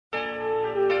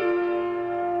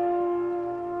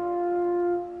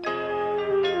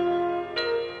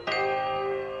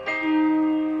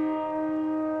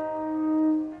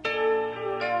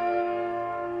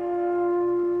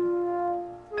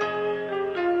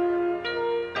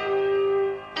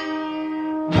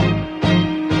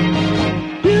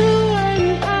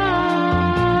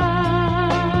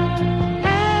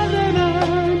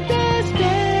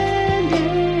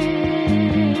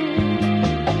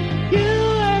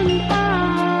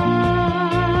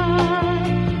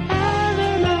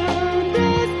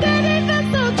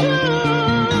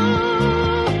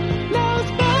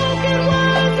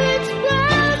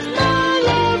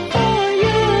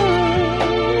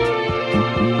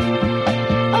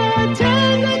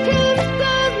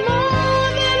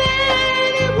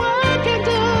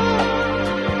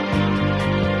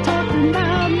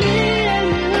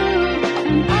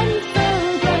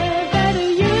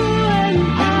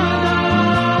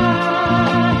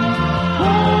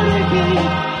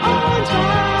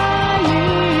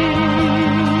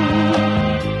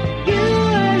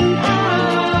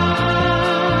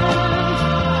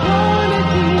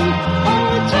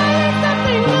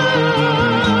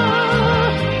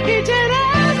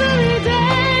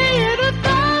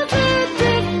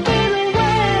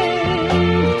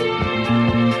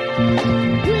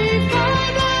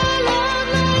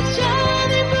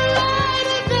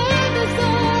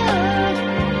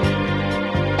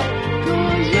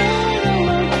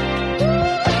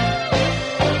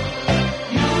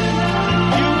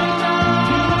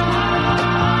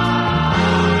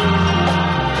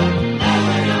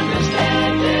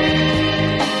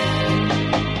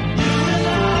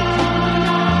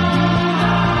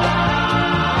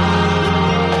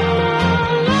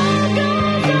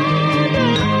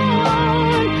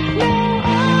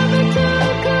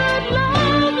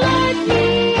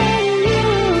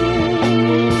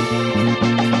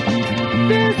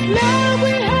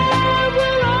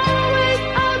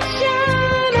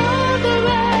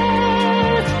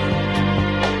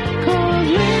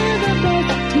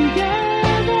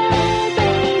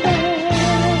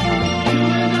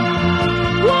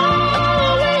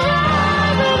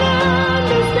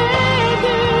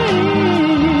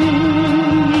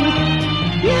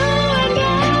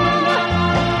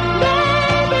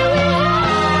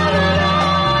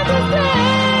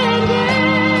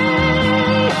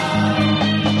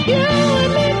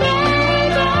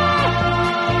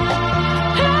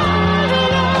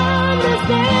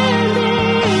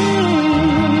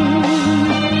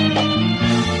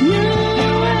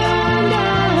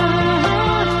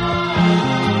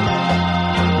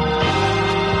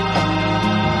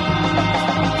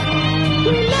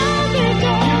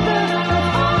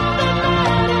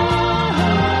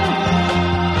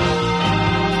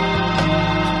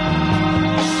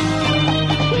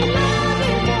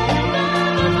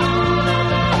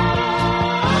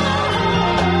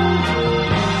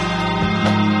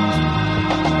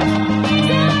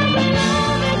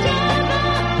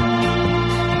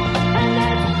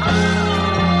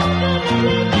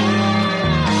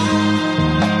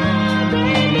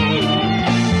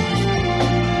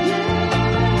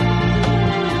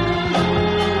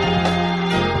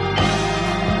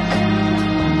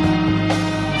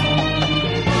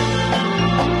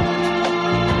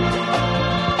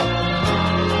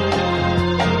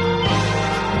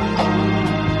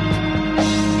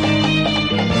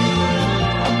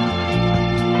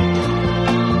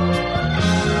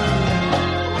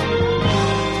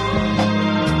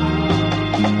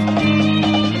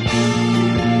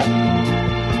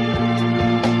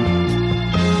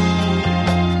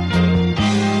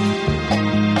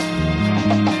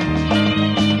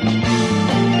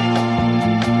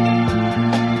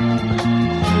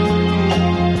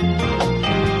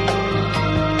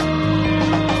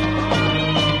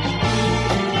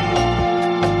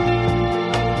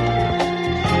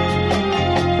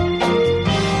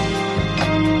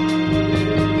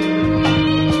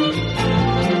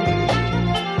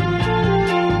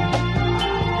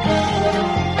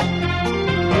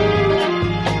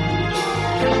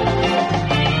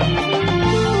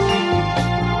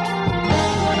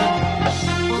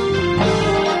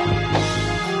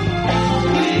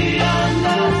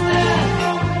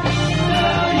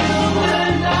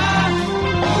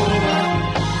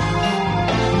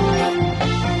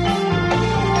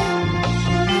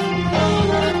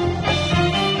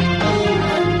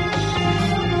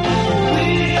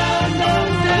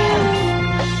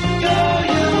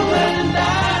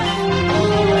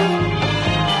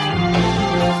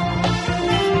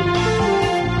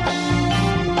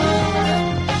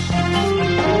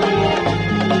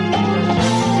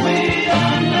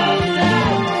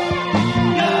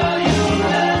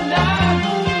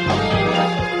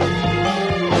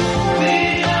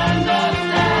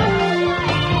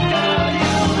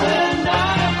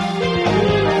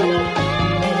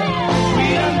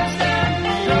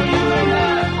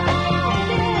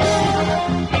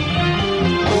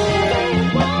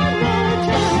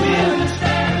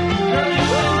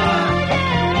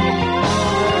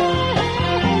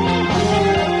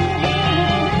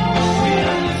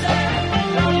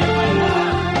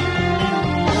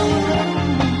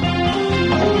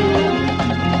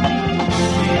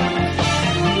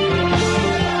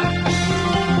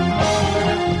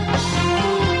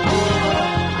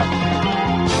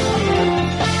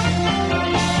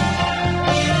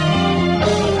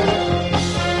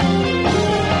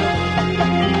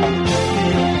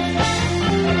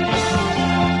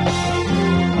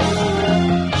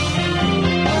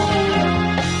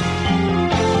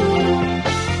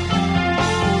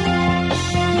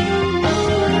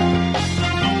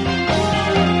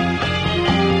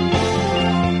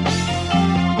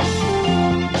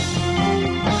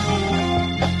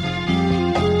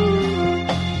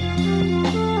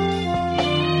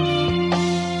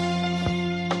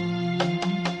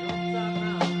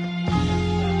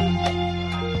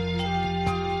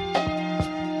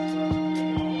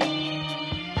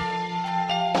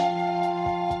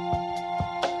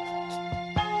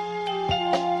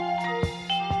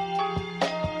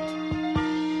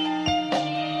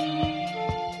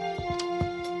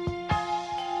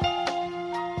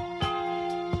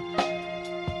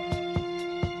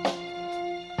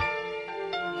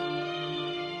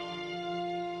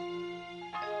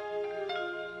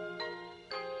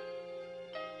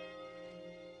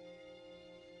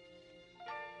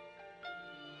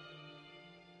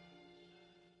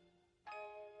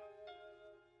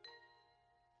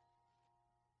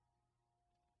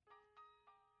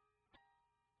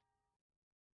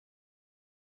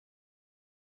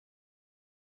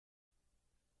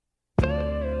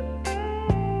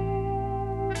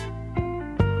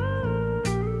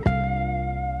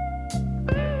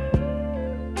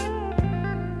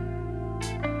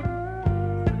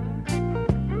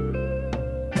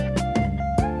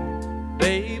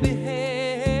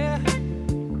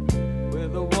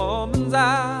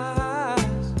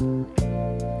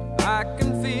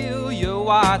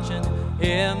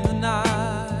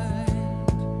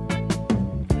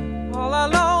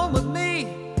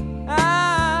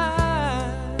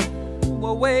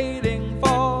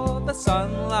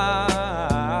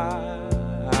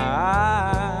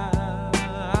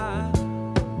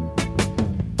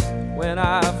when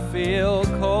I feel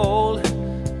cold,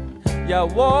 you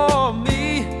warm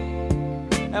me.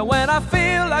 And when I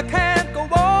feel I can't go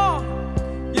on,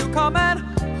 you come and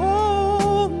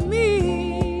hold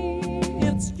me.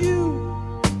 It's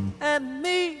you and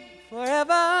me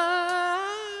forever.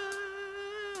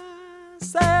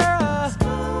 Sara,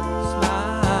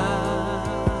 smile.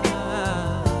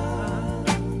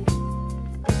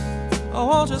 Oh,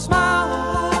 won't you smile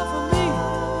for me,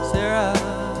 Sara?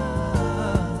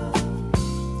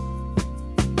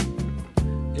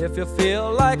 If you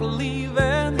feel like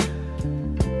leaving,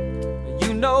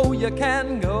 you know you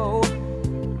can go.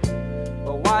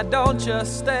 But why don't you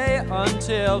stay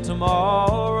until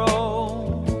tomorrow?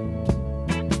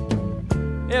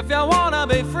 If you wanna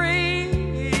be free,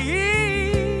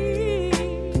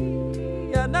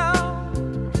 you know,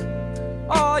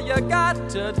 all you got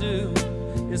to do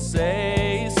is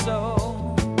say so.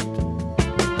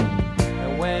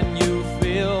 And when you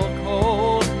feel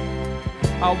cold,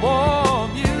 I'll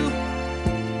warm you.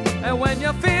 And when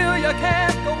you feel you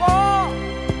can't go on,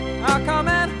 I'll come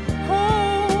and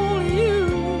hold you.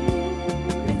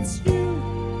 It's you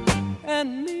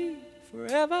and me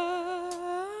forever.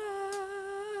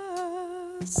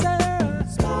 Sara,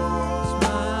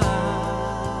 smile.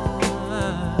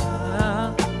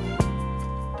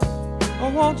 Oh,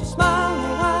 won't you smile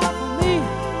a while for me,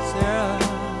 Sara?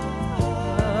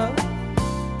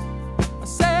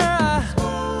 Sara,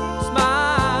 smile.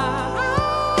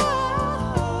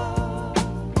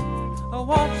 Oh,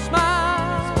 won't you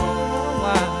smile a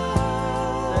while,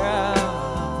 Sara?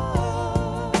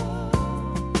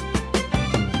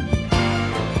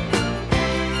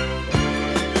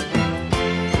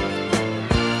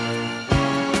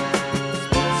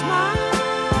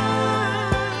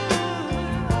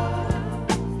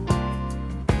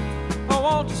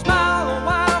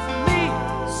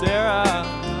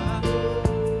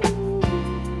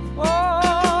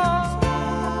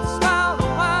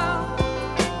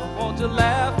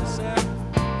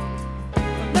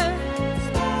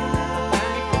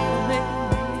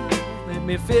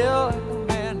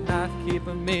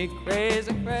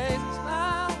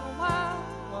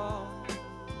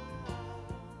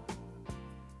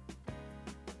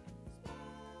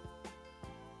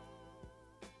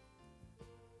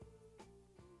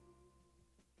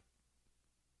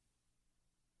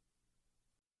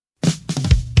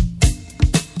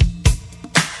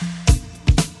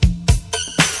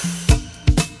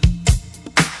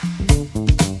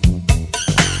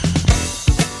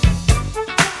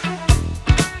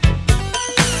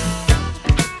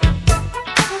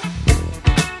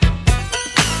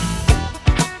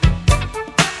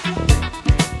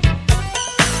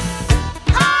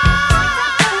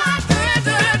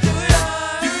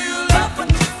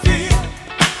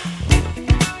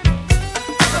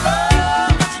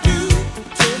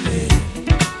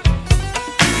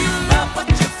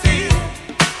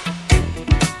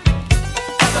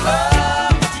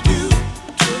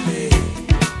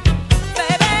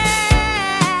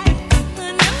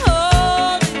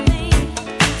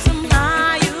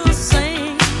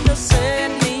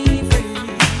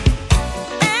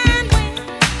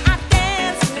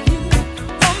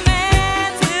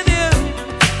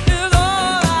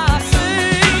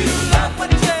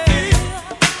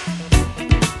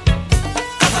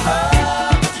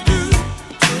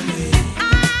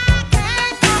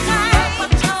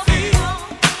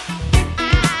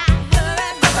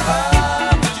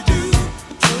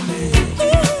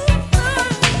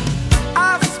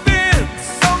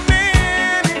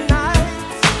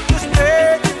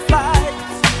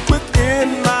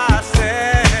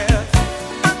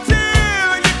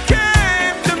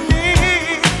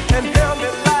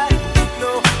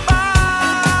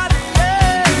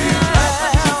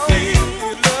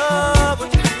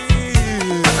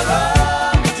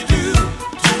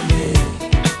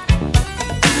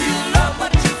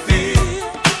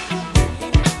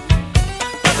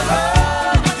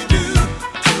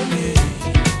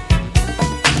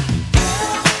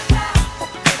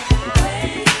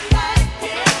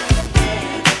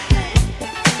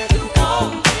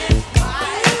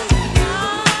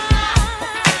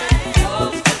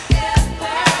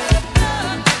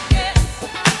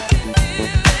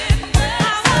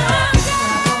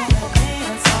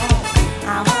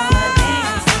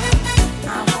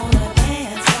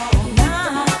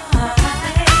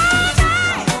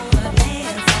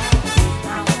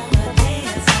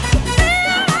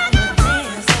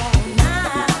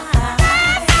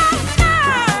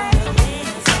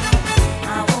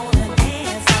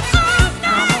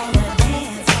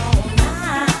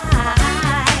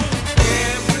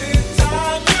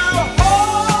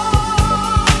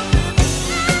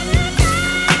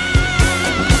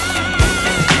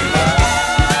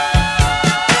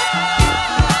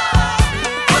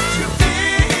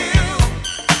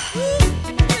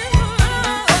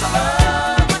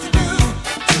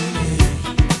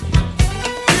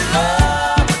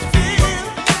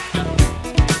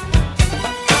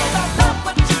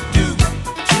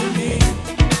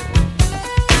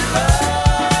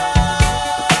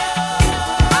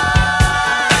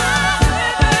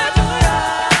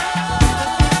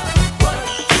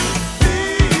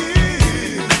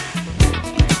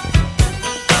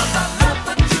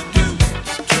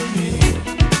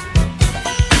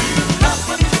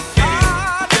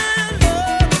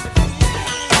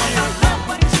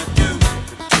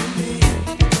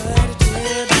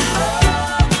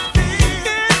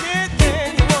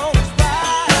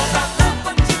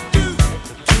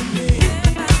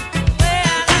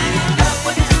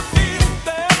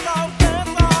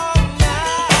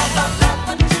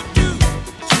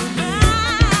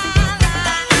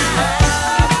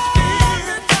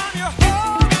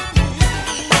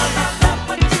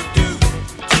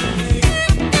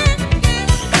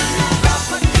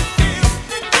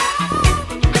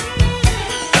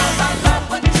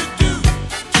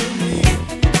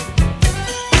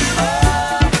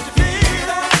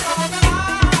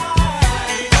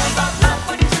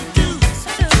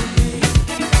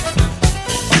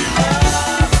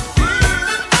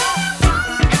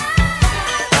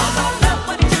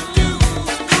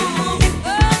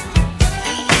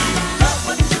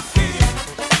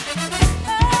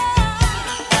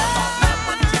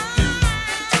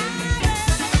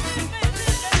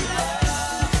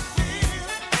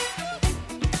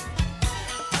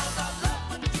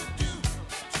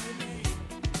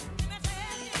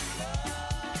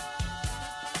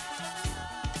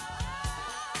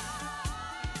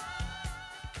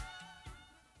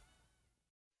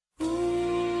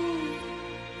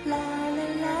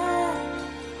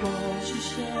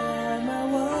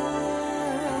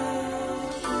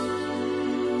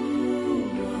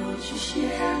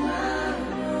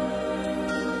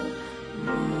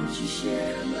 won't you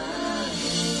share my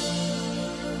world?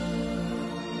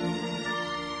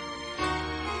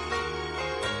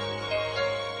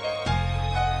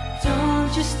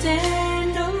 Don't just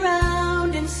stand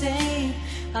around and say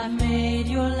I made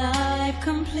your life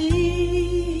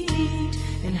complete,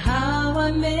 and how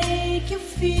I make you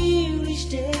feel each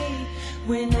day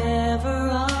whenever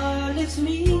our lips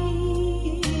meet.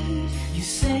 You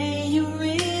say you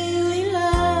really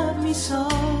love me, so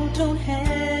don't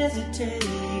hesitate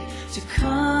to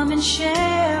come and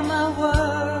share my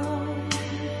world.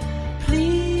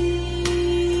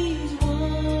 Please,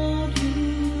 won't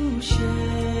you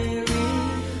share it?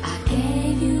 I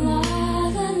gave you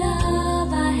all the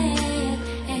love I had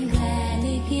and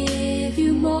gladly give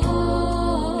you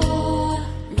more.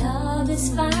 Love is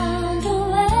found a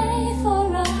way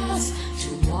for us to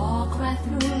walk right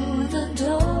through the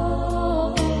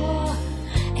door,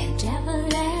 and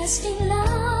everlasting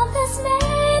love that's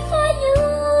made for you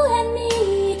and me,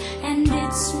 and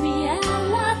it's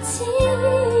reality.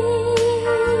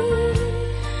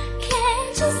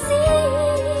 Can't you see?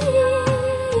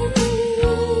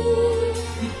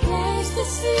 You placed the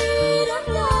seed of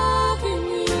love in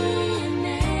me and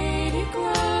made it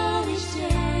grow each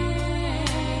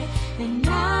day, and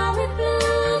now it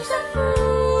blooms the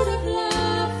fruit of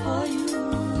love for you.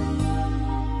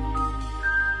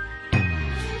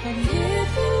 And if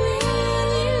you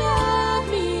really love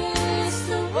me as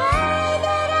the way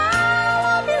that I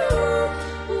love you,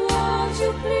 won't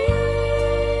you please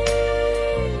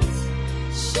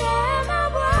share my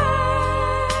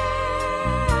world?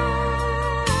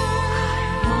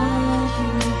 I want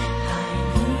you, I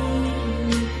need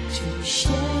you to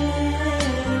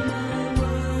share my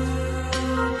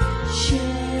world,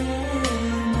 share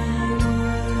my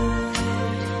world.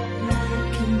 Life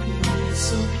can be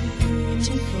so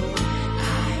beautiful.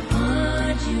 I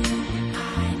want you, I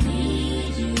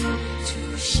need you to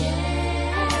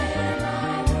share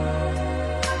my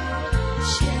world,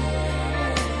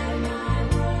 share my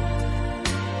world.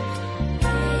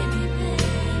 Baby,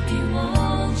 baby,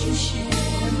 won't you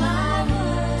share my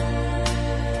world?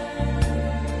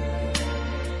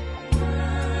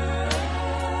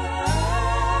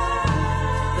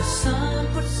 The sun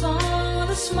puts on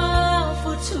a smile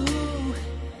for two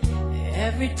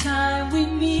every time we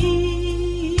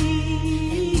meet.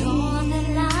 And all that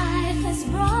life has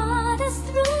brought us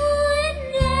through, it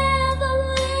never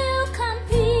will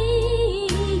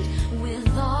compete with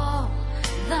all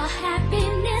the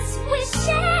happiness we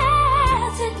share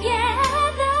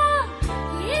together.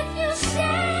 If you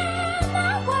share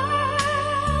my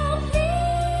world,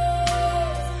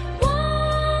 please,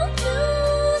 won't you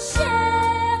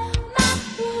share my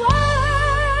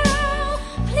world?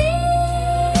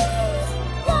 Please,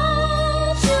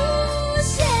 won't you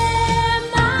share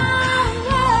my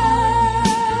world?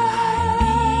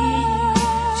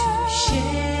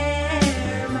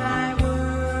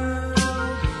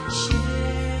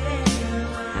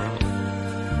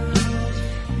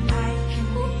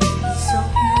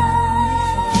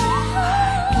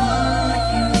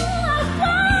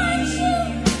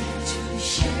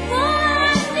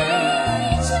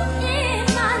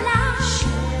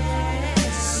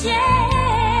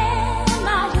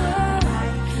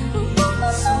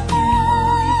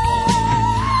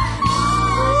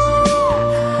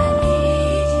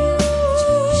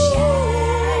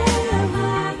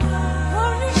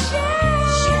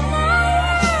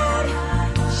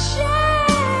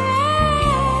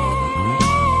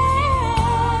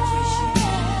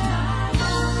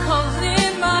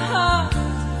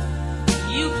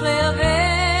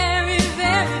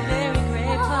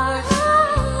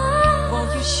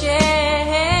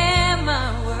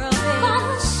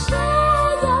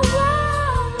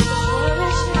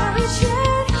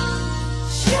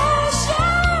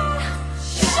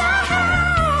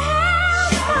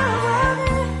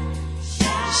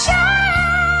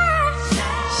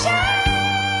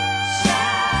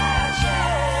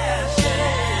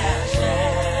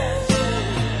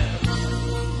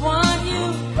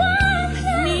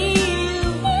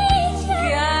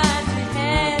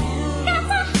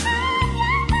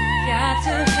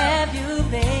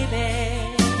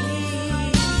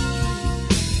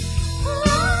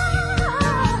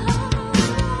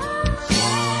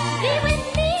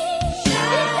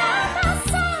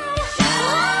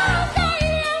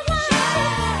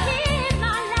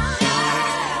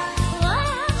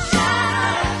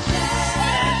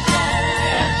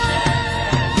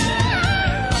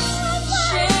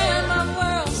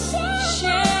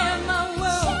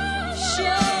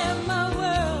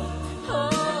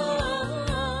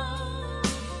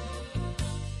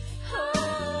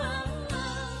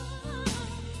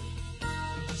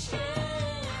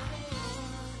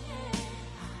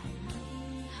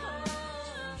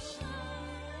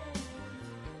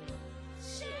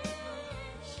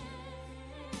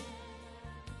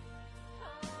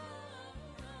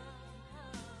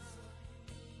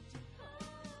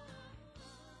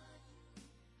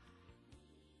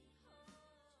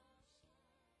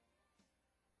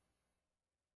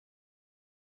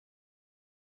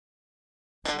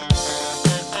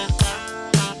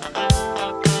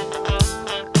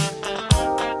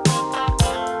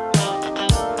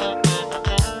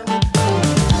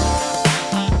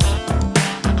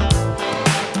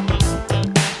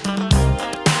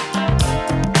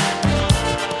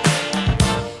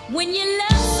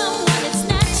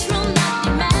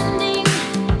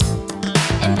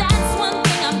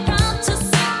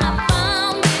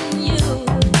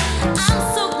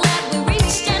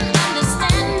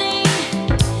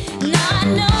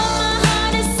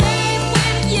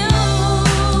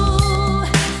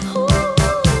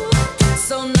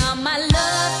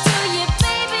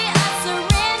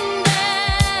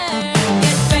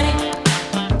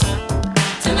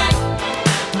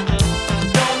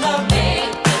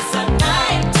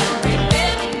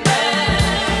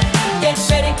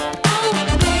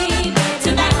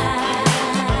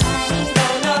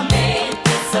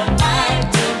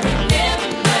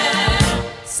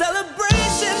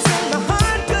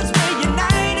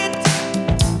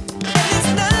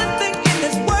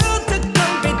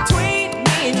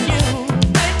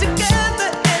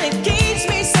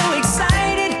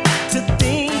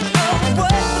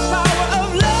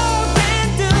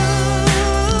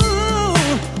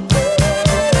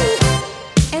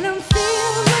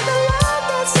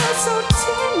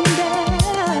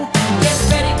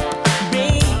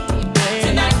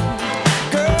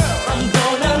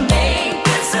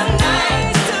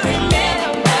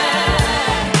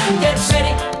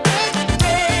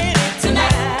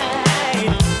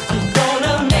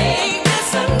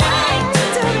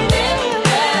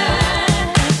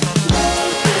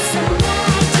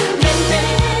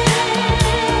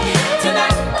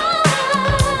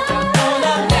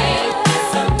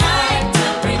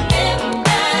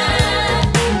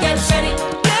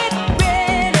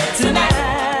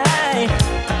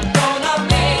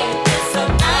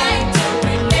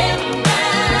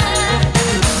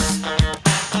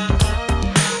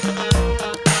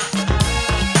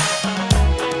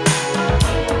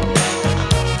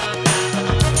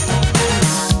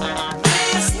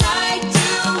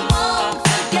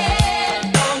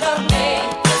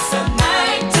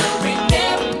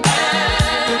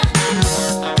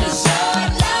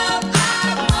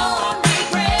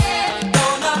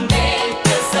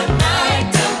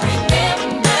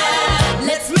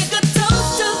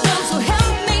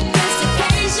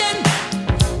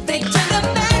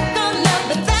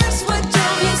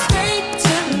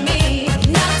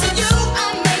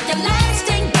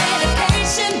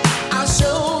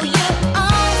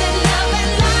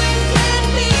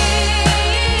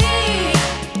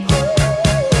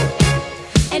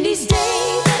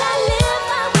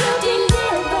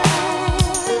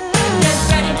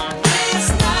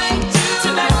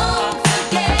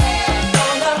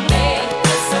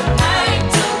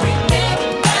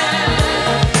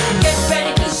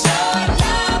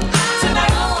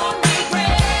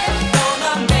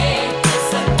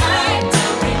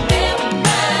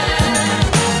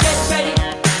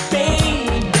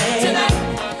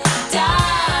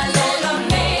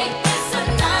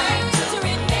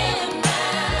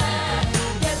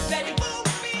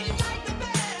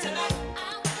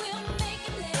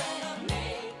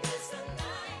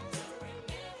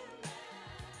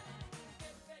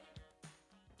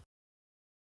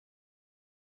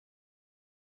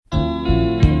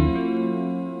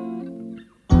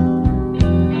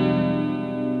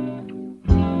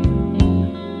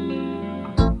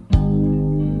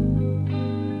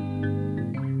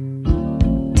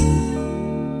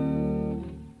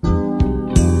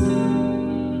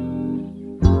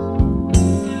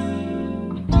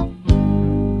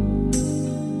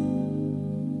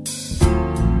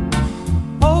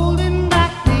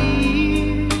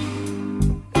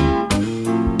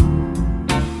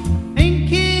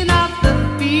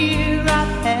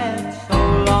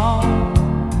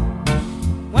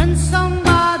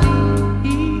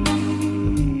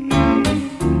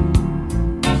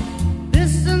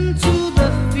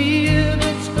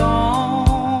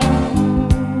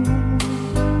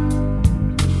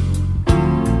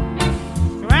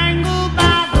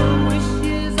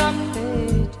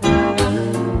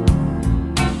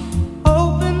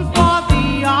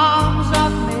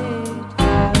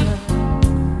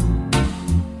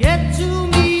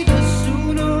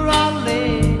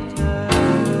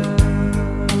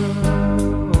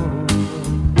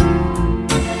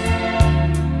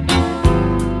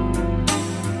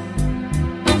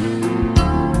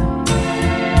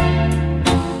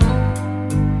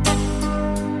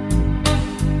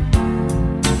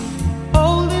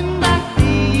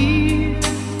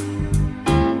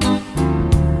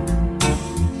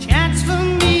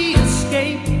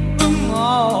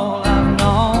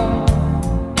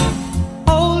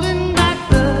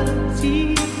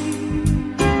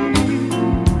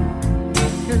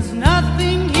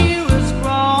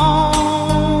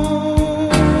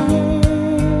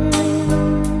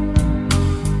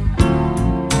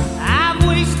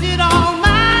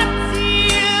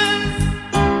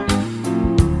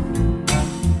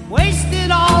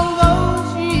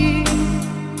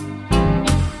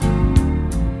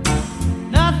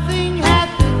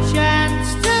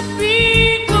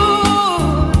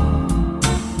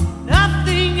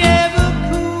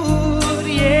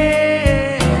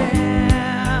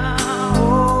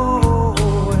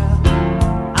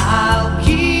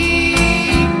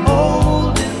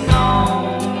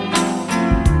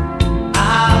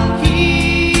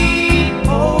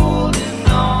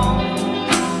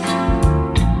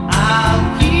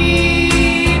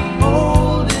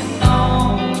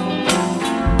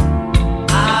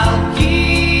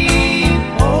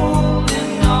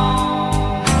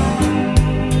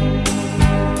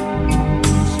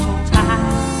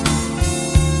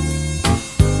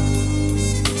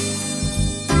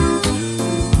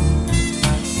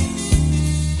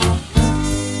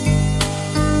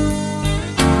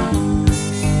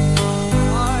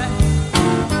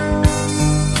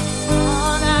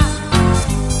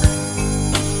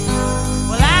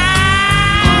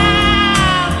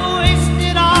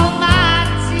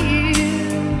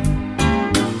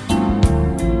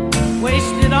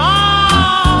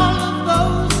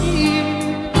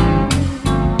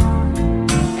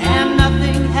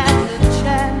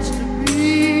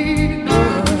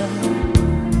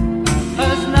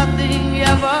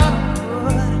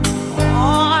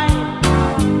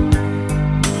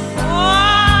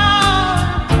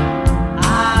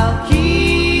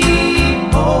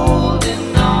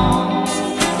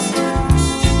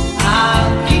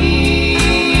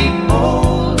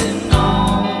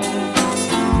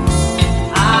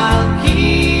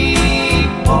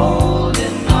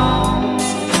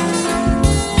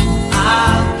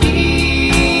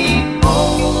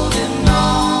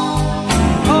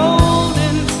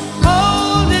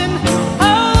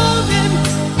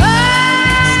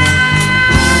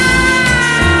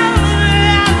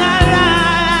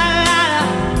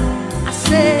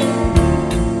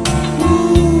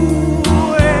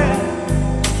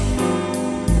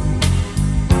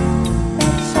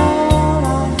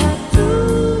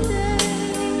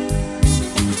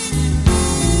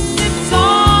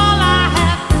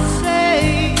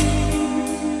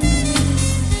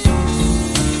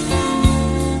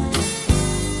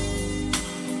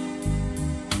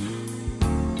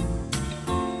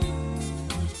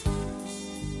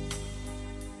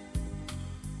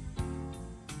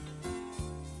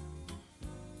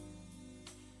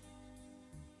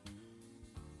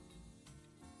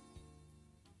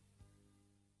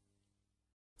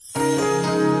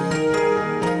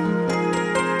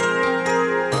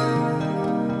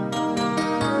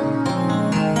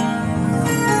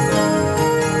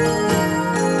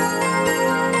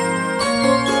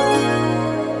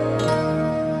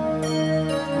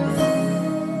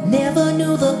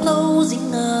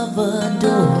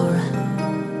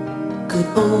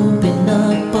 open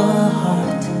up a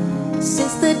heart.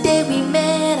 Since the day we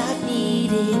met, I've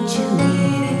needed you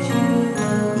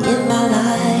in my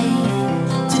life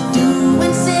to do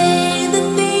and say the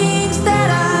things that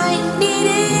I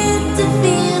needed to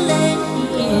feel and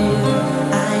hear.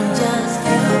 I'm just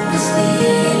helplessly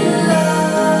in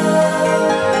love.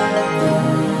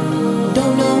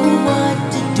 Don't know what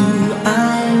to do.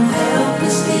 I'm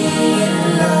helplessly in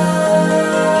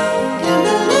love. And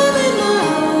the living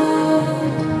now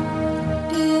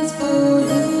is for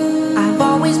you. I've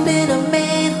always been a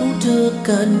man who took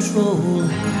control,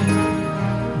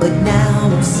 but now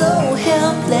I'm so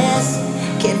helpless.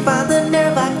 Can't find the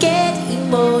nerve, I get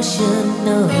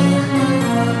emotional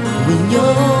when you're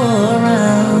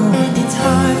around. And it's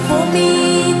hard for me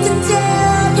to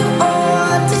tell you or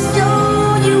to show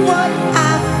you what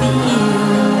I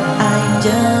feel. I'm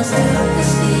just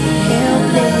helplessly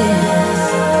helpless.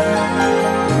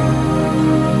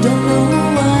 Don't know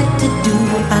what to do.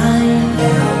 I'm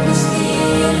helplessly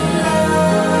in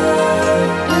love.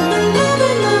 And the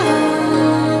living now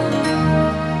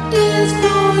is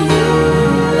for you,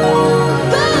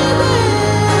 baby.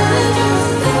 I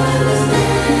just don't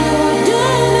understand.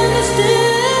 Don't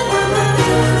understand why my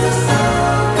feelings are so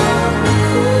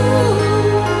cool.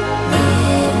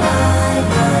 In my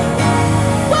mind,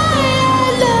 why I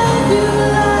love you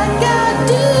like I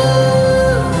do.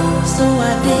 So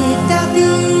I picked out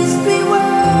these 3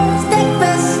 words that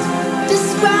best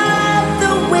describe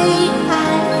the way I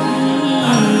feel.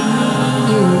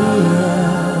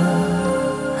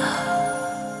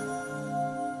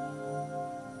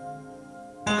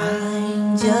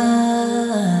 I'm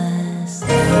just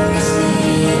helplessly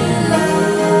in love.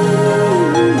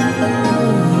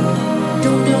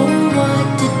 Don't know what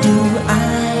to do.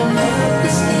 I'm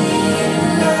helplessly in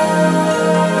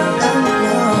love. Oh,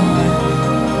 no.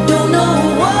 Don't know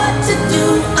what to do.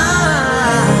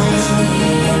 I'm helplessly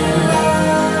in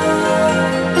love.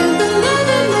 And the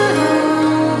living now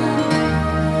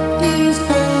is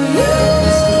for you.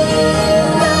 Helplessly in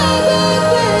love,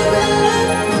 baby.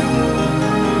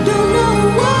 Don't know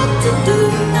what to do.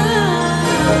 I'm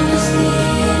helplessly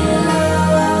in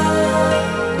love.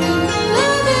 And the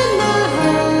living now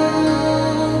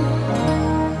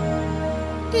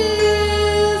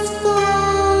is for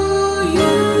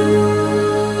you.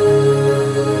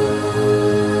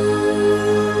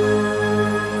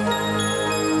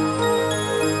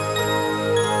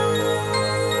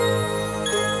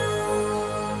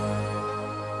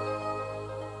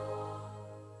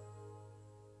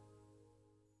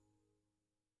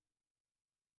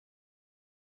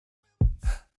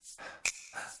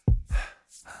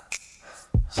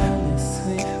 Charlie,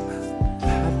 sweet,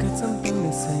 I've got something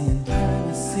to say in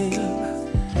privacy.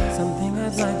 Something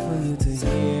I'd like for you to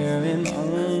hear in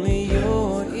only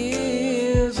your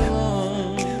ears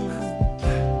alone.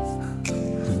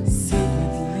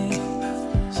 Secretly,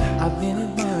 I've been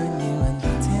admiring you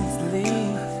intensely,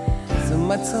 so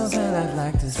much so that I'd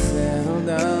like to settle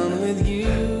down with you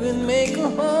and make a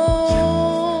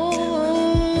home.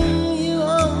 You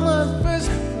are my first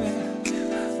prayer,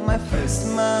 my first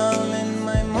smile, and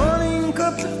my morning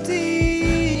cup of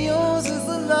tea. Yours is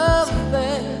the love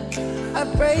that I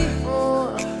pray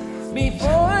for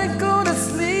before I go to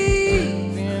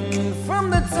sleep. And from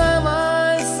the time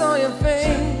I saw your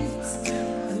face,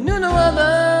 I knew no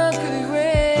other could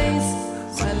erase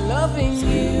my loving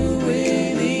you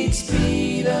with each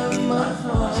beat of my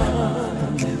heart.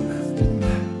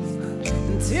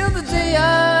 Until the day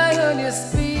I heard you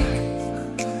speak,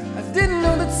 I didn't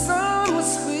know that song was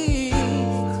sweet.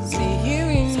 See,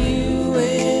 hearing you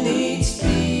in each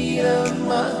beat of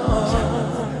my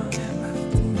heart.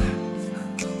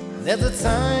 There's a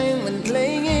time when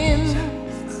playing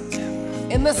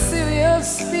and the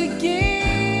serious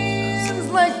begins,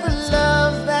 like the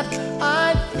love that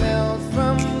I felt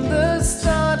from the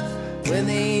start with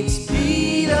each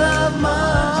beat of my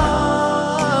heart.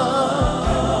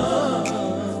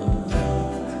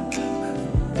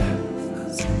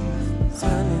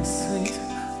 Honey, sweet,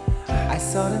 I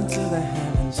soared into the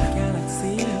heavens you cannot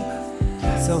see,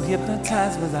 so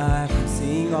hypnotized was I from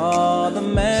seeing all the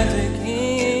magic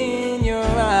in your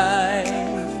eyes.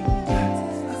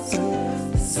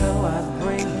 So I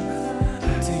bring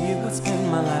to you what's been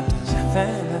my lifetime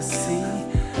fantasy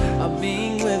of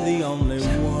being with the only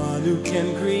one who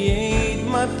can create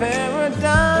my paradise.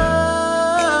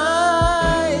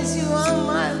 You are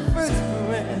my first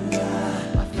friend,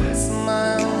 my first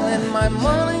smile, and my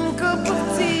morning cup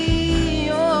of tea.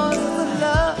 Yours is the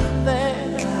love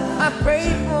that I pray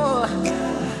for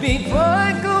before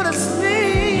I go to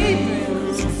sleep.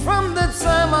 From the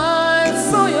time I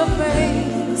saw your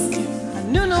face, I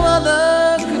knew no other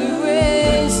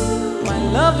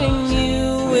loving you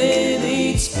with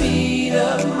each beat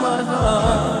of my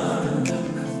heart.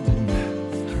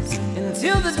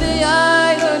 Until the day I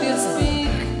heard you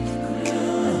speak,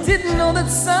 I didn't know that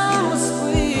sound was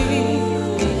sweet.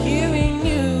 Hearing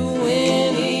you in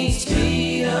each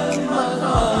beat of my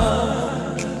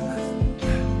heart.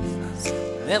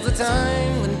 There's a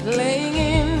time when playing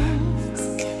ends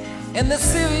and the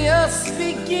serious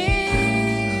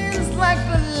begins, like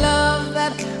the love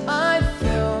that I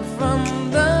felt from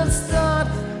the start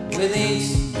with each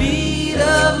beat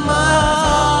of my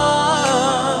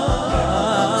heart.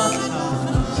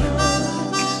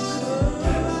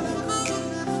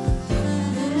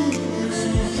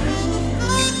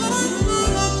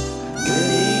 With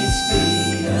each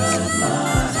beat of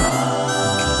my heart.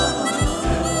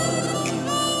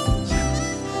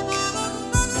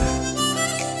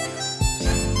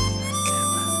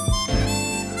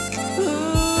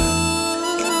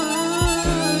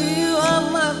 You are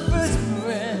my first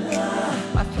breath,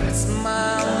 my first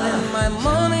smile, and my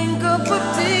morning cup of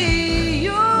tea.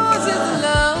 Yours is the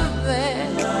love that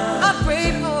I pray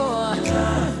for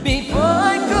before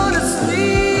I go to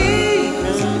sleep.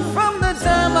 From the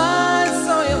time I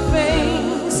saw your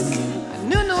face, I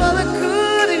knew no other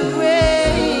could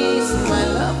erase my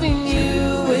loving you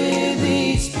with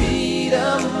each beat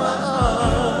of my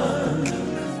heart.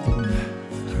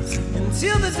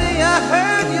 Until the day I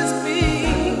heard you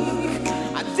speak,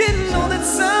 I didn't know that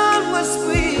sound was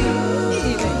sweet.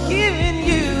 Even hearing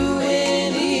you in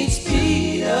each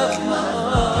beat of my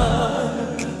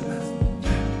heart.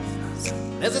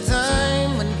 There's a time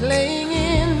when playing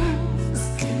ends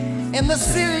and the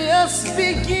serious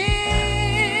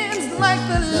begins, like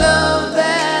the love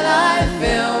that I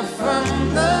felt from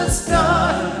the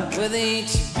start with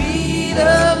each beat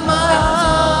of my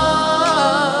heart.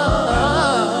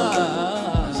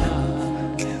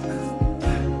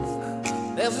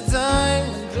 There's a time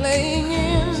when playing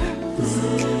ends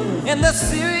and the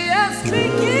serious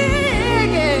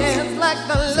begins, like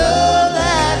the love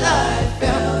that I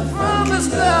felt from the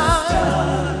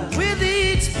start with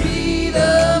each beat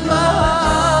of my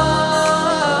heart.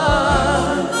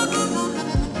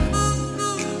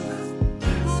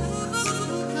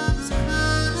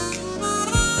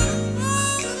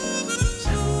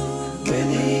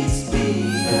 With each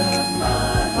beat of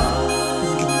my heart.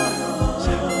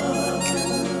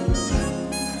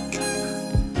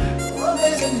 Oh,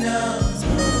 baby, now.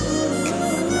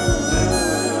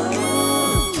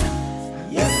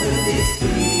 Yes, with each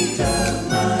beat of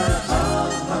my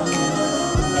heart.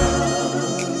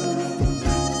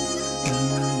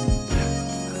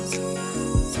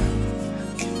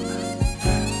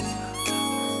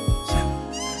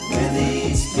 With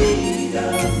each beat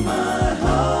of my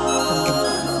heart.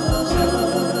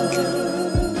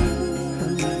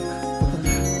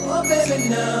 Oh, baby,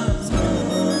 now.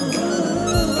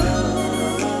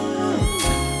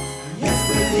 Yes,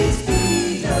 with each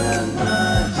beat of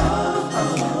my heart.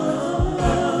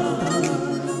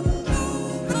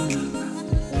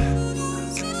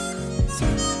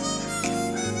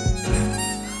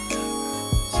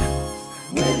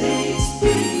 With each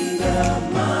beat of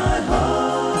my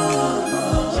heart.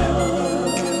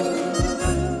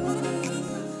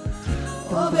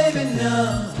 Oh, baby, now.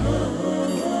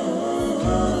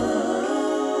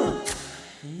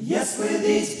 Yes, with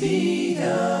each beat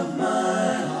of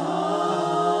my heart.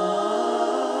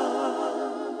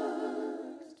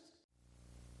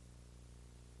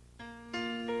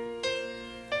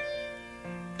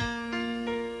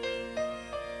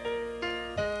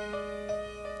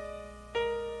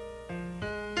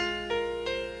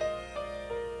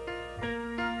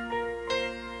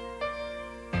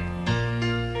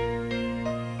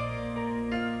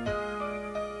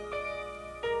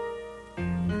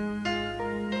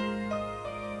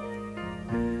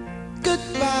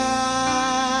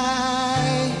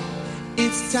 Goodbye,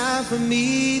 it's time for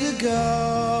me to go.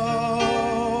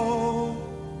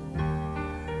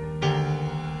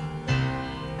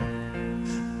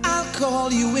 I'll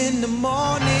call you in the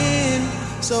morning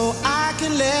so I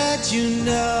can let you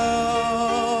know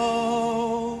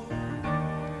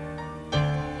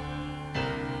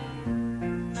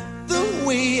the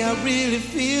way I really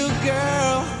feel,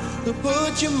 girl, to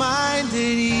put your mind at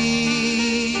ease.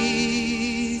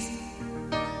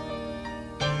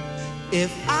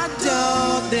 If I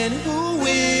don't, then who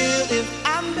will? If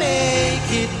I make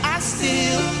it, I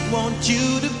still want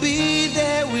you to be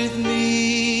there with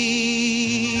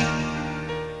me.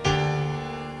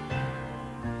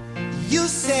 You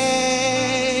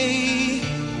say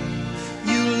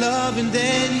you love and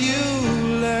then you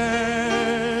learn.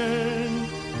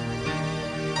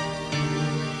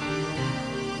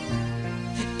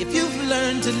 If you've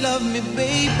learned to love me,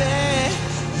 baby,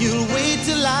 you'll wait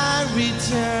till I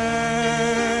return.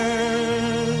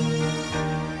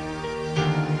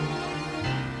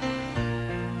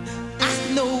 I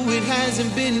know it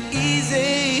hasn't been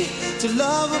easy to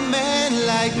love a man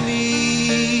like me.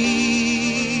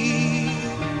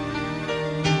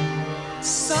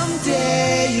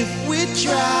 Someday, if we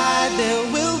try, there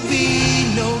will be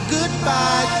no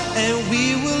goodbye, and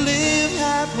we will live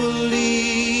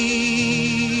happily.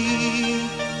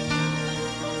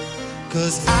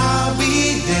 'Cause I'll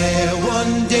be there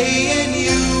one day, and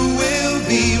you will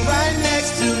be right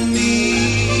next to me.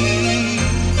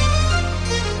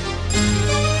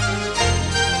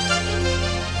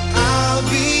 I'll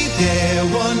be there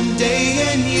one day,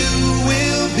 and you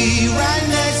will be right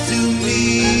next to me.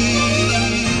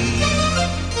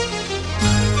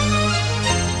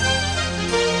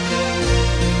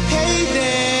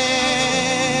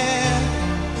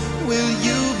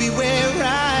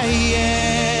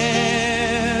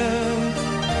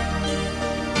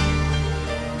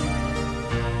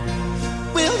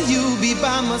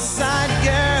 By my side,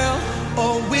 girl,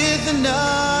 or with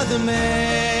another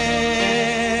man.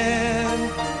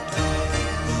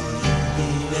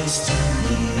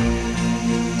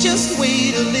 Just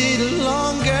wait a little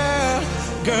longer,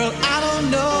 girl, I don't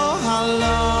know how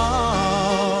long.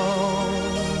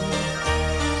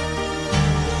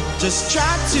 Just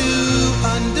try to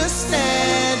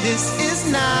understand, this is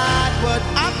not what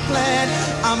I planned.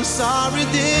 I'm sorry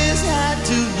this had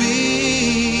to be.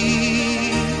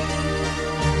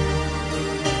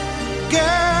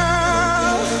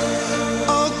 Girl,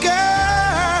 oh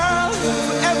girl, for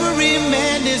every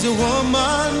man there's a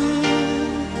woman.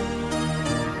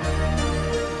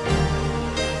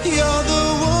 You're the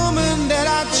woman that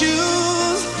I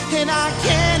choose, and I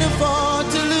can't afford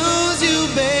to lose you,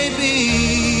 baby.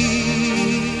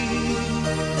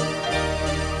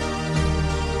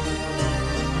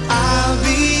 I'll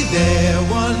be there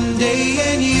one day,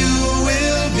 and you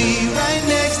will be right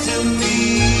next to me.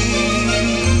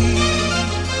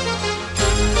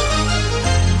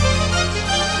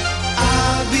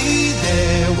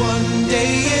 One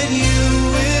day, and you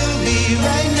will be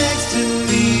right next to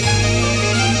me.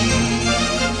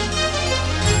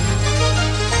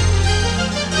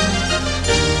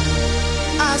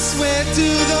 I swear to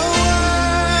the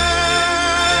world,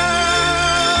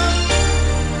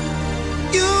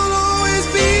 you'll always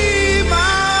be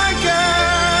my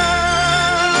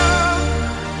girl.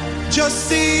 Just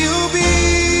see you be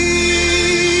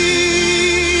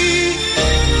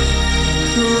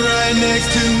right next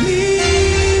to me.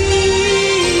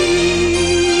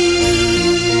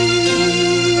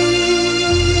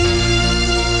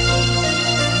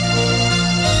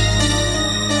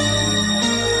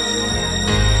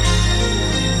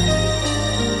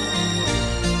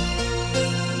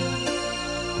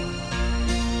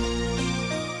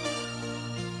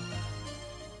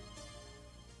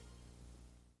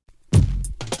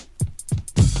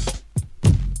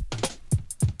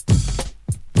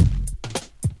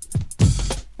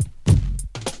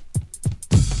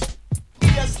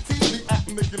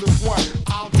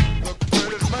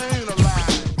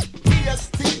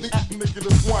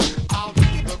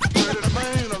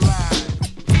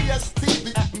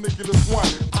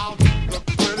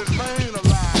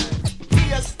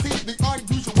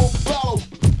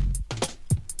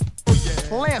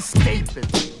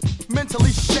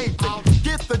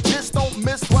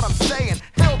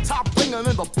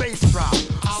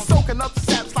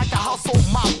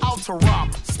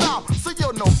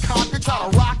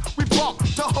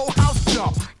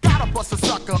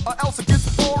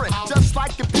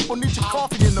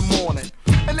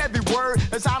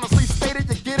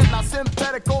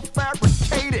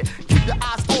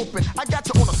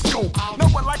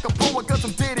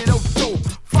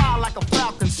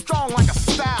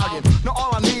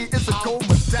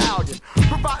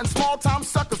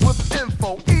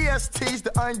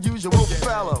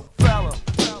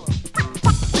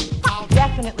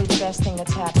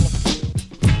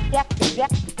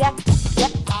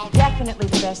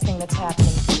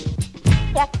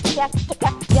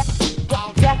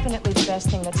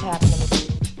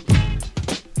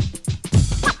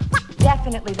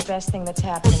 Thing that's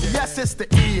happening. Yes, it's the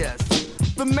E.S.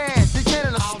 The man, you can't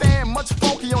understand. Much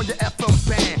funky on your FM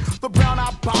band. The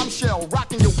brown-eyed bombshell,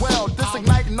 rocking your well.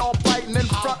 Disigniting all biting in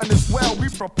front as well. We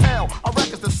propel our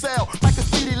records to sell like a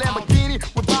speedy Lamborghini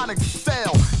with Bionic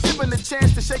cell. Given the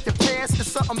chance to shake your pants is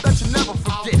something that you never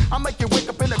forget. I make you wake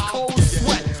up in a cold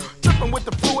sweat. Dripping with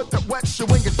the fluid that wets you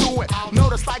when you do it.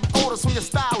 Notice like Oates when your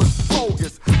style is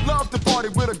bogus. Love to party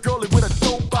with a girlie with a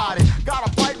dope body.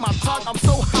 Gotta bite my tongue, I'm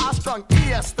so high.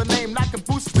 Samsung ES, the name that can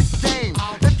boost the game.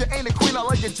 If you ain't a queen, I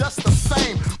love you just the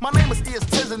same. My name is E.S.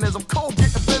 Tiziness. I'm cold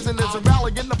getting business and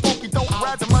rallying the funky, don't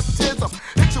razzmatizm.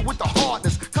 Hit you with the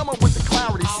hardness, come up with the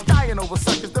clarity. Skying over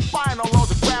suckers, defying all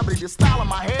laws of gravity. The style of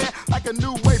my hair, like a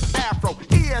new wave afro.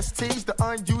 EST's the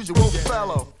unusual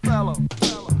fellow.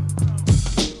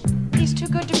 He's too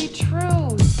good to be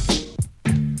true.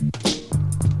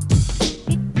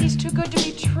 He's too good to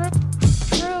be true.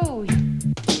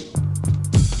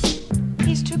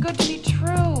 He's too good to be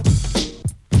true.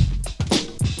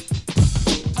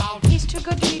 He's too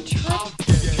good to be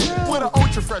true. With an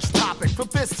ultra fresh topic for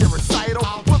this here recital.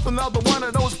 With another one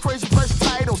of those crazy fresh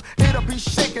titles. It'll be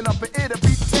shaking up and it'll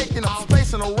be taking up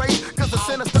space in a race. Cause the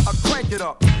sinister will crank it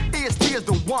up. EST is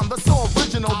the one, that's so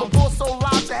original. The voice so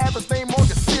loud to have his name on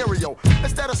your cereal.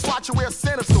 Instead of swatch, you wear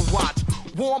sinister watch.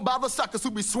 Warned by the suckers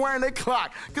who be swearing they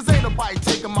clock. Cause ain't nobody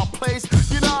taking my place.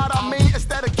 You know what I mean?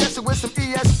 Instead of guessing with some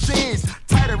ES jeans.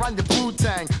 Tight around your blue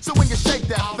tang. So when you shake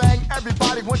that thing,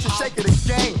 everybody wants you shake it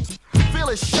again. Feel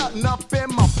it shutting up in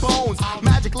my bones.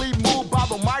 Magically moved by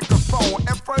the microphone.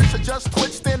 At first I just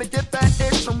twitched in to get that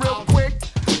action real quick.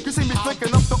 You see me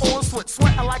flicking up the orange switch,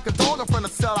 sweating like a dog in front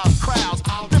of sellout crowds.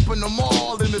 Dipping them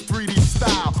all in the 3D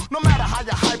style. No matter how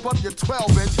you hype up your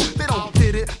 12-inch, they don't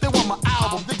get it. They want my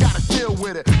album, they gotta deal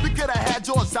with it. We could've had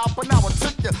yours out, but now I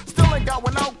took you. Still ain't got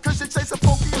one out cause you're chasing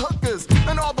funky hookers.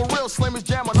 And all the real slimmers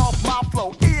jamming off my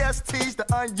flow. EST's the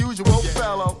unusual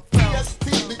fellow.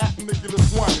 EST's the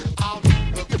ridiculous one.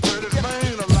 The British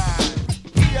man alive.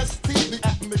 EST's the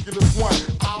ridiculous one.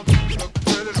 The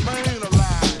British man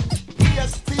alive.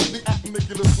 EST's the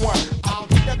ridiculous one.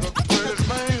 The British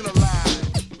man alive.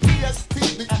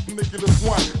 EST's the ridiculous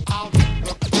one.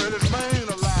 The British man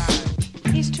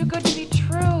alive. He's too good to be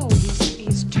true.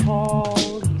 He's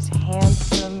tall, he's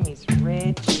handsome, he's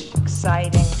rich,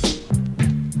 exciting.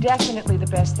 Definitely the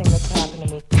best thing that's happened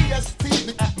to me. EST's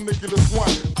the ridiculous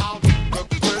one. The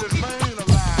British man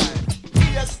alive.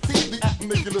 EST's the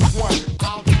ridiculous one.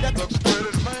 The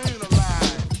British man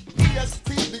alive.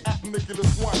 EST's the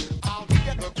ridiculous one.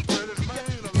 The British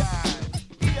man alive.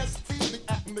 EST's the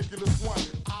ridiculous one.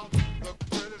 The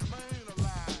British man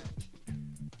alive.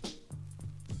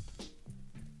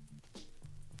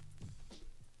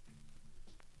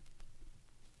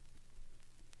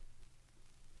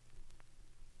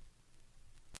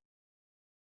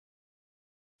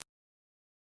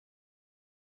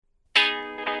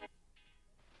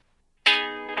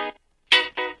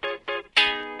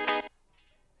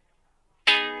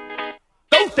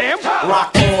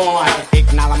 Rock on,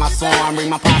 acknowledge my song, bring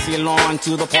my posse along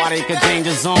to the party, cause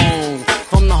danger zone.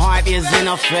 From the heart is in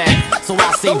effect, so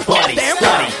I say buddy,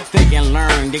 study, think and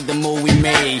learn, dig the move we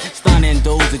made. Stunning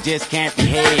those who just can't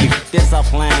behave.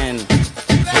 Discipline,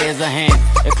 here's a hint,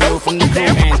 a clue from the crew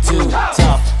and too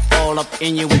tough. All up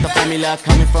in you with the formula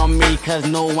coming from me, cause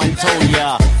no one told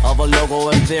ya of a logo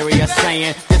of theory of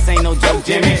saying this ain't no joke,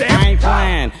 Jimmy. I ain't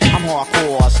playing, I'm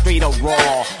hardcore, straight up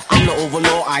raw. I'm the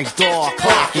overlord, I.N.T.R.O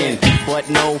clocking. But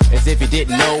no, as if you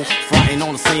didn't know, fronting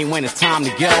on the scene when it's time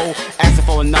to go. Asking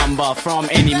for a number from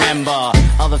any member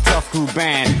of the tough crew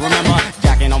band. Remember,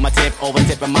 jacking on my tip, over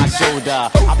tipping my shoulder.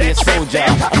 I'll be a soldier,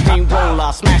 a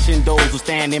steamroller, smashing those who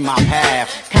stand in my path.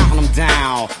 Counting them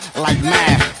down like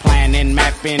math, planning,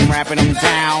 mapping, rapping them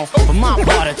down for my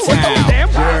part of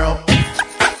town. Girl.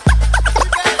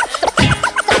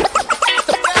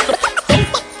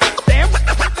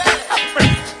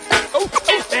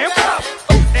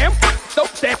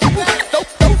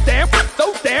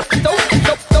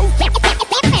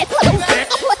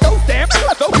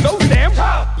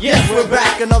 Yes, we're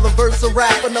back, another verse of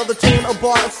rap, another tune, a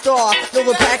bar, a star. Yo,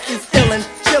 the pack is illin',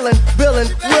 chillin', billin',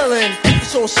 willin'.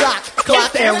 Show shock,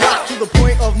 clock, and rock to the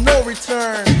point of no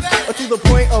return, or to the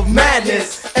point of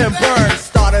madness and burn.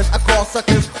 Starters, I call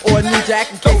suckers, or a new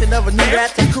jack, in case they never knew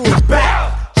that, the crew is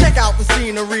back. Check out the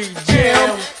scenery,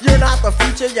 Jim. You're not the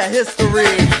future, you're history.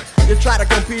 You try to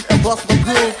compete and bust my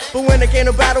groove, but when it came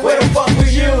to battle, where the fuck were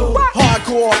you?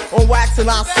 Hardcore, on wax and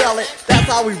I'll sell it. That's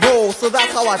how we roll, so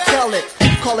that's how I tell it.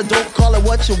 Call it, don't call it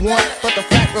what you want, but the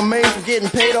fact remains we're getting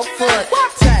paid up front.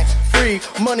 Tax free,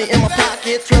 money in my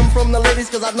pocket, trim from the ladies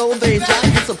cause I know they jock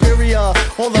is superior.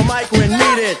 On the mic when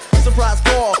needed, surprise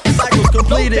call, cycles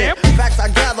completed. Facts I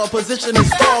gather, position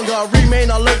is stronger. Remain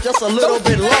alert just a little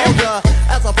bit longer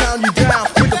as I pound you down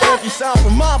with the funky sound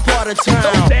from my part of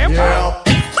town. Yeah.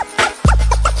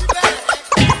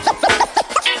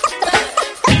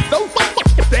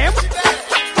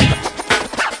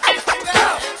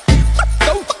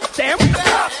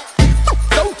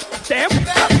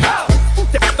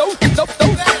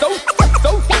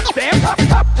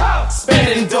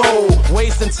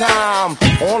 wasting time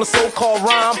on a so-called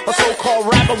rhyme, a so-called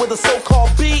rapper with a so-called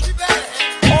beat.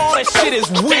 All that shit is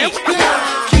weak.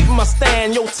 Keeping my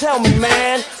stand, yo, tell me,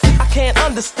 man. I can't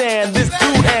understand this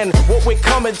dude and what we're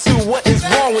coming to. What is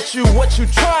wrong with you? What you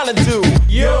trying to do?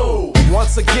 Yo!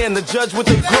 Once again, the judge with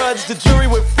the grudge, the jury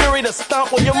with fury to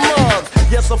stomp on your mug.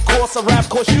 Yes, of course, a rap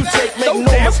course you take. Make no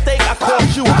mistake, I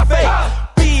caught you fake.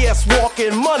 BS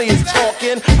walking, money is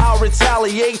talking. I'll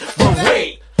retaliate, but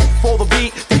wait for the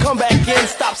beat to come back in.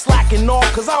 Stop slacking off,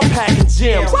 cause I'm packing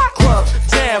gems. Clubs,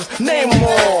 jams, name them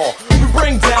all. We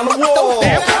bring down the wall.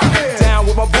 Down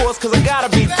with my boys, cause I gotta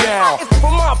be down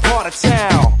from my part of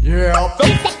town. Yeah.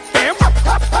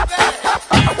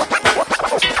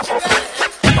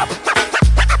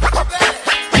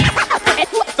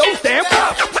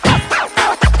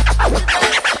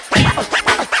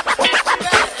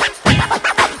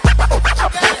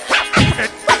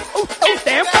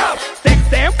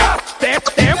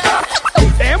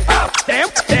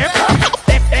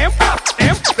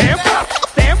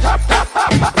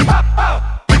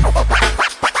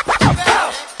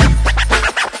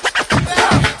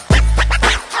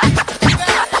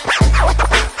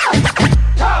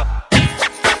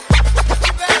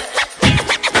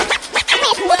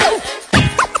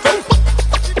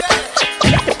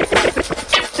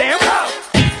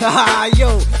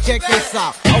 Yo, check this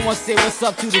out. I wanna say what's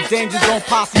up to the Danger Zone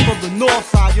posse from the north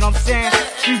side, you know what I'm saying?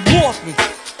 We warping.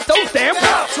 Those damn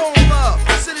cops. Tone love,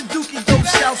 City Dookie dope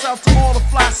shouts out to all the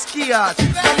fly skiers.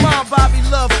 My mom Bobby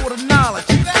love for the knowledge.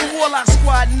 The Warlock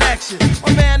squad in action.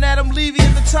 My man Adam Levy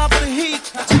at the top of the heat.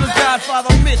 To the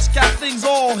Godfather Mitch, got things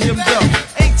all hemmed up.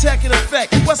 A-Tech in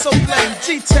effect, West Oakland,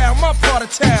 G-Town, my part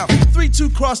of town. 3-2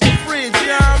 cross the bridge, you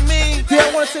know what I mean? Yeah,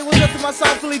 I wanna say what's up to my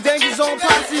South Philly Danger Zone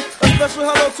posse. A special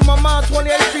hello to my mom,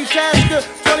 28th Street, Tasker,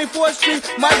 24th Street,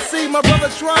 Mike C, my brother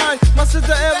Trine, my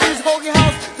sister Everly's Hogan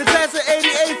House, the class of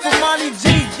 88 for Monty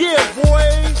G. Yeah, boy.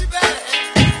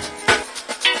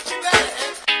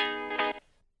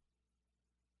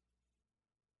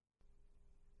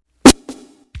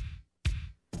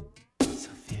 So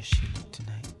fierce you look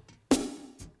tonight.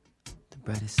 The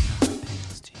brightest star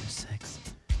pales to your sex.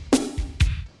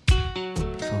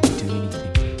 Before we do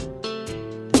anything,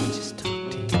 let me just talk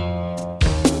to you.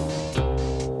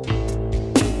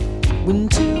 When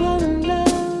two are in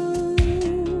love,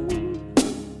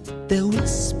 they'll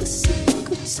whisper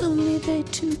secrets only they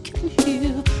two can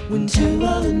hear. When two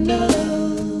are in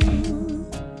love,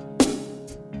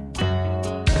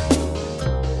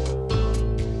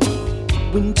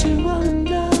 when two are in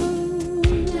love,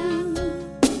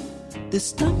 their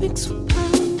stomachs will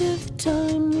pound every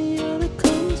time the other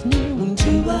comes near. When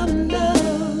two are in love,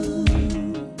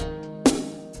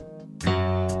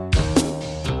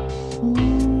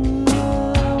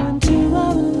 when two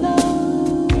are in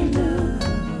love,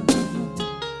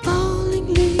 falling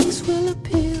leaves will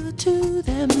appear to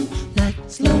them like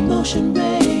slow motion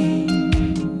rain.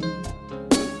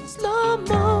 Slow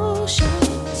motion,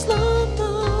 slow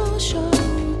motion.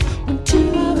 When two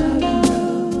are in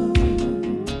love,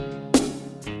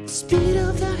 the speed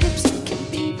of their hips can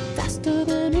be faster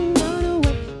than a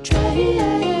runaway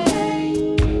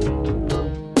train.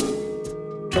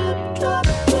 Drop, drop,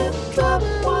 drip, drop,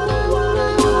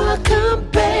 wanna come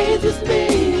bathe with me.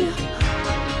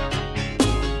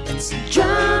 Let's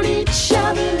drown each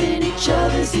other in each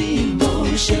other's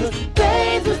emotion.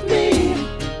 Bathe with me.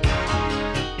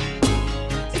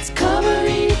 Let's cover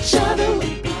each other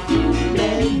with perfume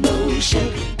and lotion.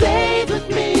 Bathe with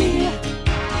me.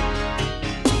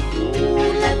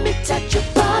 Ooh, let me touch your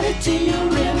body to your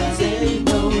rivers in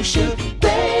motion.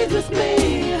 Bathe with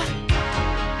me.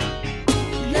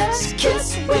 Let's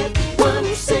kiss with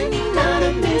one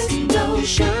synonymous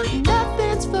notion.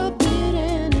 Nothing's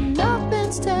forbidden and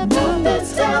nothing's taboo.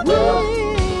 Nothing's taboo.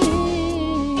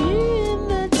 And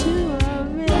the two are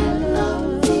in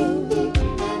love.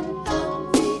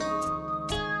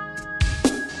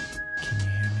 Can you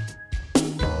hear me?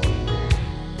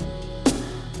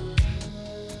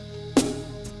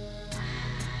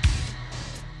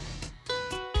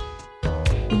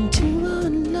 When two are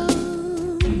in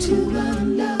love, when two are in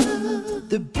love,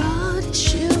 the body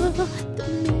shiver, the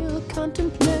mere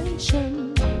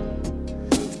contemplation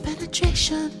of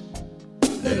penetration,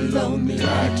 let alone the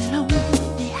act,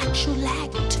 the actual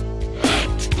act.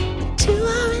 When two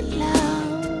are in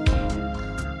love,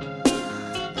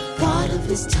 the thought of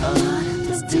his tongue,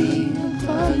 the deep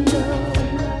thunder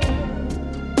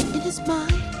in his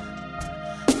mind,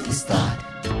 his thought,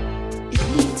 it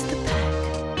leads the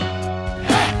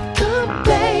pack. Come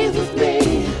bathe with me.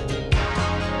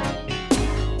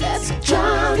 Let's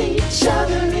drown each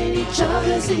other in each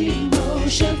other's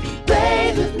emotion.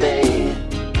 Bathe with me.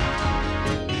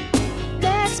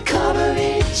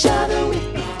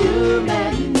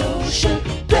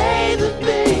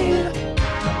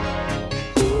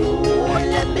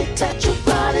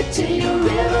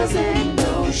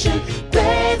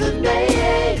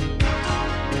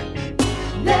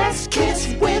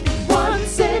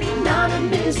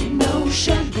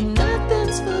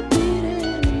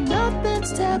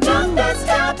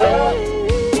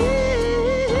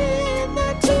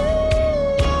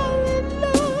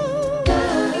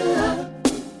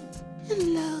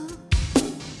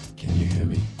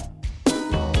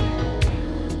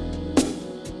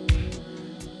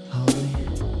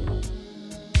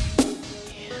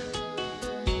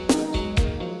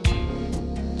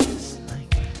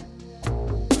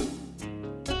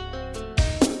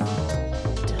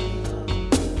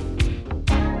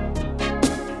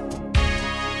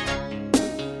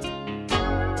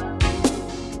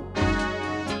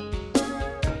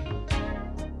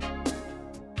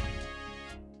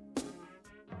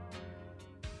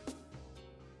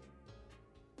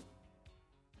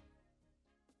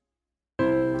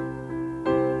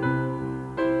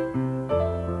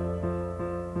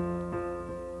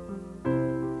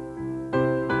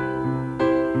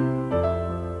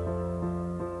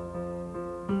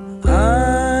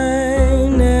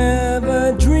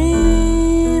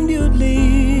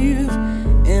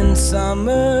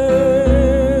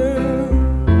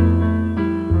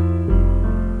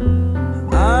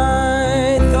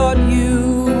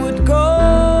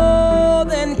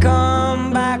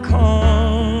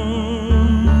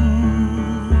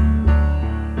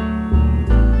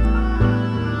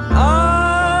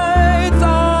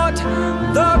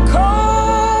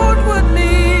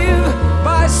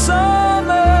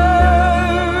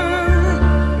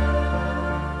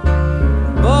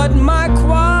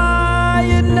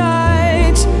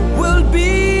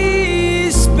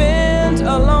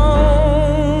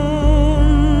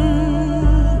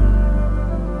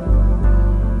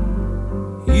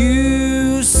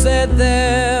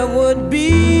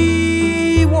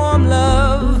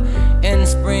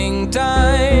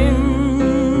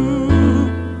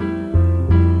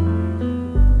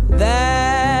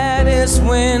 just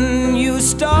when you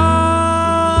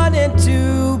started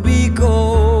to be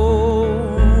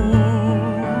cold.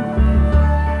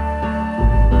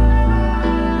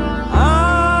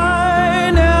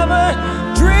 I never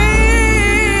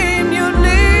dreamed you'd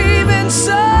leave in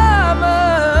summer,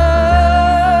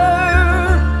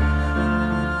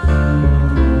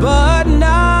 but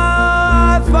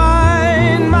now I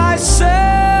find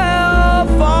myself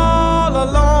all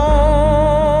alone.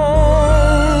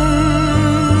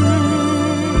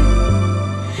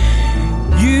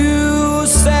 You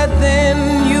said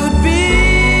then you'd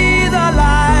be the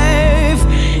life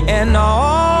in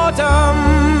autumn.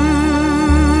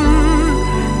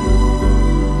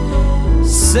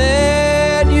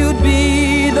 Said you'd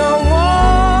be the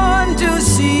one to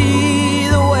see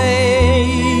the way.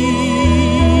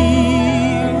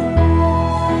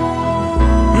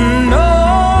 No,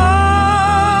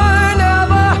 I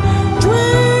never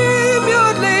dreamed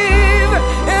you'd leave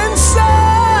in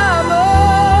summer,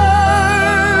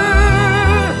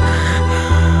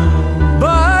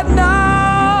 but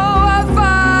now I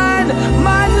find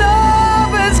my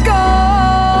love has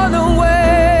gone away.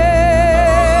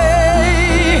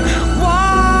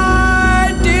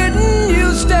 Why didn't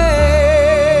you stay?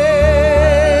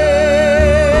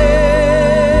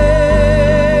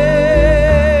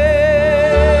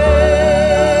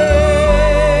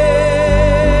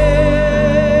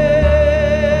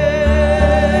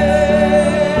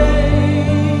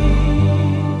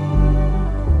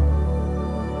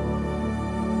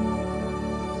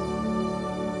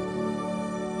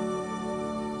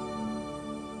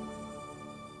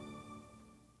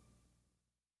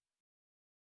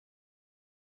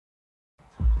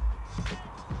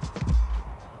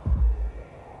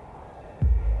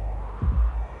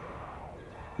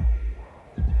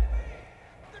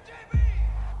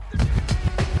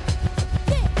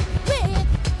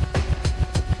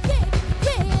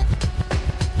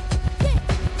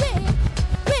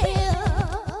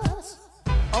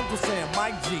 Uncle Sam,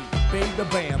 Mike G, Bing the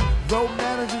Bam, road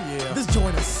manager, yeah. This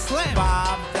joint is slam.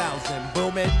 5,000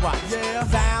 booming watts. Yeah.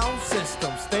 Sound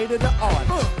system, state of the art.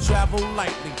 Travel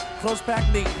lightly, close pack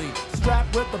neatly.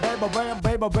 Strapped with the baby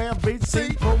bam beat.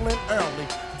 See, rolling early.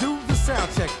 Do the sound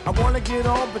check. I wanna get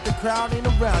on, but the crowd ain't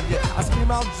around yet. I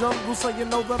scream out jungle so you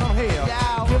know that I'm here.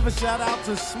 Give a shout out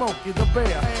to Smokey the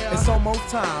Bear. It's almost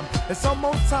time. It's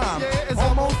almost time. It's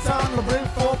almost time to bring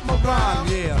forth my rhyme.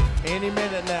 Yeah. Any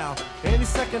minute now, any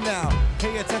second now.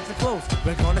 Pay attention close.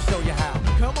 We're gonna show you how.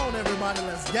 Come on, everybody,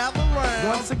 let's gather around.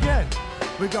 Once again,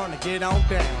 we're gonna get on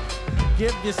down.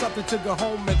 Give you something to go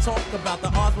home and talk about. The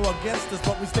odds were against us,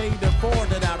 but we stayed and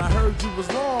fought it out. I heard you was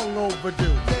long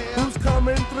overdue. Who's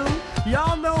coming through?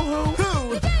 Y'all know who?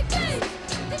 Who?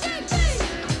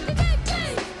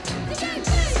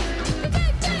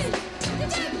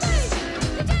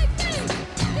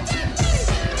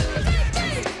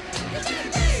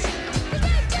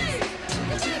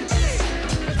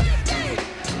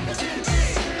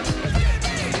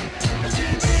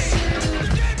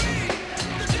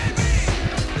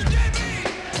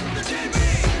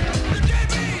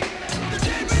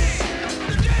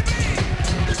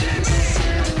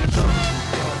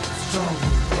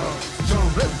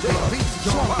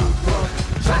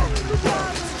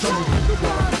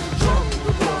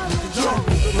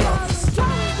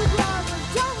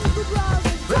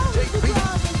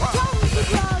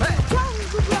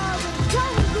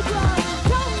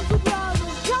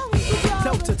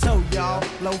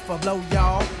 For blow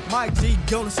y'all, Mike G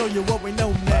gonna show you what we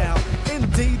know now.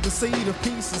 Indeed, the seed of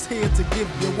peace is here to give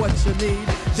you what you need.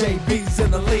 JB's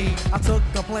in the lead. I took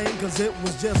a plane cause it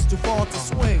was just too far to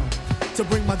swing. To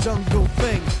bring my jungle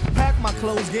thing. Pack my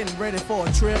clothes, getting ready for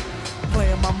a trip.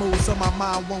 Playing my moves so my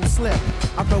mind won't slip.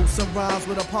 I wrote some rhymes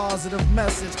with a positive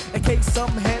message in case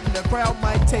something happened, the crowd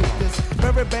might take this.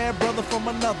 Very bad brother from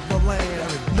another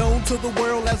land, known to the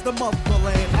world as the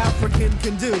motherland. African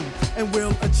can do and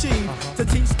will achieve to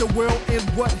teach the world in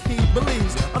what he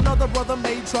believes. Another brother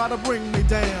may try to bring me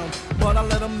down, but I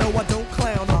let him know I don't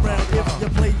clown around. If you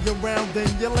play around, then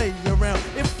you lay around.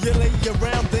 If you lay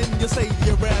around, then you stay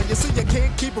around. You see, you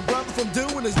can't keep a brother from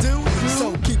doing his due,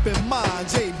 so keep in mind,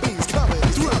 JB's coming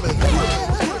through.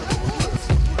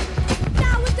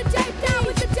 Now with the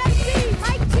JB,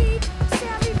 Mike G,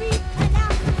 Sammy B, and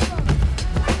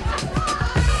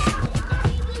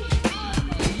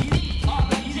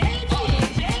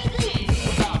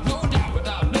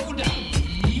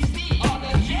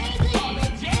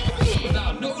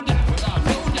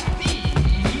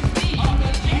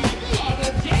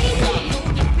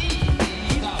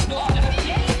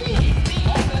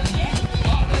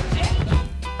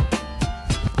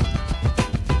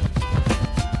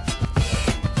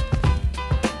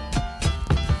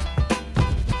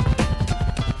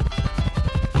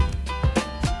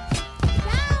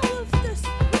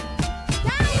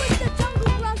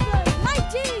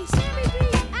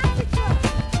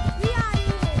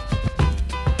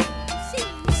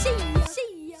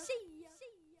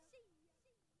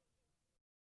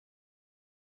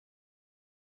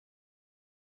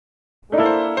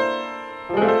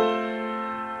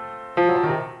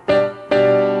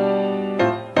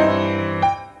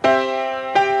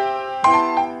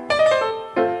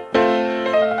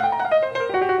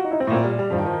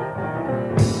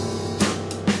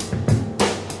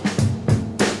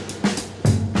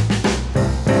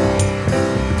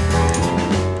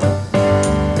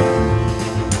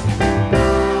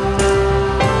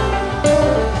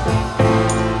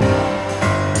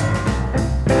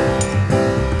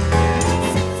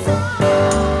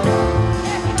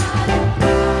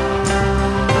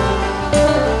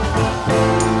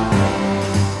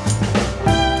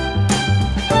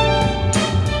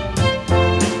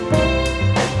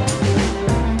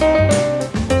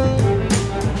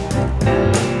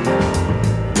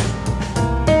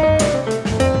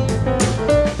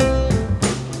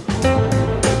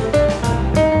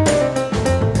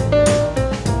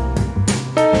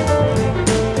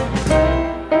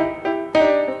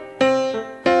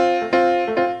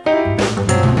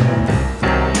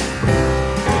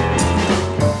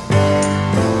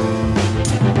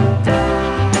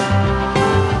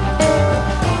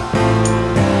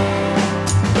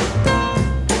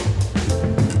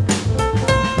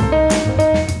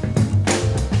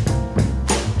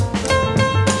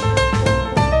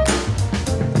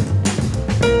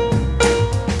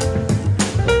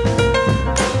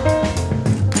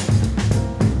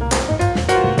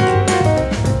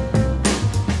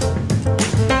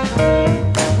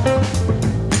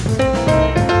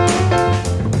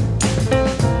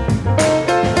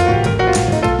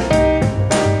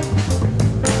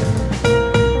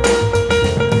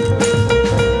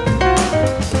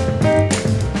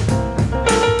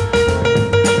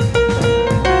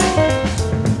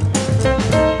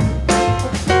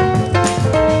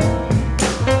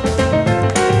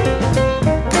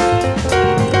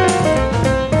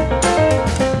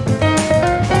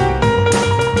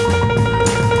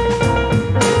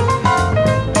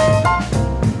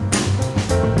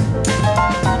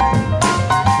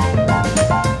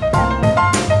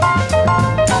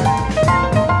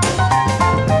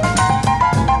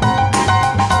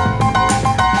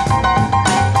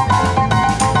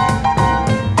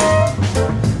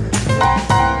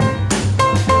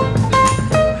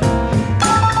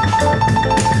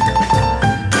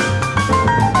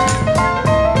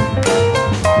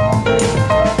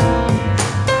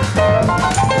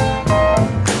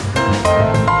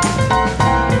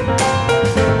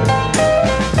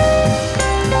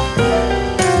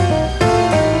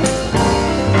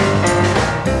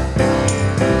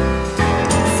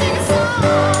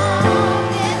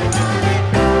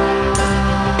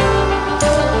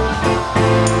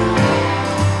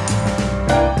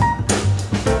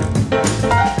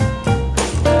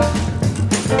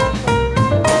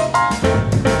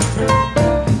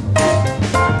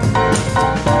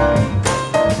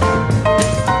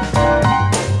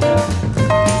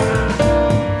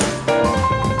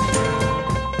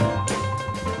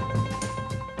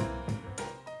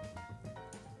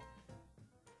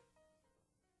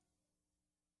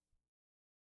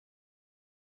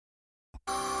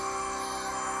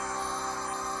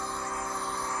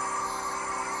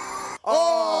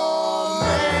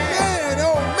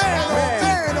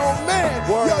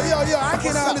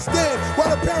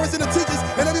parents and the teachers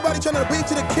and everybody trying to preach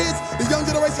to the kids, the young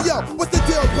generation. Yo, what's the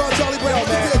deal, bro, Charlie Brown?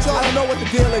 What's the deal, Charlie? I don't know what the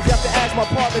deal is. You have to ask my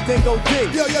partner, then go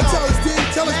D. Yo, tell us, D.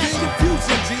 Tell us, D.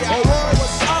 Confusion, G. Oh,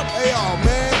 what's up? Hey, oh,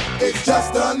 man. It's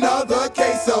just another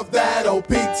case of that old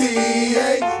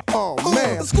P.T.A. Oh,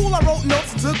 man. In school, I wrote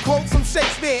notes and took quotes from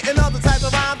Shakespeare and other types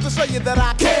of rhymes to show you that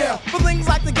I care. For things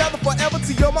like Together Forever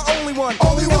to You're My Only One.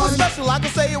 Only it one. was special, I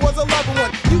could say it was a loving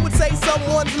one. You would say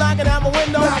someone's knocking at my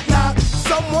window. Knock, knock.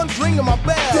 Someone's ringing my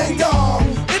bell. Ding dong.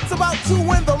 It's about 2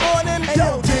 in the morning. Hey,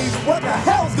 yo, G, what the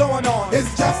hell's going on?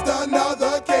 It's just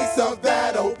another case of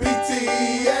that old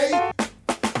P.T.A.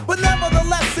 But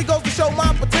nevertheless, it goes to show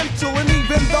my potential. And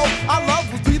even though our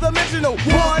love was three-dimensional,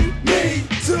 1, me,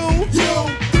 2, you,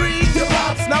 3, your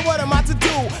pops. Now what am I to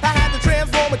do? I had to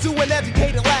transform into an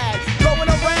educated lad, going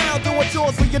around doing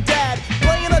chores for your dad,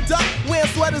 playing a duck, wearing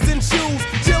sweaters and shoes,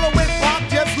 chilling with pop,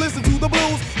 just listen to the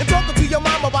blues, and talking to your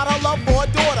mom about her love for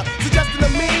her daughter, suggesting to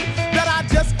me that I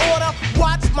just oughta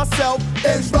watch myself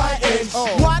inch by inch,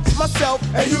 watch myself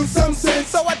and use some sense.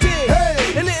 So I did,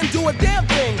 hey, and didn't do a damn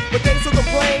thing, but they took the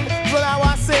blame, so now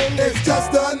I sing. It's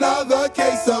just another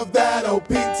case of that old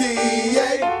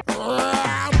P.T.A.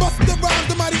 Busta Rhymes,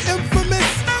 the mighty infamous,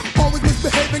 always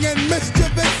misbehaving and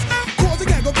mischievous, causing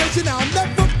aggravation, I'll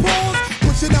never pause,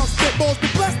 pushing out spitballs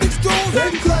with plastic straws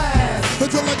in class,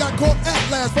 until I got caught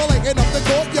at last, falling up the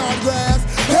courtyard grass.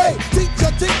 Hey,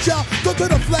 teacher, go to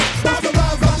the flex, bounce the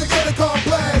rhymes, about to get a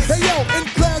complex. Hey yo, in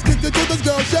class, kicked it to this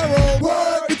girl Cheryl.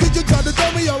 Word, the teacher tried to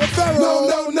tell me you're a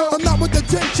pharaoh. No, I'm not with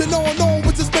attention, no,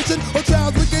 with suspicion, or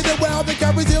child's wicked and wild that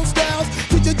carries ill styles.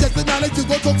 Teacher just acknowledged to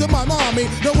go talk to my mommy.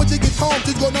 Now when she gets home,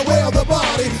 she's gonna wear the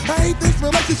body. I hate this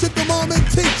relationship, the mom and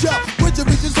teacher. When she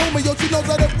reaches home, yo, she knows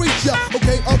how to reach ya.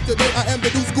 Okay, up to date, I am the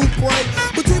new school brain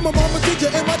between my mom and teacher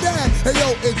and my dad. Hey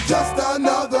yo, it's just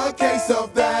another case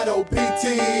of that old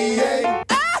P.T.A.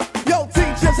 Yo,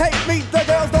 teachers hate me, the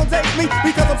girls don't take me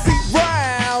because I'm seat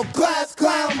round. Class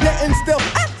clown, getting still.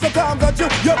 Sometimes I chew,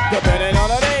 depending on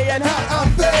the day and how I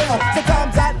feel.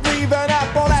 Sometimes I leave an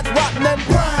apple that's rotten and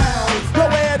brown.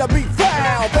 Nowhere to be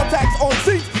found. No tax on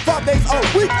seats, 5 days a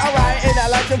week. Alright, in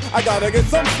election, I gotta get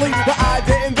some sleep, but I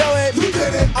didn't do it. You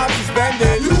did it. I'm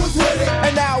suspended. You was with it.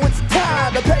 And now it's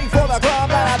time to pay for the crime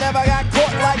that I never got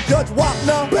caught like Judge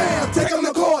Wapner. Bam, take him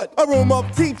to court. A room of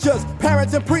teachers,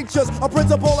 parents and preachers, a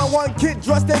principal and 1 kid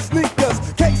dressed in sneakers.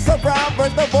 Case of Brown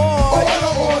versus the boy.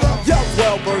 Order. Yo,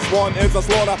 12 verse 1 is a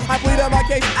slaughter. I pleaded my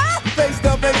case, face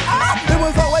to face, it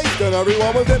was a waste and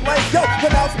everyone was in place. Yo,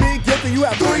 pronounce me guilty, you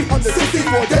have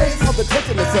 364 days of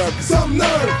detention to serve. Some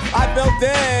nerve. I felt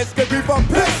this could be from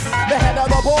piss. The head of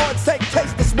the board say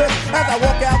case dismissed. As I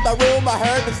walk out the room, I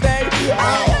heard them say,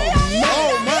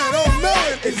 oh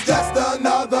man, it's just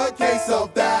another case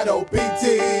of that old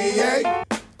P.T.A.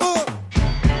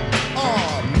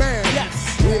 Oh man,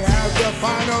 yes, we have the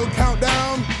final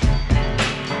countdown.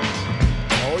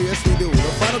 Oh yes we do,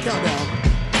 the final countdown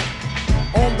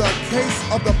on the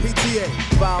case of the P.T.A.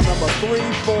 File number 3,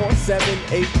 4, 7,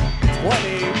 8,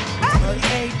 20,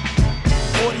 38,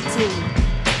 42.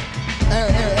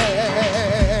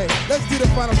 Hey, let's do the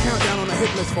final countdown on the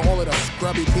hit list for all of the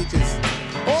scrubby teachers.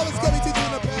 All the scrubby teachers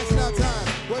in the past now time.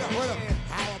 What up?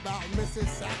 How about Mrs.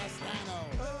 Sara?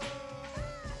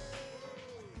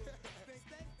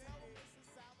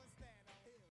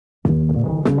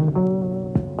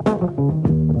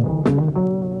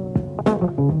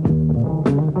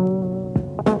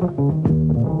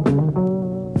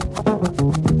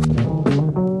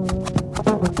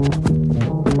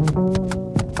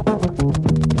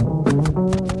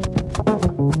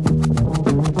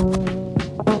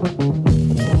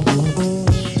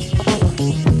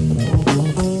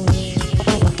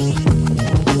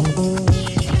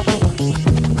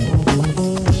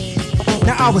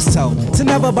 I was told to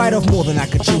never bite off more than I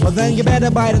could chew, but then you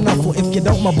better bite enough, for if you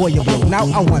don't, my boy, you're blue. Now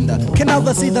I wonder, can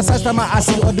others see the size that my eyes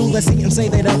see, or do they see and say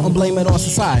they don't and blame it on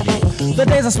society? The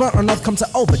days I spent on earth come to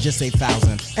over just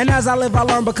 8,000, and as I live I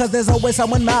learn because there's always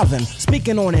someone mouthing,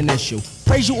 speaking on an issue.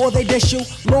 Praise you or they dish you,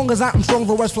 long as I'm strong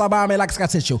the words fly by me like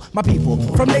Scott tissue. My people,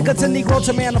 from nigger to negro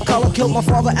to man of color, killed my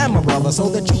father and my brother so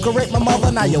that you could rape my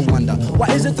mother. Now you wonder, why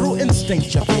is it through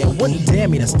instinct you fear? Wouldn't dare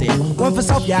me to stare, one for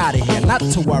self, you're out of here. Not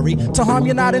to worry, to harm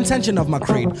you not intention of my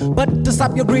creed, but to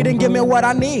stop your greed and give me what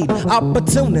I need.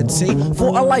 Opportunity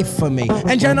for a life for me,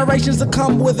 and generations to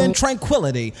come within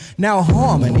tranquility. Now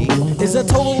harmony is a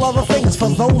total of things for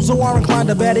those who are inclined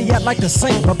to better yet like to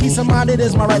sing. But peace of mind it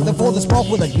is my right, therefore the spark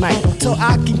will ignite till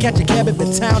I can catch a cab at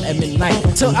Midtown at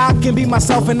midnight. Till I can be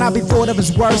myself and not be thought of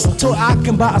as worse. Till I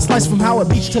can buy a slice from Howard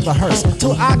Beach to the hearse.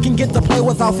 Till I can get to play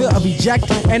without fear of eject.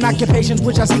 And occupations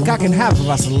which I seek I can have if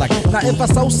I select. Now if I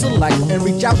so select and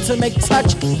reach out to make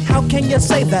touch, how can you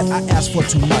say that I ask for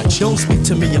too much? Don't speak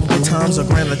to me of good times or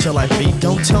grand let your life be.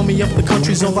 Don't tell me of the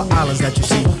countries or the islands that you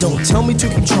see. Don't tell me to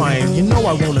keep trying, you know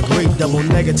I won't agree. Double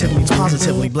negative means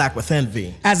positively black with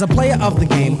envy. As a player of the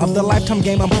game, of the lifetime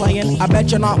game I'm playing, I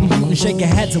bet you're not and shake your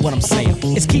head to what I'm saying.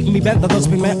 It's keeping me bent, the thoughts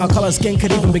be met, a color skin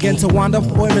could even begin to wander.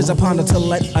 Or is a ponder to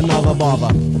let another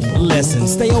bother. Listen,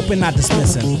 stay open, not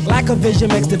dismissing. Lack of vision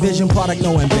makes division, product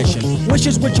no ambition.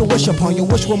 Wishes which you wish upon, you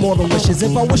wish were more than wishes.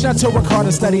 If I wish not to work hard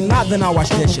and study, not then I wash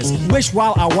dishes. Wish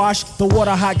while I wash, the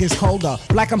water hot gets colder.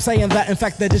 Black I'm saying that in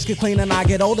fact the dish get clean and I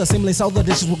get older. Seemingly so the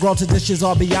dishes will grow to dishes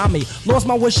all beyond me. Lost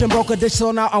my wish and broke a dish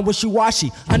so now I'm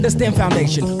wishy-washy. Understand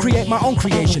foundation, create my own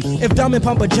creation. If dumb and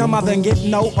pump a jum I then get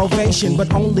no ovation,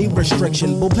 but only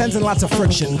restriction. Bullpens and lots of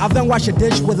friction. I then wash a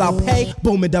dish without pay,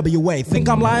 boom in WA. Think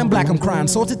I'm lying, black I'm crying.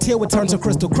 Salted tear would turn to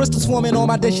crystal. Crystals forming on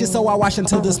my dishes so I wash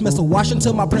until dismissal. Wash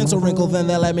until my prints are wrinkled, then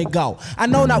they let me go. I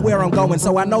know not where I'm going,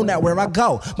 so I know not where I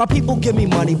go. My people give me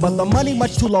money, but the money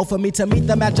much too low for me to meet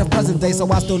the match of present day,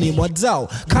 so I still need more dough.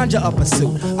 Conjure up a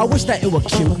suit, I wish that it were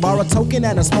cute. Borrow a token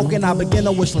and a smoking, I begin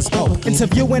a wishless hope.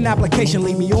 Interview and application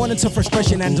lead me on into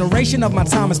frustration, and duration of my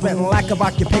time is spent in lack of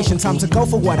occupation. Time to go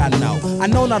for what I know. I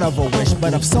know not of a wish,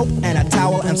 but of soap and a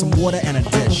towel and some water and a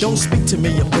dish. Don't speak to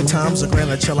me of good times or grand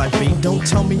let your life be. Don't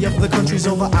tell me of the countries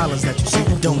or the islands that you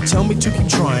see. Don't tell me to keep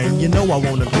trying, you know I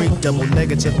won't agree. Double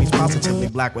negative means positively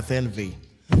black with envy.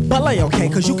 But lay okay,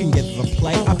 cause you can get the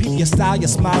play. I peep your style, your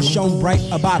smile shone bright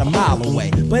about a mile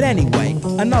away. But anyway,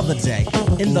 another day,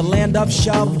 in the land of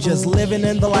shove, just living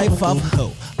in the life of who?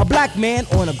 A black man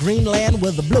on a green land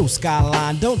with a blue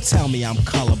skyline. Don't tell me I'm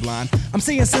colorblind. I'm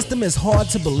seeing system is hard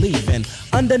to believe in.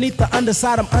 Underneath the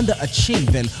underside, I'm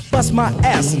underachieving. Bust my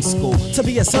ass in school to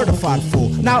be a certified fool.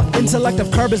 Now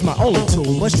intellective curb is my only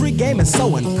tool, but street game is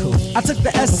so uncouth. I took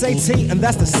the SAT and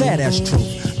that's the sad ass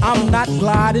truth. I'm not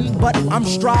gliding, but I'm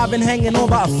striving, hanging on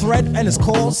by a thread, and it's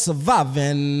called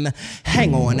surviving.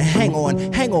 Hang on, hang on,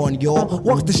 hang on, y'all.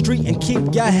 Walk the street and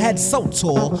keep your head so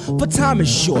tall. But time is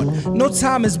short, no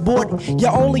time is bought.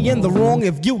 You're only in the wrong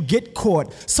if you get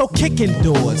caught. So kick in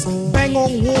doors, bang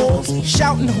on walls,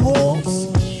 shouting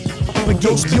whores. But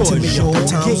don't speak to me of the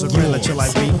times or grand let your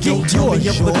life be. Don't tell me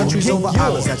of the countries or the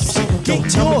islands that you see. Don't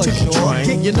tell me to keep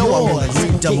trying, you know I won't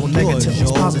agree. Double negative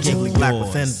means positively black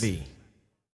with envy.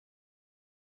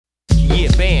 Yeah,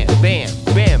 bam, bam,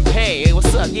 bam, hey,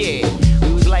 what's up, yeah.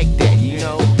 We was like that, you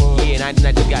know. Yeah, and I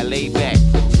just got laid back.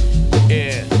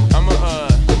 Yeah, I'ma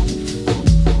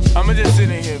just sit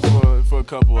in here for a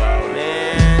couple hours.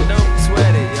 Man, don't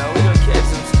sweat it, yo. We gonna catch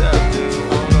some stuff, dude.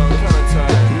 Hold on, I'm kinda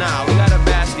tired. Nah, we got a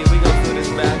basket. We gonna fill this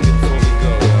basket before we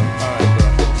go, yo. Alright, bro.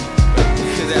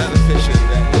 Cause that other fish is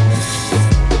back.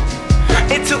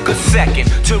 It took a second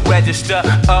to register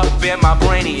up in my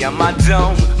brainium, my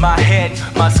dome, my head,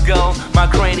 my skull, my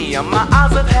cranium. My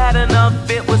eyes have had enough,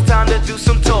 it was time to do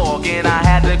some talking. I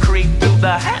had to creep through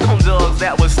the hound dogs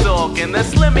that was stalking. The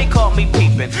Slimmy caught me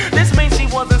peeping. This means she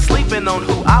wasn't sleeping on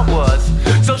who I was.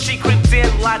 So she creeped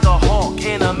in like a hawk.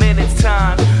 In a minute's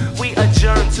time, we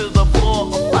adjourned to the floor.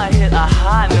 Ooh, I hit a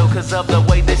high note cause of the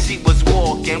way that she was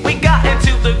walking. We got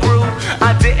into the groove,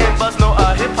 I didn't bust no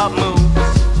hip-hop moves.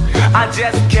 I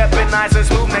just kept it nice and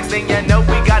smooth. Next thing you know,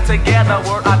 we got together.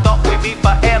 Where I thought we'd be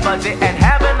forever. Didn't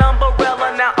have an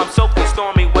umbrella. Now I'm soaking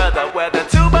stormy weather. Whether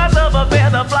two birds of a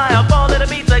feather fly or fall to the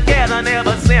beat together.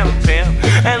 Never simp him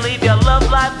and leave your love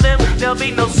life limp. There'll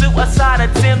be no suicide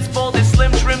attempts for this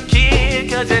slim shrimp kid.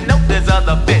 Cause you know there's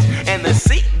other fish in the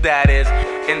sea, that is.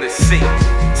 In the sea,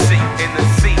 in the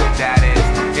sea, that is.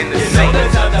 In the sea,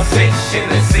 there's other fish in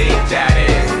the sea, that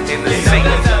is. In the sea,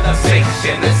 there's other fish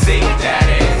in the sea, that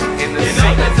is. In the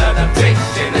sea,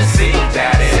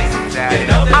 that is.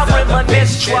 I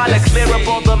reminisce, try to clear up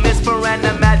all the mist for an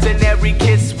imaginary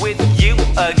kiss with you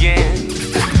again.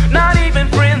 Not even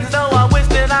friends, though I wish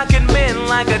that I could mend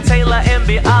like a Taylor and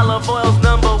be Olive Oil's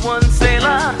 #1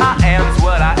 sailor. I am's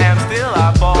what I am, still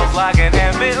I falls like an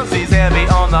anvil. She's heavy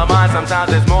on the mind,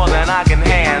 sometimes it's more than I can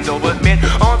handle. But men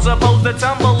aren't supposed to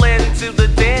tumble into the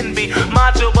den, be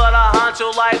macho, but a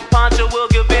honcho like Poncho will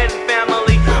give in.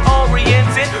 Family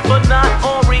oriented, but not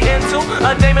oriental.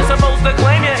 A dame is supposed to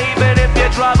claim you even if you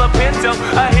drive a Pinto.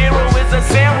 A hero is a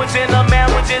sandwich and a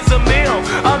marriage is a meal.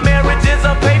 A marriage is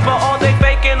a paper, are they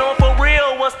faking or for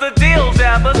real? What's the deal,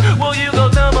 Zappers? Will you go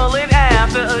tumbling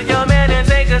after your man and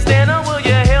take a stand, or will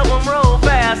you help him roll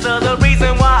faster? The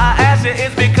reason why I ask you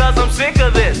is because I'm sick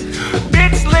of this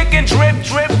bitch licking drip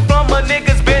from a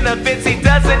nigga's benefits. He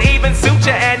doesn't even suit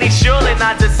you, and he surely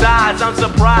not the size. I'm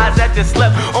surprised that you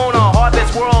slept on a heart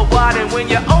that's worldwide. And when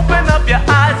you open up your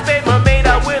eyes, babe, mermaid,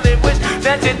 I really wish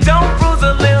that you don't bruise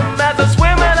a limb as a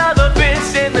swimming other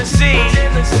fish in the sea.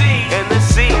 In the sea, in the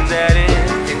sea, that is.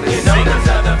 You know there's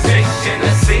other fish in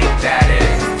the sea, that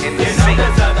is. In the sea,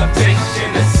 there's other fish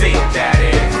in the sea, that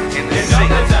is. In the sea,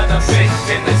 there's other fish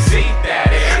in the sea, that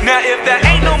is. Now if there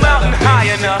ain't no mountain high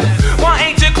enough, why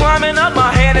ain't you climbing up?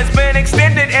 My hand has been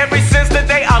extended ever since the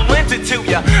day I lent it to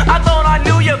ya. I thought I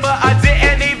knew ya, but I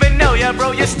didn't even know ya.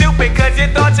 Bro, you're stupid, cause you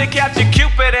thought you captured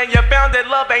Cupid, and you found that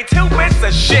love ain't two bits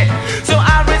of shit. So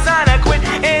I resign, I quit.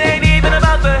 It ain't even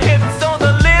about the hips, or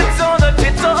the lips, or the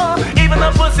tits, or even the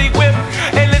pussy whip.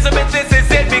 Elizabeth, this is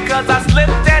it, because I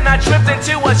slipped and I tripped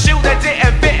into a shoe that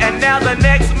didn't fit, and now the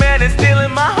next man is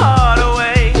stealing my heart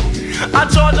away. I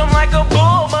charge him like a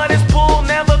bull, but his pool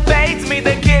never fades me.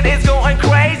 The kid is going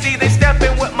crazy. They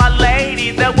stepping with my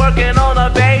lady. They're working on a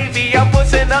baby. I'm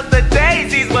pushing up the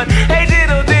daisies, but hey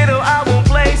diddle diddle, I won't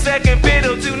play second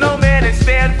fiddle to no man and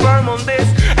stand firm on this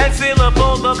and seal a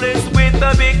bowl of bliss with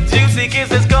the big juicy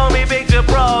kisses. Call me picture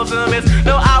problem is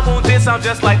no, I won't diss. I'm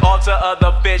just like Otha of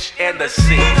the fish in the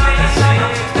sea.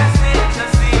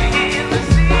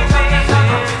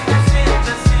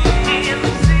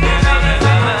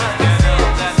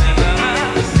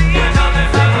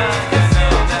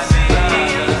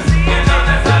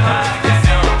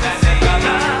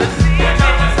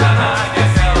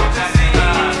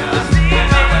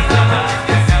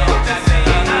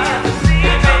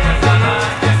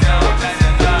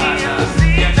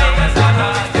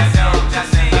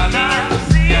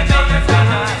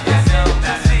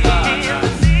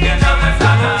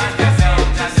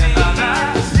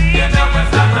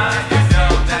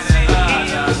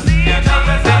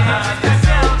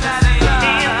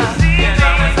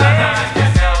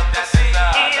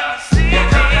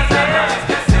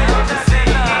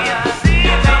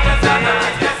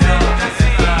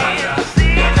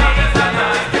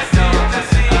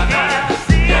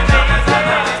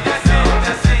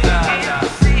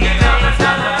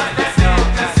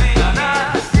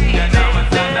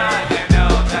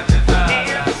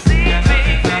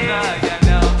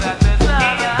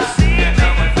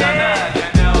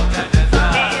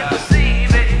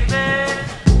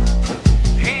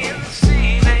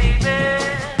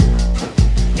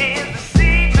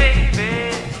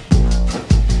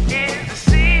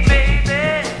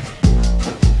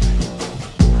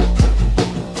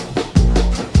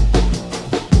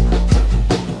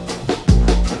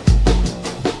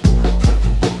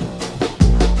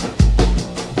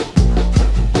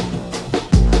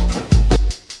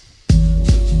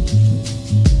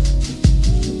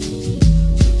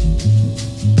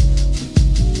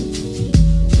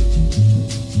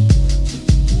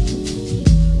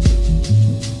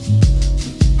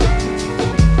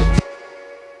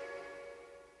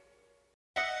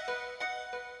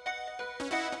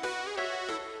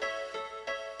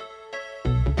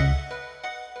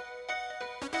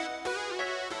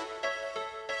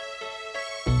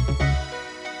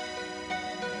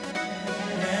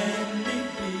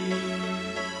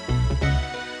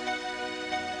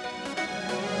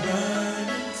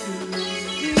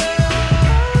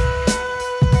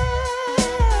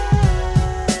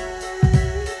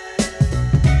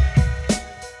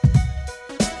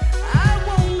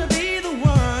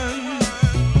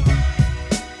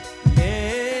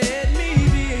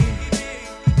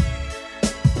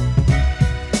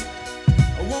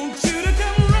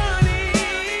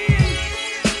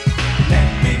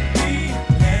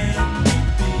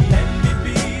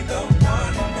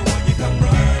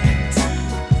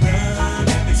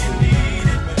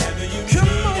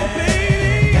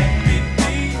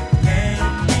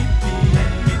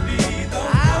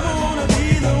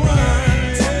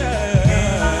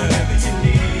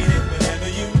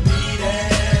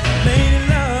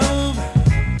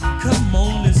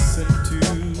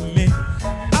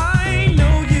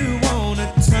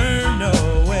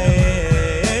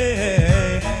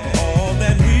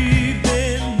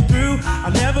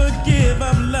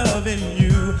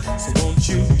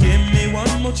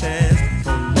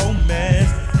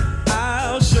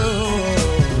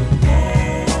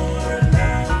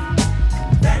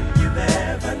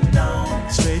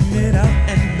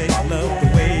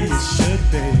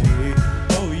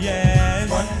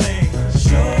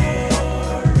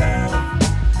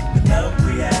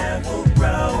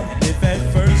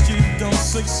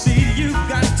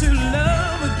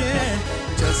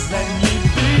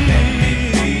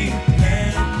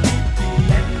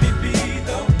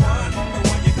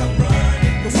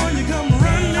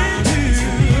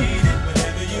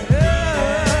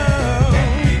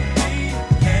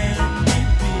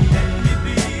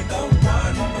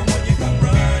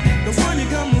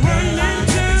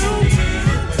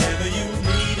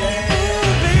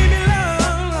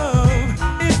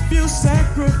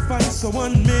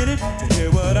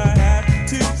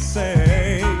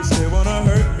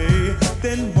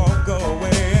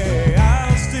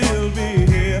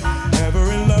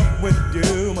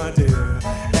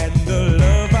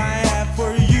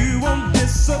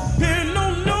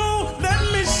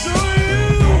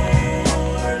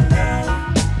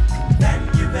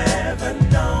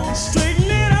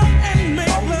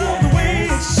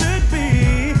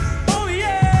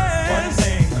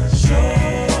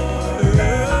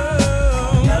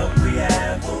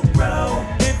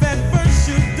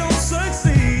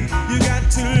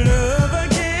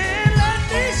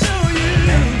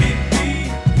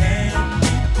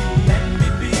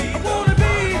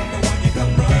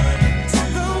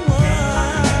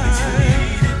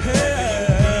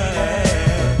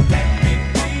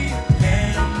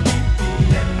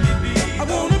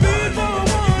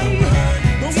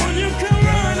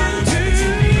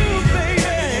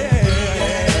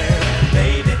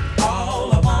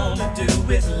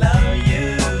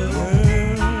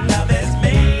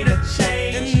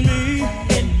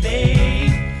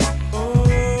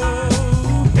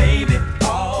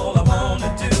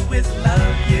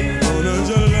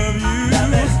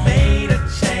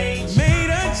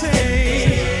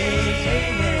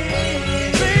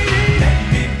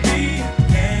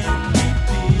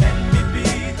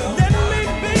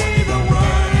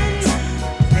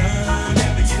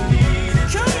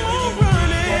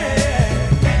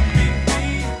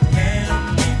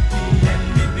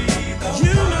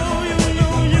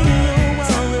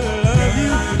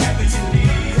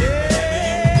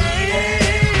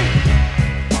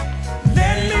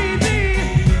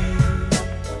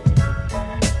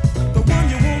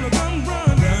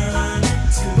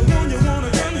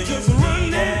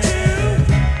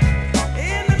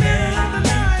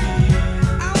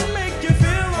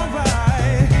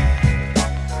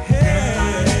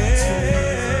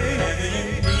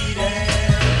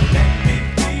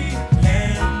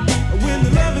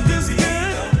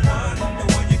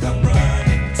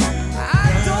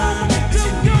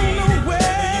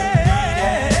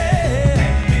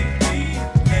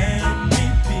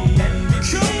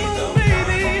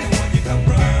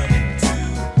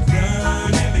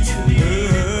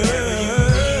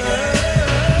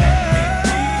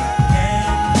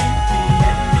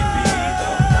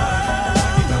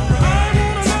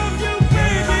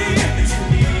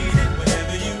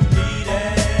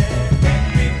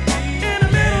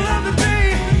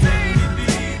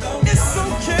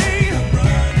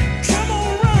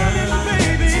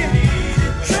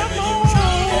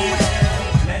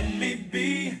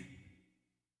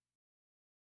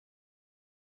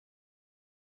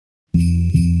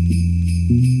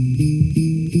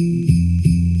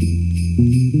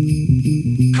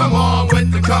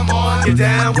 come on, get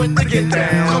down with the get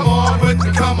down. Come on with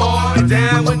the come on, get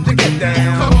down with the get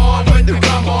down. Come on with the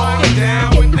come on, get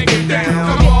down with the get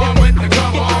down. Come on with the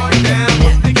come on, get down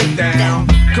with the get down.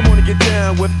 Come on and get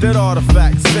down with that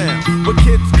artifact sound. But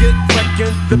kids get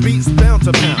wrecking, the beat's bound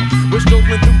to pound. We're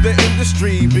strolling through the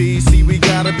industry, BC. We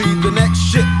gotta be the next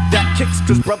shit that kicks,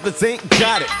 cause brothers ain't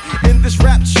got it. In this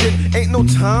rap shit, ain't no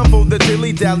time for the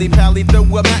dilly-dally pally. Throw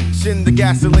a match in the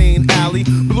gasoline alley.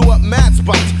 Blew up mad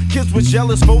spots, kids was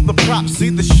jealous for the props. See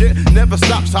the shit never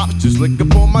stops, hops just lick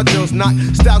upon my deals. Knock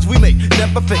styles we make,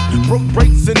 never fake. Broke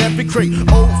breaks in every crate.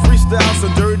 Old freestyles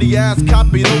and dirty ass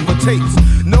copied over tapes.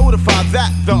 Notify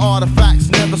that the artifacts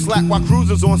never slack while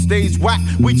cruisers on stage whack.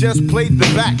 We just played the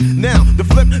back. Now the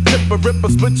flip, tip a ripper,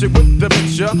 split you with the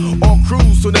mixture. On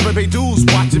cruise, so never pay dues.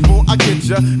 Watch it before I get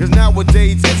ya. Cause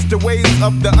nowadays it's the ways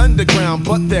of the underground,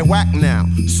 but they're whack now.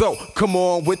 So come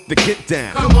on with the get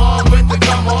down. Come on with the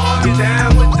come on, get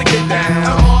down with the get down.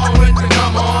 Come on with the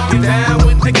come on, get down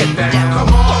with the get down.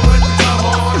 Come on with the come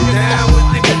on, get down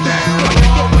with the get down. Come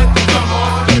on with the come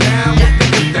on, get down with the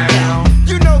get down.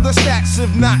 You know the stats,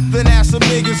 if not, then ask some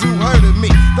niggas who heard of me.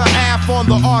 The half on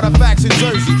the artifacts in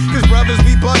Jersey. Cause brothers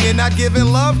be bugging, not giving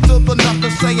love to the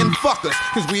knuckers, saying fuck us.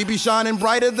 Cause we be shining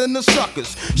brighter than the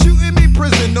suckers. Shooting me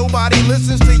prison, nobody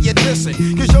listens to you dissing.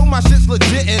 Cause yo, my shit's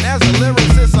legit, and as a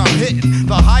lyricist, I'm hitting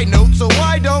the high note. So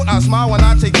why don't I smile when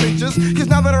I take pictures? Cause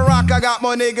now that I rock, I got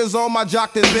more niggas on my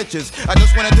jock than bitches. I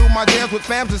just wanna do my dance with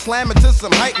fams and slam it to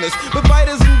some hypeness. But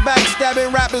biters and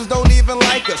backstabbing rappers don't even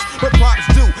like us. But props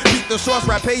do, beat the source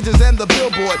rap pages and the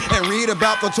billboard. And read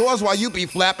about the tours while you be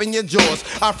flapping your jaws.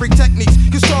 I freak techniques,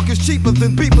 cause talk is cheaper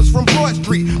than beepers from Broad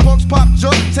Street. Punks pop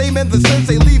junk, tame and the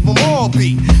sensei leave them all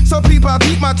beat. Some people I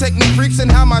beat my technique freaks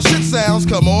and how my shit sounds.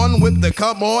 Come on with the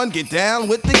come on, get down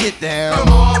with the get down.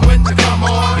 Come on with the come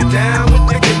on, get down with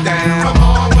the get down. Come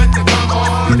on with the come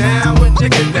on, get down with the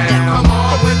get down. Come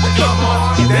on with the come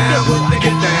on, get down with the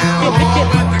get down. Come on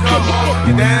with the come on,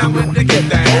 get down with the get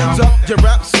down. Hold up, your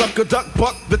rap sucker, duck,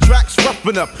 buck, the track's rough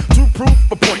enough to prove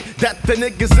a point that the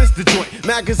niggas is the joint.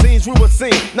 Magazines we were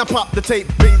seeing, now pop the tape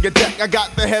in your deck. I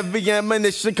got the heavy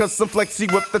ammunition, cause I'm flexy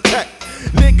with the tech.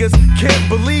 Niggas can't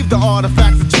believe the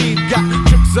artifacts achieved. Got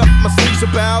tricks up my sleeves, so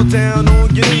bow down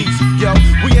on your knees. Yo,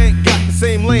 we ain't got the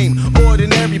same lane,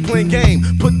 ordinary plain game.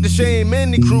 Put the shame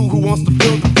in the crew who wants to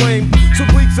feel the flame. So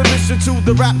please submission to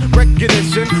the rap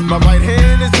recognition. My right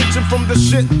hand is itching from the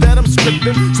shit that I'm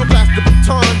scripting. So pass the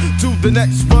baton to the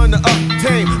next runner-up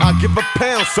dame. I give a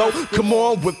pound, so come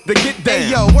on with the get down.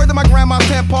 Hey yo, word to my grandma's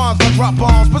tampons, I drop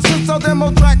bombs. But since our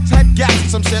demo tracks had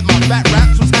gaps, some shit my fat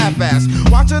raps was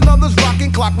half-assed. Watching others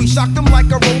rockin' clock, we shocked them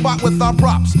like a robot with our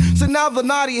props. So now the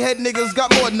naughty head niggas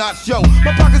got more knots, yo.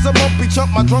 My pockets are bumpy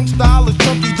chump, my drunk style is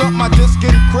chunky dump, my disc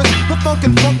and crisp, the funk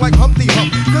and funk like Humpty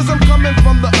Hump. Cause I'm coming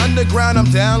from the underground, I'm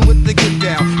down with the get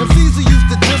down. MCs who used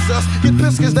to diss us, get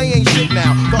pissed cause they ain't shit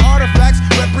now. The artifacts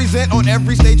represent on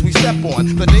every stage we step on.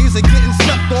 The days of getting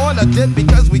slept on are dead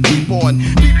because we keep on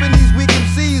peeping these weak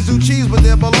MCs who cheese with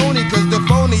their baloney. Cause they're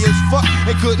phony as fuck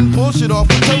and couldn't pull shit off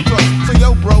with tow trucks. So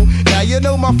yo bro, now you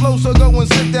know my flow, so go and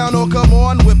sit down or come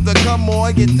on with the come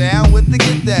on, get down with the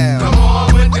get down. Come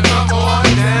on with the come on,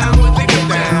 get down with the get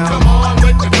down. Come on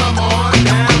with the come on, get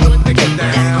down with the get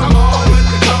down. Come on with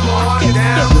the come on, get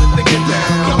down with the get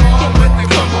down. Come on with the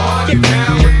come on, get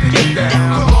down with the get down.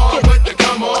 Come on with the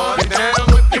come on, get down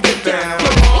with the get down.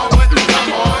 Come on with the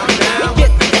come on, get down with the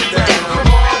get down.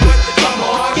 Come on with the come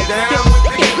on, get down with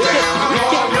the get down. Come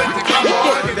on with the come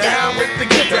on, get down with the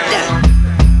get down.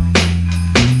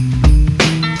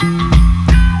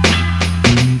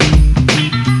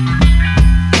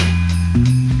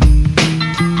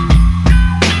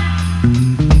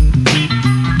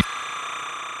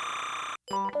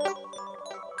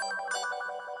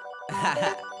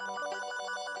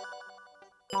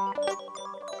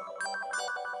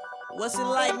 What's it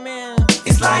like, man?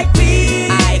 It's like me.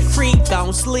 I creep,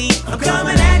 don't sleep. I'm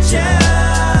coming at ya.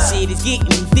 Shit is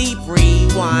getting deep.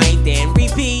 Rewind and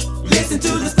repeat. Listen to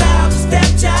the style of step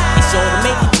child. It's sure to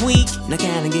make you tweak. Now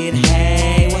can I get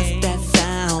hey? What's that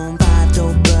sound? 5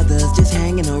 dope brothers just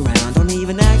hanging around. Don't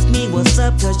even ask me what's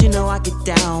up, cause you know I get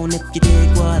down. If you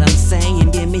dig what I'm saying,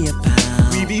 give me a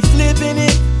pound. We be flipping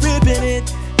it, ripping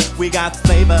it. We got the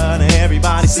flavor and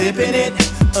everybody sipping it.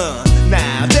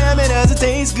 Now damn it, does it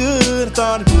taste good? I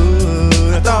thought it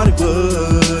would, I thought it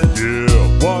would.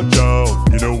 Yeah, watch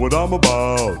out, you know what I'm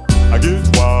about. I get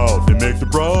wild and make the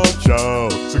broad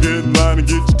shout. So get in line and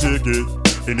get your ticket.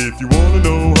 And if you wanna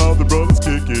know how the brothers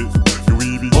kick it, then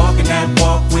we be walking that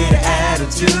walk with an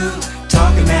attitude,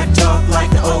 talking that talk like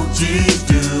the OGs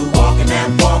do. Walking that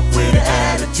walk with an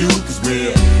attitude, cause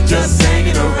we're just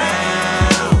hanging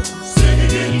around,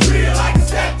 singing it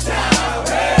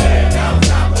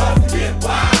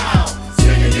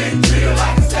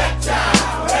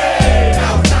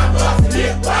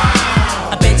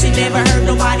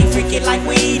nobody freaking like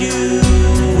we do.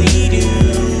 We do.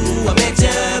 I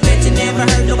bet you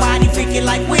never heard nobody freaking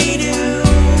like we do.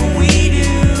 We do.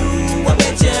 I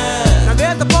bet you. Now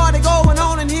there's a party going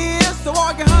on in here, so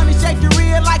all your honey shake your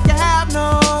rear like you have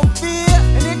no fear.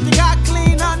 And if you got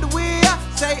clean underwear,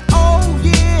 say oh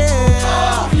yeah.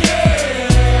 Oh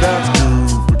yeah. That's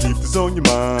cool, but keep this on your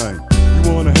mind.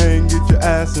 You wanna hang, get your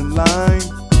ass in line.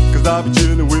 Cause I'll be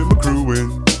chillin' with my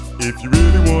crewin'. If you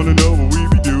really wanna know what we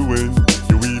be doing,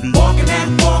 yeah, we be walking that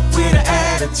walk with an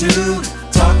attitude,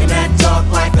 talking that talk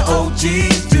like the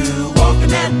OGs do. Walking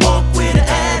that walk with an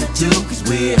attitude, cause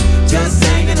we're just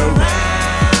hanging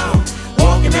around.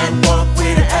 Walking that walk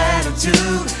with an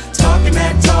attitude, talking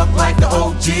that talk like the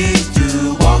OGs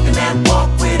do. Walking that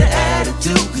walk with an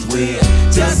attitude, cause we're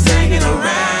just hanging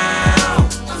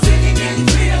around. I'm singing getting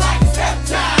treated like a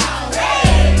stepchild.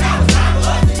 Hey, now it's time for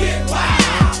us to get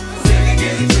wild. I'm singing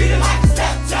getting treated like a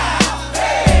stepchild.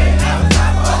 Hey, now it's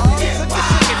time for us to get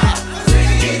wild. I'm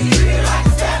singing getting treated like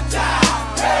a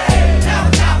stepchild. Hey, now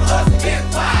it's time for us to get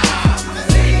wild. I'm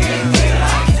singing getting treated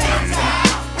like a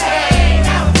stepchild. Hey,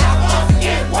 now it's time for us to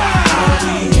get wild.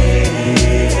 I'll be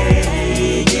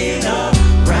hanging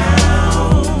around.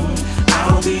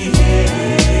 I'll be hanging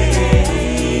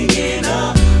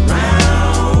around.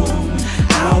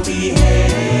 I'll be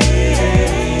hanging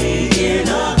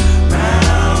around.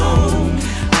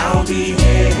 I'll be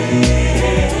hanging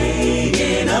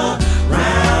around.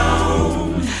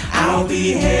 I'll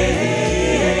be hanging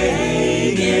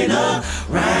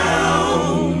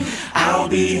around. I'll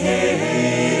be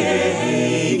hanging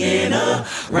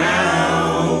around.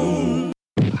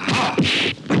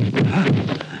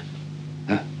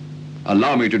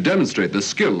 Allow me to demonstrate the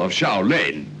skill of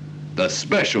Shaolin, the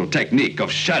special technique of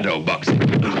shadow boxing.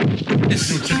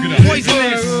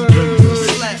 Poisonous.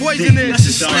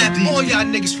 Poisonous. Slap all y'all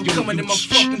niggas for coming in my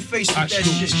fucking face with that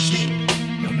shit.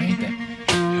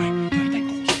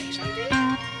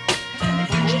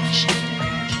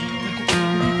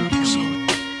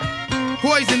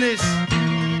 Poisonous.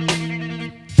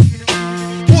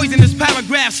 Poisonous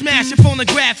paragraph, smash your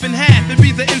phonograph in half and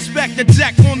be the Inspector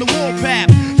Jack on the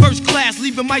warpath. First class,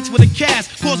 leaving mics with a cast,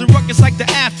 causing ruckus like the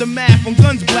aftermath when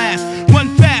guns blast.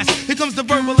 Run fast, here comes the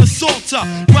verbal assaulter.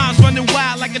 Rhymes running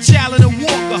wild like a child in a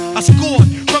walker. I scored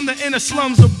from the inner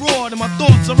slums abroad, and my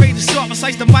thoughts are ready to sharp. I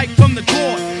slice the mic from the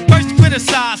cord. First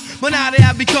criticized, but now they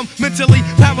have become mentally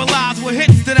paralyzed with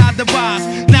hits that I devise.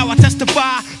 Now I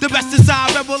testify, the best is I,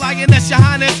 rebel INS, your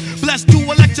highness, blessed to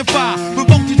electrify. With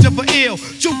voltage of an ill,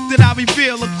 truth that I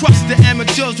reveal across the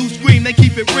amateurs who scream, they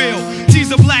keep it real.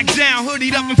 G's a black down,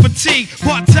 hoodied up in fatigue.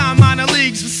 Part-time minor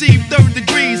leagues, receive third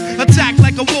degrees. Attack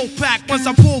like a wolf pack, once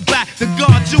I pull back to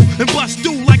guard you and bust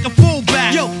through like a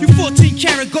fullback. Yo, you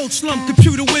 14-karat gold slum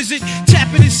computer wizard,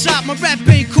 tapping inside my rap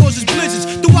vein causes blizzards.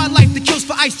 The wildlife that kills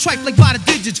for ice tripe like by the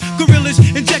digits. Gorillas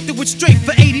injected with strength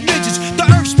for 80 midgets. The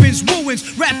earth spins,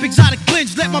 ruins, rap exotic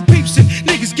blends. Let my peeps in,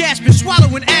 niggas gasping,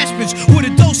 swallowing aspens with a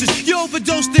dosage. You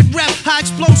overdosed it, rap high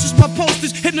explosives. My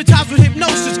posters hypnotized with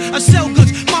hypnosis. I sell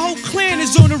goods, my whole clan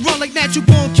is on the run like natural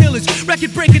born killers.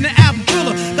 Record breaking the album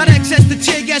thriller. Got access to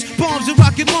tear gas, bombs, and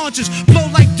rocket launchers. Blow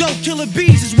like dope, killer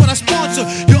bees is what I sponsor.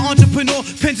 Your entrepreneur,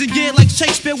 pens and gear like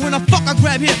Shakespeare. When I fuck, I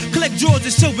grab here, collect drawers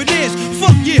and souvenirs.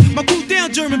 Fuck yeah, my cool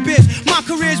down German beers. My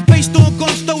career's based on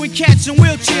guns, throwing cats in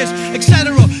wheelchairs,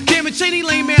 etc. Damage any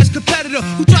lame ass competitor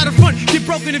who try to front, get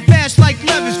broken and fast like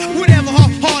levers. Whatever,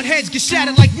 hard heads get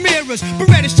shattered like mirrors.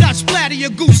 Beretta shots splatter your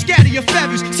goose, scatter your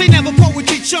feathers. Say never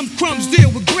poetry, chum crumbs,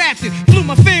 deal with grafting. Flew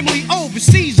my family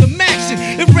overseas, a maxin'.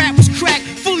 If rap was crack,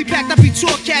 fully packed, I be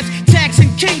tour caps,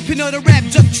 taxing, kingpin of the rap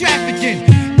drug trafficking.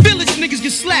 Village niggas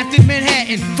get slapped in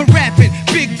Manhattan for rapping.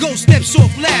 Big ghost steps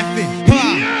off laughing.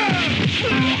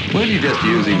 Were you just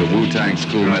using the Wu-Tang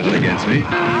school method against me?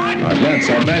 I've learned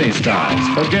so many styles.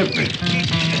 Forgive me.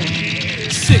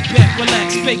 Sit back,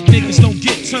 relax, fake niggas don't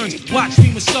get turns. Watch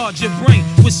me massage your brain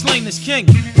with Slain as King.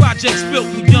 Projects built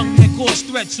with young men cause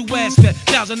threats who ask that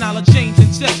 $1,000 change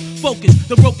in text. Focus,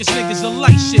 the brokest niggas are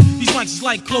light shit. These mics is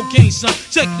like cocaine, son.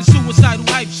 Check the suicidal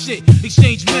hype shit.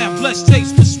 Exchange math, blessed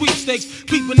taste for sweepstakes.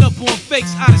 Creeping up on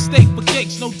fakes, out of state for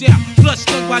cakes, no doubt. Blood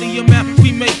stunk by the amount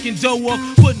we making dough up.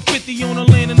 Putting 50 on the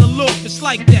land in the loop, it's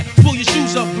like that. Pull your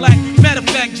shoes up, black. Matter of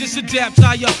fact, just adapt,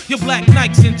 tie up your black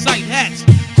Nikes and tight hats.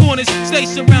 Corners, stay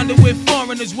surrounded with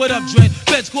foreigners. What up, Dread?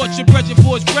 Feds caught your bread, your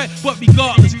boys bread. But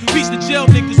regardless, reach the jail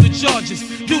niggas with charges.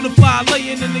 Unify,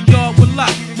 laying in the yard with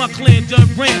lock. My clan done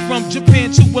ran from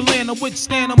Japan to Atlanta with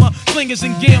stamina, slingers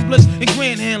and gamblers and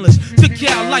grand handlers. Took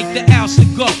out like the owl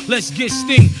cigar. Let's get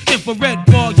steam. Infrared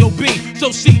bar, your beam.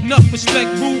 So seating up, respect,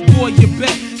 rude boy, you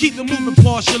bet. Keep it moving,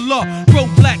 martial law. Bro,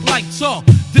 black like talk.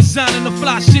 Designing the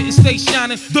fly shit and stay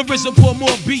shining. The RZA pour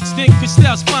more beats than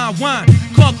Castell's fine wine.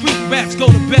 Concrete raps go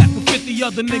to bat with 50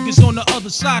 other niggas on the other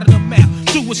side of the map.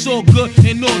 So it's all good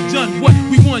and all done. What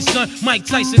we want, son? Mike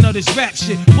Tyson of this rap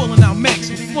shit, pulling out max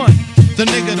for fun. The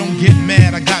nigga don't get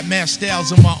mad, I got mad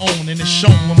styles of my own, and it's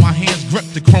shown when my hands grip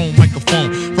the chrome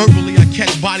microphone. Verbally, I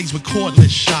catch bodies with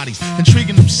cordless shotties.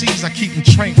 Intriguing them C's, I keep them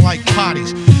trained like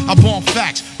potties. I bomb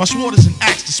facts, my sword is an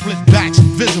axe to split backs,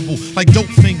 invisible like dope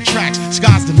thing tracks.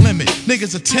 Sky's the limit,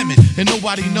 niggas are timid, and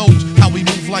nobody knows how we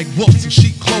move like wolves and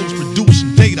sheep clothes,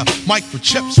 producing data,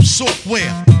 microchips and software.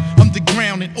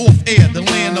 Underground and off air, the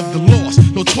land of the lost.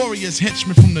 Notorious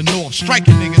henchmen from the north,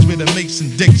 striking niggas with a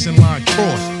Mason-Dixon line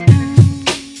cross.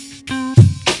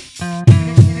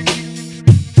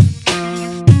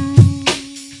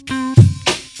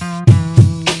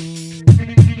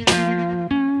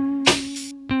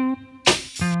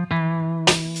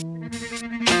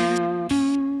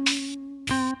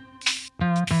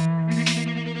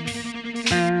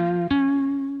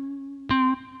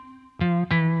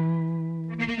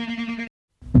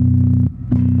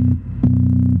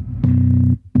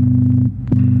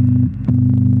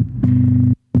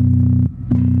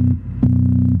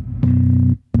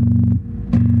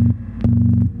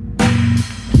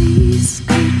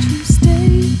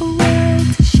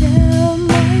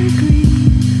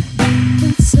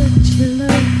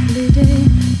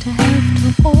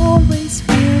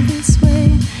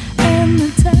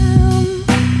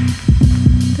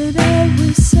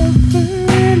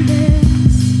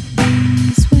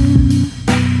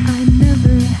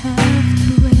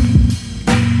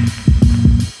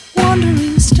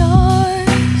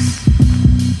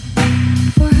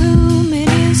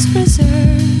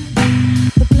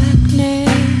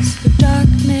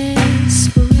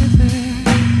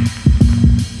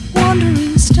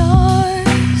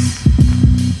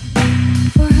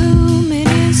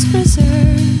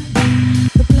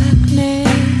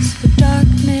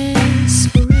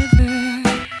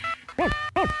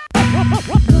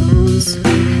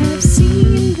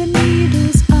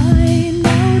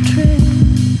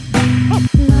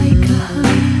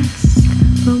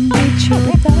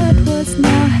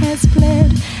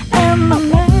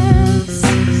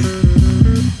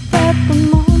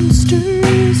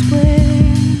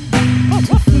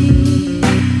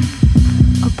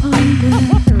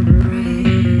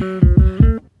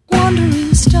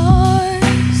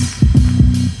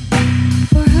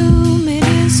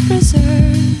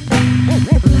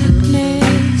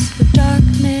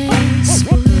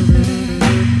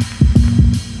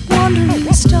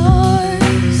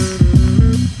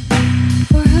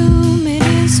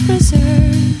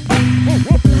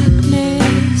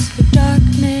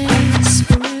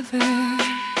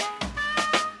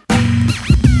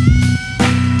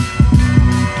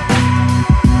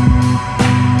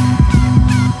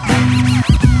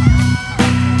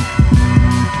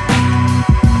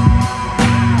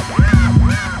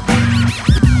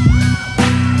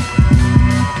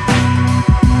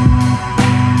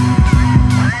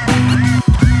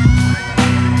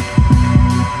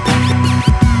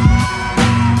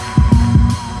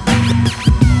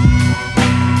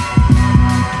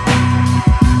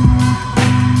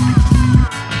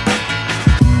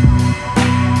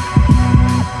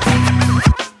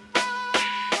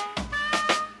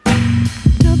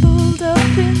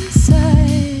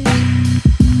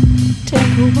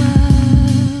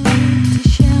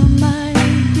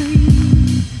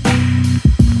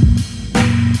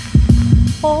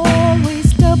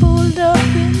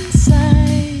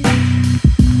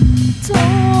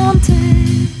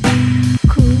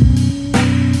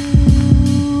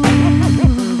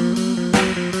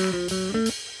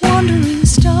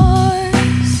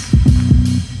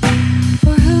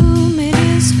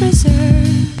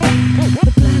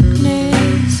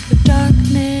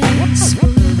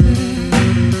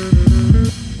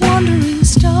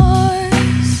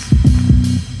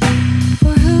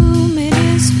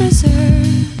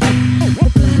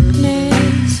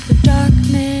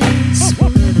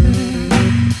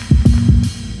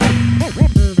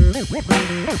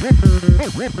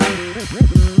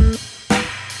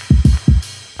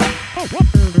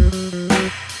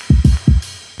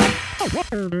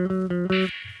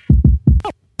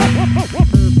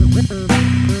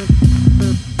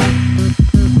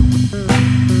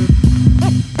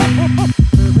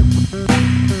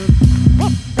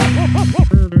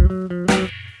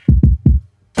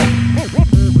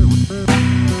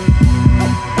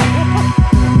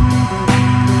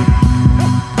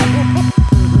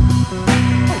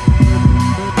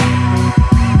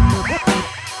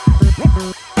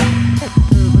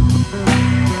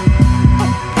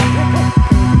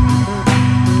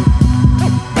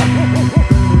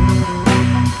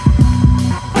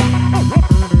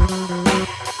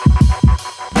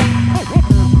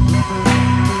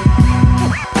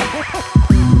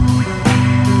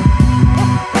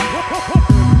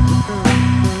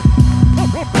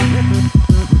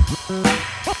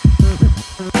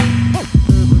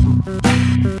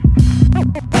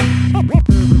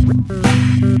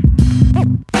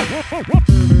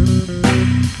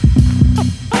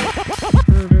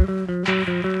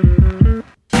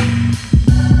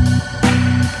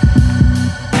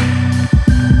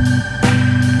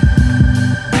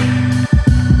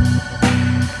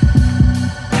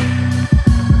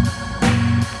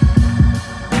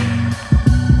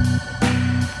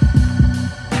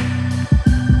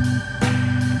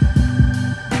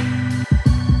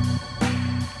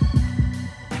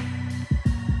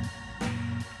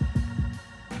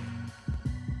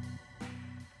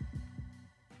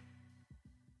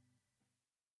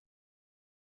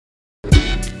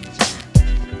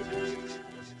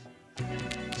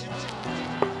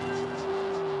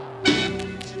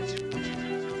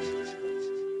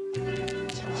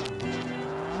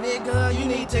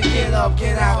 to get up,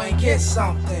 get out, and get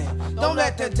something. Don't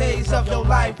let the days of your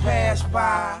life pass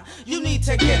by. You need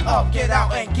to get up, get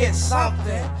out, and get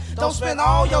something. Don't spend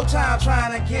all your time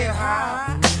trying to get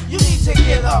high. You need to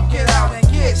get up, get out, and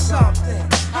get something.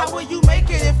 How will you make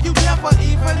it if you never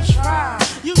even try?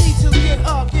 You need to get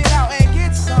up, get out, and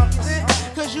get something.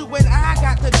 Cause you and I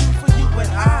got to do for you and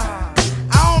I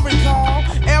don't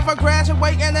recall ever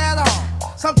graduating at all.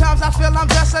 Sometimes I feel I'm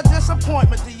just a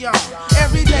disappointment to y'all.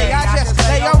 Every day I just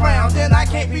lay around, then I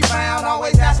can't be found.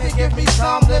 Always ask to give me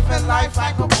some, living life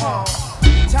like a bum.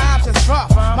 Times is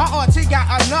rough, my auntie got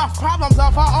enough problems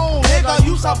of her own. Nigga,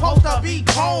 you supposed to be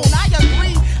grown. I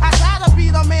agree, I try to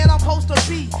be the man I'm supposed to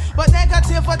be, but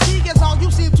negativity is all you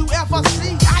seem to ever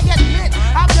see. I admit,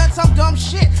 I've done some dumb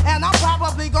shit, and I'm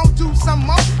probably gonna do some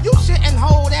more. You shouldn't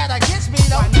hold that against me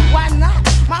though. Why not?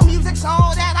 My music's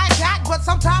all that I got, but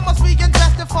sometimes must be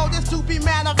invested for this to be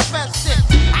manifested.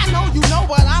 I know you know,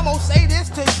 but I'm gonna say this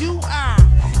to you. I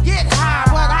get high,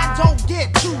 but I don't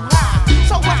get too high.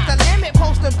 So what's the limit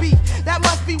supposed to be? That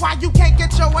must be why you can't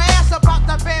get your ass up out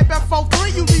the bed before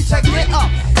 3. You need to get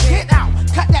up, get out,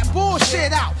 cut that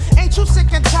bullshit out. Ain't you sick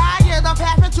and tired of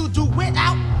having to do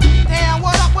without? Damn,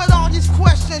 what up with all these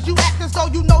questions? You act as though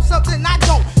you know something I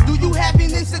don't. Do you have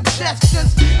any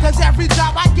suggestions? Cause every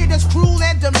job I get is cruel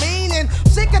and demeaning.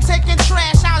 Sick of taking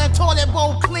trash out and toilet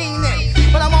bowl cleaning.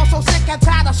 But I'm also sick and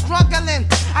tired of struggling.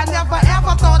 I never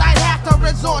ever thought I'd have to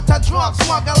resort to drug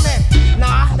smuggling.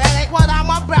 Nah, that ain't what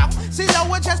I'm about. See, no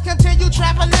one just continue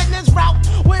traveling this route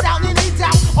without any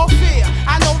doubt or fear.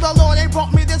 I know the Lord ain't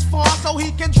brought me this far so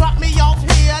he can drop me off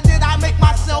here. Did I make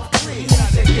myself clear? You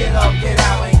need to get up, get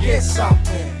out, and get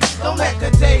something. Don't let the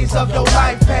days of your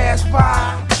life pass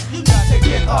by. You need to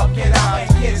get up, get out,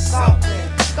 and get something.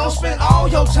 Don't spend all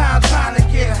your time trying to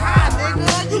get high,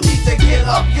 nigga. You need to get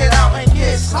up, get out, and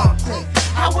get something.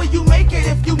 How will you make it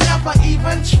if you never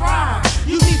even try?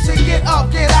 You need to get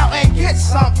up, get out, and get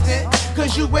something.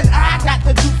 Cause you and I got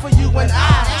to do for you and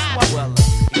I. Well,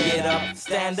 get up,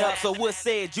 stand up, so what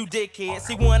said you dickhead?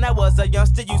 See, when I was a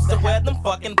youngster, used to wear them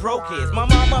fucking broke kids. My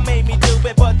mama made me do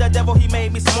it, but the devil, he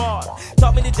made me smart.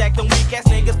 Taught me to jack them weak ass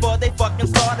niggas for they fucking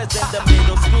starters. In the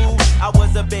middle school, I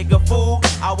was a bigger fool.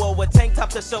 I wore a tank top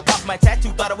to show off my tattoo,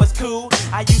 thought it was cool.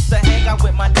 I used to hang out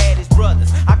with my daddy's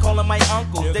brothers, I call them my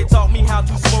uncles. They taught me how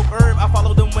to smoke herb, I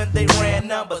followed them when they ran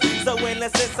numbers. So in a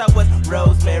sense, I was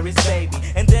Rosemary's baby.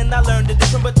 And then I learned the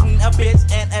difference between a bitch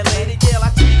and a lady. Yeah, I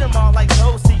treat them all like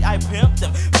hoes, see, I pimped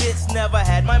them. Bitch never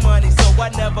had my money, so I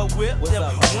never whipped them.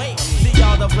 Wait, see,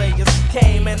 all the players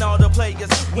came and all the players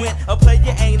went. A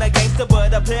player ain't a gangster,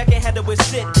 but a player can't handle with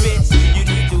shit, bitch. You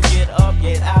need to get up,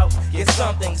 get out, get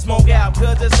something, smoke out,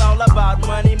 cause it's all about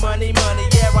money, money, money.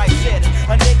 Yeah, I said it.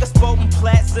 A nigga sporting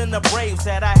plats in the Braves.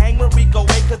 Said I hang with Rico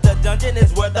away, cause the dungeon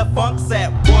is where the funk's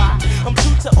at, boy. I'm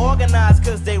true to organize,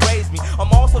 cause they raised me.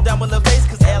 I'm also down with the face,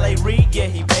 cause L.A. Reid, yeah,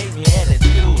 he pays me, and it's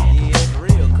cool. Yeah, it's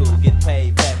real cool, getting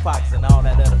paid, fat pockets, and all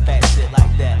that other fat shit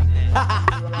like that.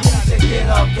 You need to get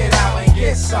up, get out, and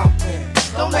get something.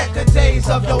 Don't let the days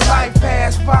of your life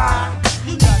pass by.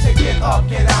 You need to get up,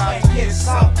 get out, and get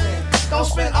something. Don't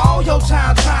spend all your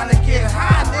time trying to get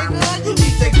high, nigga. You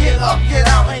need to get up, get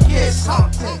out, and get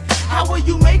something. How will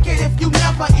you make it if you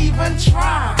never even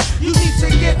try? You need to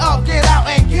get up, get out,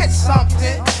 and get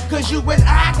something. Cause you and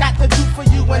I got to do for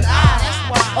you and I. That's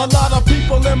why. A lot of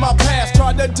people in my past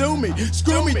tried to do me.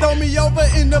 Screw me, throw me over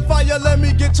in the fire, let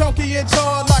me get chunky and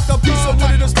charred like a piece of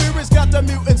wood. The spirits got the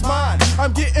mutant's mind.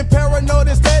 I'm getting paranoid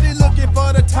and steady looking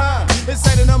for the time. It's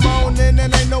 8 in the morning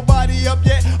and ain't nobody up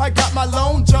yet. I got my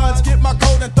lone johns, get my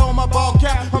coat and throw my ball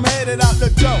cap. I'm headed out the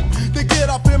door to get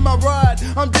up in my ride.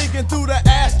 I'm digging through the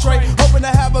ashtray, hoping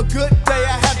to have a good day.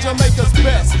 I have Jamaica's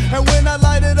best, and when I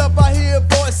light it up, I hear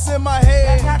a voice in my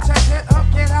head. Get up,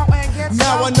 get out, and get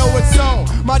now I know it's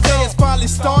on. My day has finally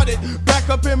started. Back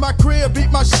up in my crib, beat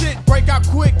my shit, break out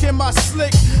quick in my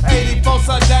slick. 84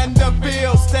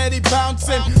 Rendezvous, steady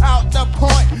bouncing out the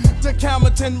point to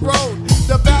Hamilton Road,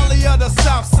 the valley of the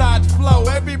South Side flow.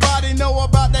 Everybody know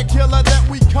about that killer that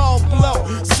we call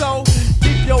Blow. So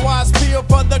keep your eyes peeled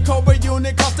for the Cobra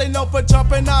unit, cause they know for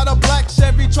jumping out a black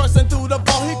Chevy, choicing through the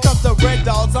ball. Here comes the red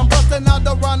dogs. I'm busting out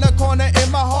around the corner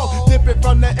in my hole, dipping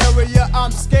from the area.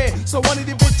 I'm scared, so one of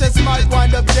these bitches might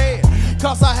wind up dead.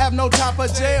 Cause I have no time for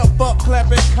jail. Fuck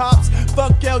clapping cops,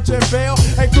 fuck Elgin Bell,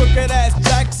 and crooked ass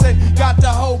Jackson. Got the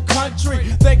whole country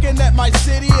thinking that my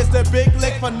city is the big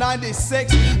lick for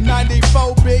 96,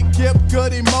 94. Big Gip,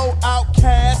 Goody Mo,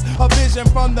 OutKast, a vision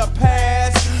from the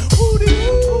past. Woody,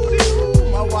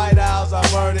 woody, my White Owls are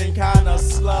burning kinda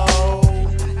slow.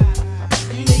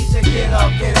 You need to get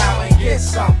up, get out, and get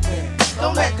something.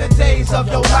 Don't let the days of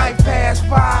your life pass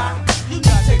by. You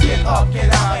need get up,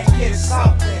 get out, and get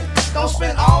something. Don't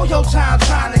spend all your time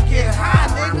trying to get high,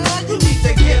 nigga. You need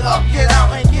to get up, get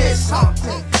out, and get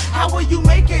something. How will you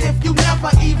make it if you never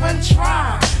even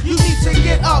try? You need to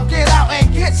get up, get out,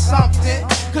 and get something.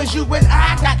 Cause you and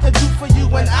I got to do for you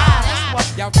and I.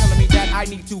 Y'all telling me that I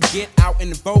need to get out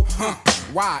and vote, huh?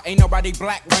 Why? Ain't nobody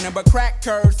black running but crack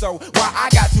curves, so why I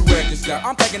got to register?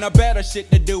 I'm thinking of better shit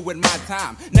to do with my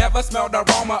time. Never smelled the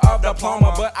aroma of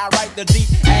diploma, but I write the deep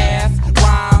ass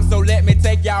rhyme, so let me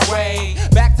take y'all way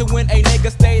back to when a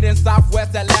nigga stayed in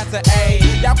Southwest Atlanta, A.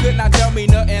 Y'all could not tell me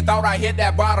nothing, thought I hit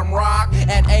that bottom rock.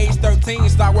 At age 13,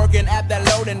 start working at that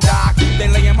loading dock. They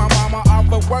laying my mama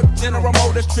off of work, General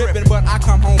Motors tripping, but I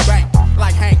come home bank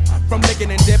like Hank from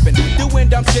licking and dipping, doing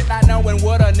dumb shit not knowing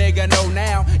what a nigga know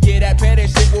now. Yeah, that petty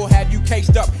shit will have you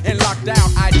cased up and locked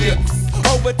down. I dip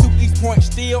over to East Point,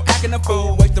 still acting a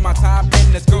fool, wasting my time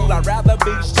in the school. I'd rather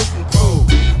be shooting pool.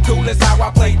 Cool as how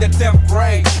I played the 10th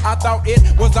grade. I thought it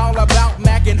was all about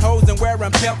macking hoes and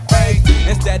wearing pimp fades.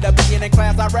 Instead of being in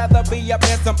class, I'd rather be up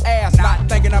in some ass, not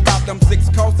thinking about them 6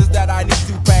 courses that I need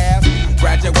to pass.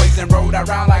 Graduation rode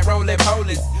around like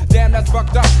roly-polies. Damn, that's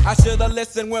fucked up. I should've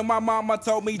listened when my mama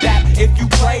told me that if you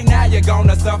play now, you're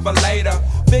gonna suffer later.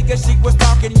 Figured she was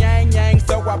talking yang,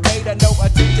 so I paid her no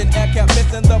attention and kept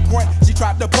missing the point she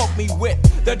tried to poke me with.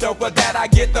 The doper that I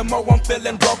get, the more I'm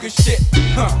feeling broke as shit.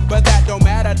 But that don't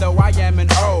matter though, I am an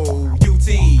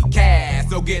OUTKast,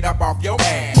 so get up off your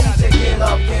ass. You need to get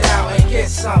up, get out, and get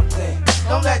something.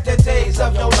 Don't let the days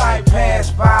of your life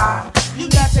pass by. You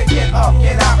got to get up,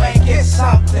 get out, and get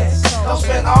something. Don't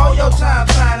spend all your time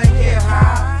trying to get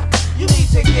high. You need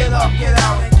to get up, get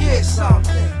out, and get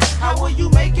something. How will you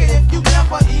make it if you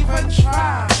never even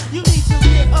try? You need to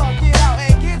get up, get out,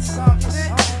 and get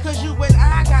something. Cause you and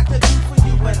I got to do for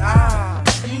you and I.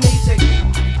 You need to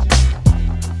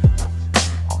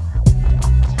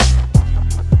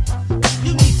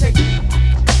You need to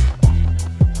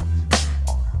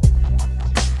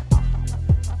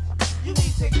You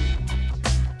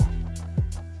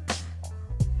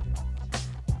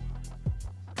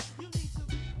need to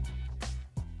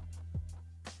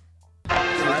I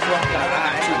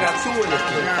got 2 in this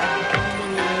thing.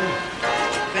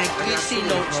 Bank 3 C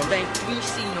notes, bank 3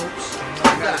 C notes.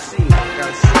 Gotta see.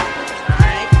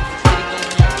 Alright, let's get it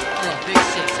going now. Big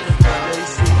 6 in the front.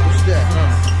 Who's that?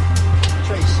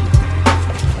 Tracy.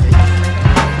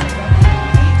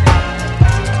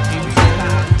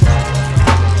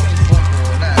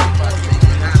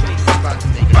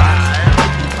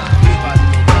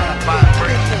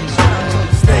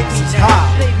 Stakes is high.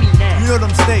 You know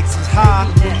them stakes is high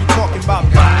when you talking about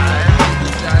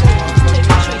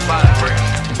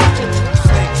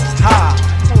stakes is high.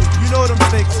 You know them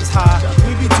stakes is high.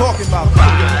 We be talking about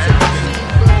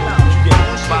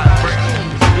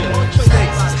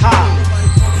stakes is high.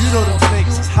 You know them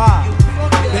stakes is high.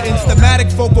 The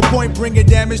instamatic focal point bringing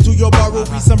damage to your burrow.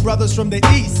 Be some brothers from the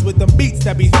east with them beats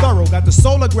that be thorough. Got the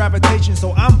solar gravitation,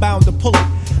 so I'm bound to pull it.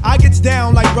 I gets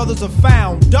down like brothers are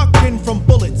found, ducking from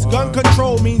bullets. Gun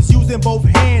control means using both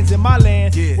hands in my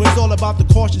land, where it's all about the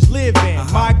cautious living.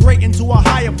 Migrating to a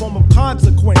higher form of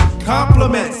consequence.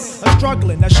 Compliments are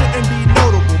struggling, that shouldn't be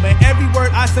notable, man. Every word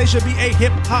I say should be a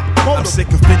hip-hop quote. I'm sick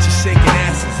of bitches shaking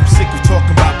asses. I'm sick of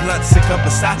talking about blunt, sick of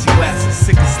Versace glasses,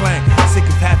 sick of slang, sick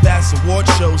of half-ass award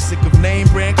shows, sick of name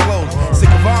brand clothes, sick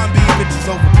of R&B bitches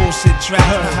over bullshit tracks,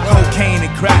 cocaine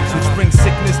and cracks, which brings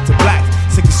sickness to blacks.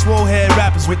 Sick of swole head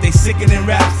rappers with they sickening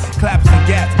raps, claps and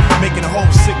gaps, making the whole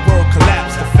sick world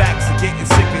collapse. The facts are getting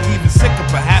sicker, even sicker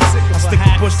perhaps. I stick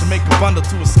a push to make a bundle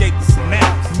to escape the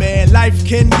synapse. Man, life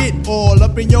can get all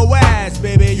up in your ass,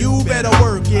 baby. You better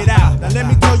work it out. Now let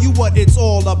me tell you what it's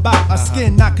all about. A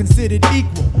skin not considered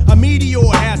equal. A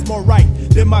meteor has more right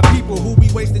than my people who be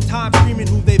wasting time screaming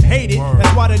who they've hated.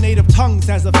 That's why the native tongues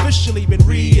has officially been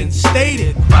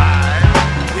reinstated.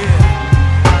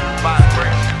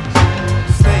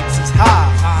 Stakes is high.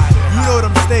 You know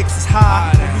them stakes is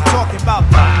high. When we talking about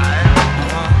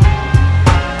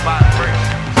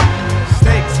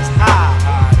stakes is high.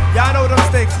 Y'all know them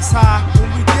stakes is high when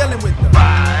we dealing with them.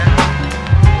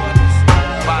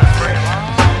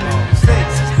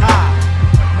 Stakes is high.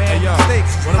 Man, hey, yo,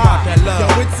 stakes is what high. About that love? Yo,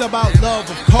 it's about love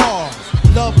of cars,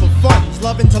 love for funds,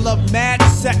 loving to love mad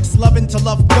sex, loving to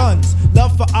love guns,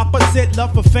 love for opposite,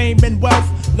 love for fame and wealth,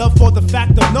 love for the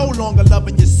fact of no longer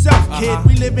loving yourself, kid.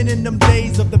 We living in them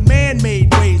days of the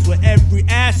man-made ways where every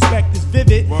aspect is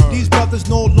vivid. These brothers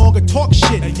no longer talk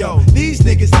shit. Yo, these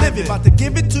niggas live it. About to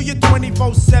give it to you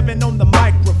 24/7 on the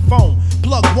microphone.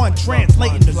 Plug one,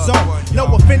 translating the zone. No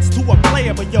offense to a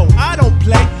player, but yo, I don't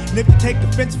play. And if you take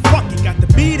offense, fuck it, got to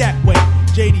be that way.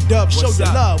 JD Dub, show your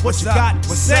love, what you got to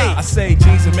say? I say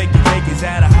jeans and make you take is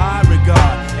at a high regard.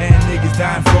 And niggas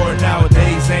dying for it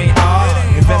nowadays ain't hard.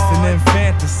 Investing in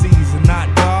fantasies and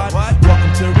not God.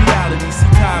 Welcome to reality,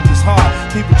 see times is hard.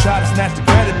 People try to snatch the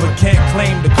credit but can't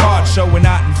claim the card. Showing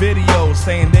out in videos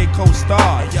saying they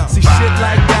co-starred. See shit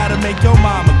like that'll make your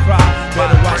mama cry.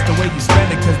 Better watch the way you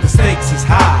spend it cause the stakes is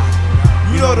high.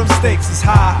 You know them stakes is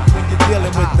high when you're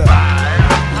dealing with the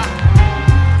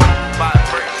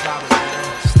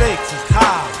stakes is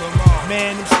high.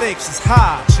 Man, them stakes is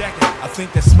high. Check it. I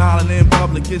think that smiling in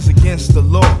public is against the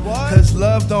law. Cause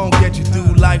love don't get you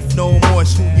through life no more.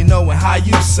 It's who you know and how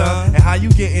you, son. And how you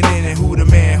getting in and who the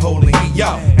man holding he,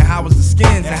 yo. And how was the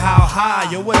skins and how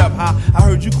high, yo, what up, how? I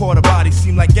heard you caught a body.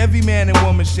 Seem like every man and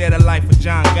woman shared a life with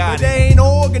John Gotti. But they ain't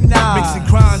organized. Mixing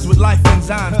crimes with life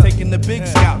enzymes. Taking the big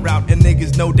scout route. And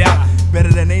niggas, no doubt,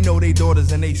 better than they know they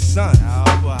daughters and they sons.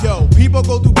 Yo, people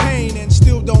go through pain and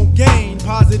still don't gain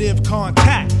positive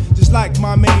contact. Just like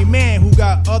my main man who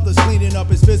got others cleaning up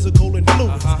his physical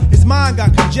influence. His mind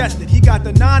got congested, he got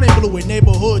the 9 and blue, and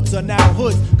neighborhoods are now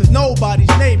hoods. Cause nobody's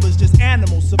neighbors, just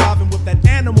animals surviving with that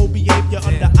animal behavior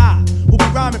under eye. We'll be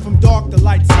rhyming from dark to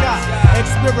light sky.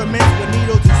 Experiments with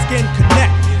needles and skin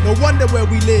connect. No wonder where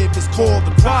we live is called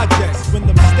the projects. When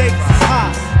the stakes is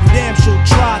high, you damn sure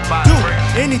try to do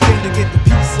anything to get the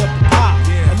piece of the pie.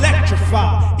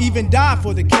 Electrify, even die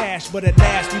for the cash, but at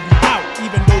last we be out,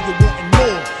 even though you're wanting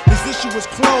more. This issue is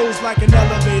closed like an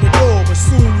elevator door, but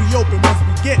soon we open once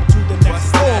we get to the next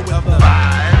floor with the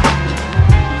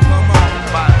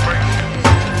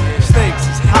stakes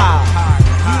is high.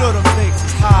 You know them stakes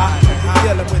is high. We're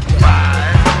dealing with the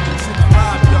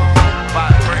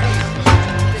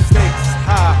stakes is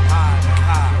high.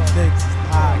 Stakes is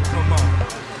high. Come on.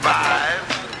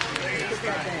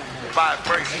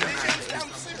 Vibration.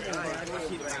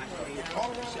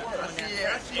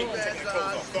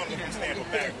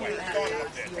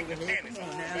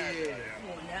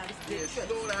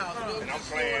 And I'm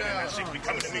playing, and that shit be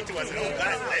coming to me too. I said, oh,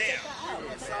 goddamn.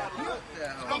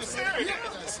 I'm serious.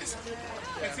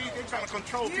 And see, they trying to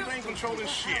control. People ain't controlling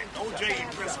shit. O.J.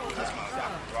 principle. That's my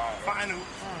find who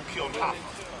killed Hoffa.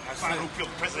 Find who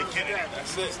killed President Kennedy.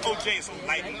 O.J. is so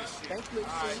light in this shit.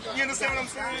 You understand what I'm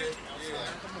saying?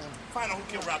 Find out who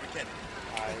killed Robert Kennedy.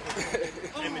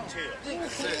 Emmett-Till.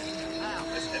 That's it.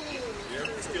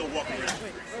 Still walking around.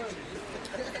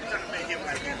 Trying to make him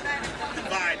like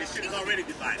divide. This shit is already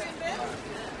divided.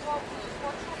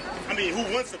 I mean,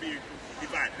 who wants to be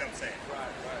divided? You know what I'm saying?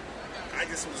 I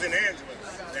just was in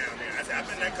Angeles down there. I said, I've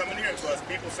been there coming here because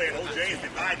people saying OJ is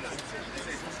dividing us.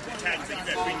 The Italians say, you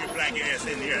better bring your black ass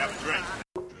in here and have a drink.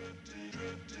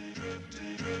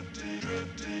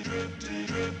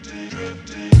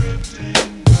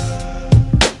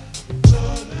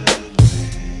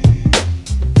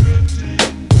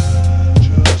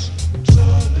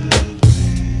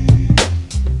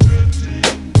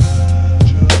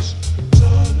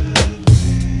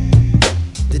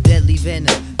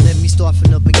 Let me start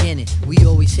from the beginning. We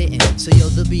always hitting, so yo,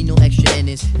 there'll be no extra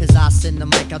innings. As I send the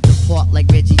mic out the park like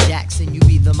Reggie Jackson. You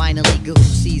be the minor leaguer who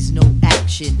sees no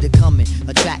action. The coming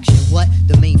attraction, what?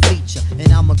 The main feature.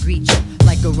 And I'ma greet you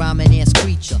like a rhyming ass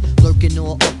creature, lurking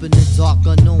all up in the dark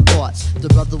unknown parts. The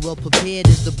brother well prepared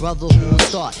is the brother who will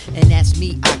start. And that's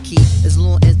me, I keep. As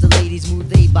long as the ladies move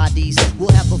their bodies,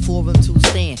 we'll have a forum to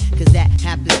stand. Cause that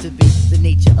happens to be the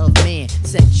nature of man.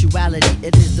 Sexuality,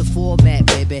 it is the format,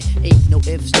 baby. Ain't no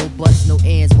ifs, no buts, no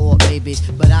ands or maybes.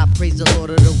 But I praise the Lord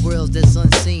of the worlds that's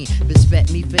unseen.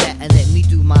 Respect me for that and let me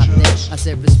do my thing. I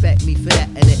said respect me for that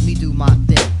and let me do my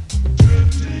thing.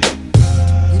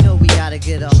 You know we gotta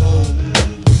get a hold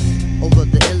over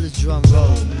the illest drum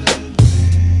roll.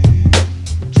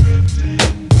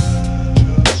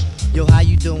 Yo, how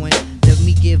you doing? Let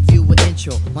me give you an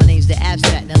intro. My name's The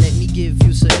Abstract, now let me give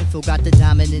you some info. Got the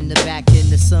diamond in the back and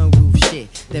the sunroof shit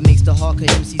that makes the hardcore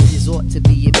MCs resort to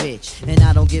be a bitch. And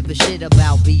I don't give a shit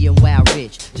about being wild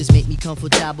rich. Just make me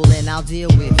comfortable and I'll deal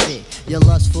with it. Your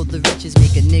lust for the riches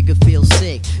make a nigga feel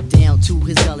sick. Down to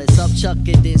his gullets, up chuck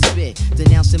and then spit.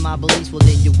 Denouncing my beliefs, well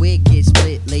then your wig gets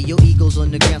split. Lay your egos on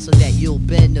the ground so that you'll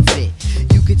benefit.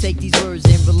 You can take these words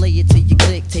and relay it to your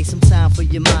click. Take some time for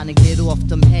your mind and get off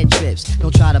them head trips.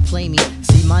 Don't try to play me,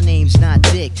 see my name's not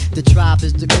Dick. The tribe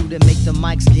is the crew that make the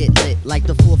mics get lit. Like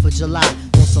the 4th of July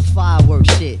on some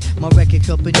fireworks shit. My record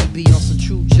company be on some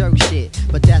true jerk shit.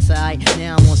 But that's alright,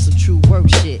 now I'm on some true work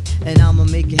shit. And I'ma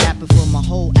make it happen for my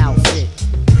whole outfit.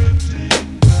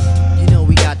 You know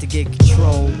we got to get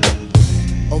control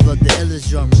over the illest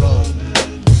drum roll.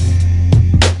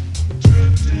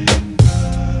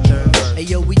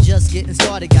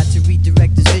 retarded, got to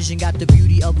redirect this vision. Got the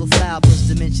beauty of a flower, plus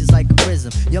dimensions like a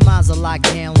prism. Your minds are locked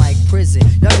down like prison.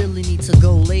 Y'all really need to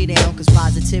go lay down, cause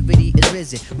positivity is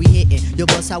risen. We hitting your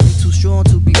bus, how we too strong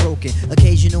to be broken.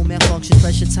 Occasional malfunction,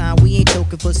 pressure time, we ain't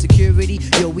joking for security.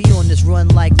 Yo, we on this run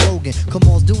like Logan. Come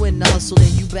on, doing the hustle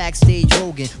and you backstage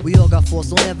Rogan. We all got force,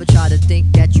 don't ever try to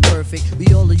think that you perfect. We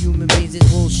all are human beings, it's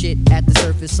bullshit at the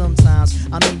surface sometimes.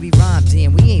 I mean, we rhyme,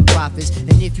 damn, we ain't prophets.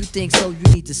 And if you think so,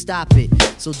 you need to stop it.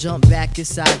 So jump back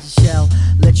inside your shell.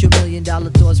 Let your $1 million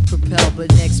thoughts propel.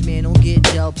 But next man, don't get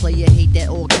gel. Player hate that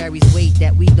all carries weight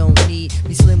that we don't need.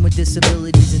 Be slim with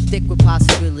disabilities and thick with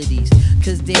possibilities.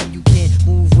 Cause then you can't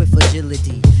move with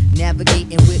agility.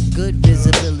 Navigating with good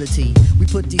visibility. We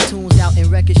put these tunes out in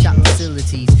record shop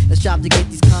facilities. Let's strive to get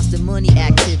these constant money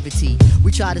activity.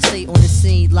 We try to stay on the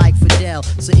scene like Fidel.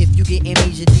 So if you get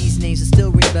amnesia, these names will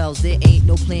still ring bells. There ain't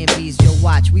no plan B's. Yo,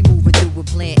 watch, we moving through with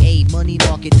plan A. Money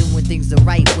market, doing things the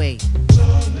right way.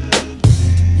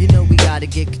 You know we gotta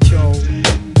get control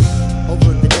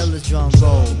over the illest drum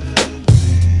roll.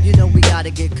 You know we gotta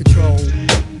get control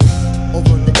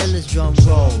over the illest drum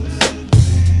rolls.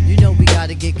 You know we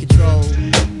gotta get control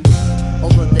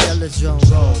over the illest drum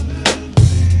roll.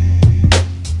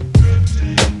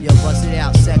 Yo, bust it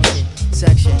out,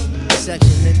 section,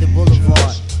 Linda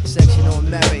Boulevard, section on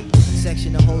Merrick,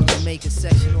 section of Old Jamaica,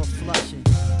 section on Flushing,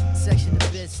 section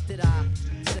of P.T.A.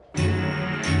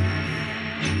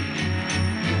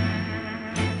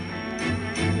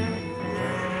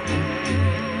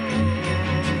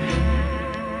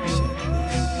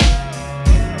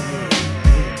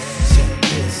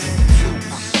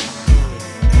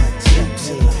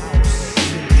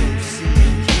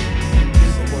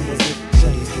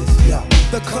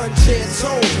 The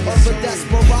Concerto of the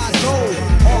Desperado,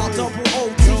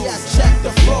 R-double-O-T-S, check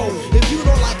the flow. If you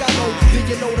don't like I know, then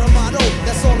you know the motto.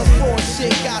 That's on the floor,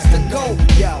 shit got to go.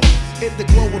 Yo, in the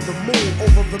glow of the moon,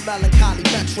 over the melancholy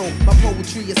metro. My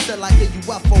poetry is set like a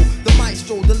UFO. The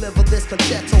maestro deliver this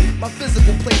concerto. My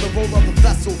physical play the role of a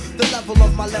vessel. The level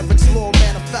of my leverage, law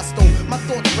manifesto. My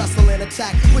thoughts wrestle and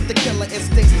attack with the killer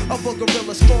instincts of a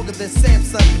gorilla stronger than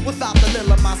Samson. Without the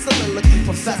lilla, my soliloquy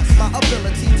profess my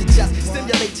ability to just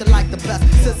stimulate you like the best.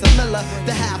 Since a Miller,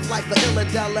 the half-life of Illa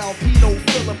Del LP, no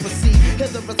filler proceed.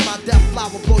 Hither is my death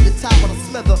flower, blow your tower to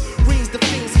smither. Reams the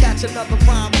fiends catch another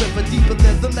rhyme river deeper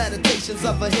than the meditations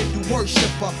of a Hindu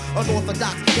worshipper.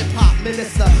 Unorthodox hip-hop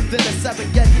minister, then a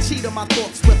Serengeti cheetah, my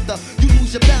thoughts swifter. You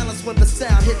lose your balance when the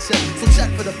sound hits you, so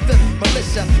check for the fifth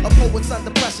militia. A poet's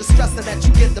under pressure, stressing that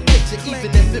you get the picture,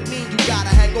 even if it means you gotta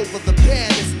hang over the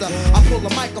banister. I pull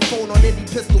a microphone on any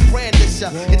pistol brandisher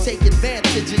and take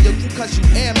advantage of your crew cause you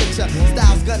amateur.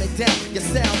 Styles gun it down, your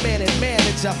sound man and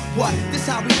manager. What? This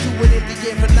how we do it in the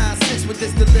year of 9-6 with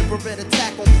this deliberate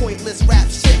attack on pointless rap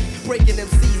shit. Breaking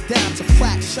MCs down to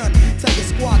fraction. Tell your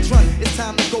squadron, it's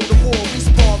time to go to war.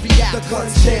 Respawn, react. The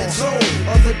Concerto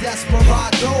of the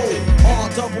Desperado,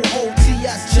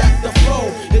 R-double-O-T-S, check the flow.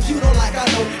 If you don't like I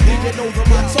know, then you know the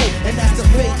motto. And that's the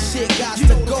fake shit got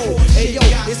to go. Hey yo,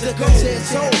 it's the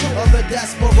Concerto of the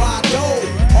Desperado,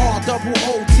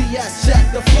 R-double-O-T-S,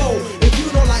 check the flow. If you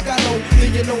don't like I know,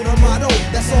 then you know the motto.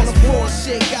 That's all the floor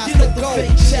shit got to go.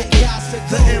 Check it out.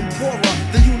 The Emperor,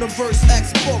 the universe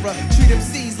explorer. Treat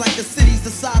MCs like the cities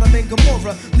of Sodom and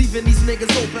Gomorrah. Leaving these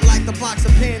niggas open like the box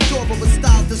of Pandora with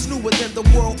styles that's newer than the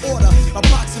world order.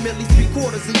 Approximately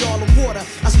 3/4 of y'all are water.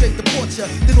 I straight the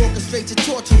portrait, then orchestrate your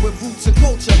torture with roots and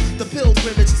culture. The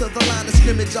pilgrimage to the line of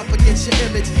scrimmage up against your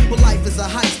image. But life is a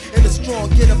heist and a strong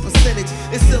get a percentage.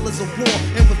 It still is a war,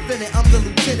 and within it I'm the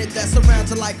lieutenant that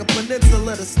surrounds you like a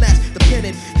peninsula to snatch the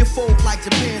pennant. You fold like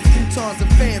Japan's futons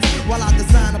and fans, while I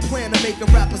design a plan to make a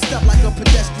rapper step like a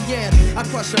pedestrian. I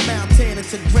crush a mountain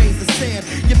into grains of sand.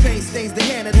 Your pain stains the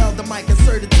hand that held the mic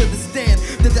inserted to the stand.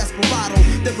 The Desperado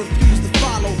that refused to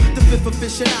follow. The fifth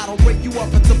aficionado break you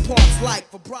up into parts like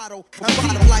vibrato.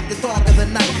 Vibrato like the dark of the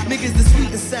night. Niggas the sweet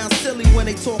and sound silly when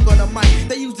they talk on the mic.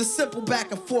 They use the simple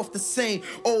back and forth the same.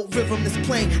 Old rhythm is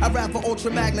plain. I'd rather ultra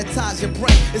magnetize your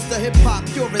brain. It's the hip hop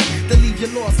purist that leave you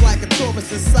lost like a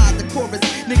tourist inside the chorus.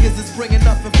 Niggas is bringing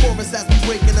nothing for us as we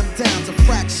breaking them down to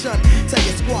fraction. Tell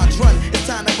your squadron it's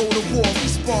time to go to war.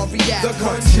 Respawn, react. The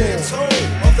Concerto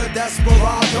of the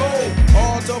Desperado,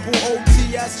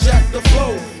 R-double-O-T-S, check the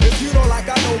flow. If you don't like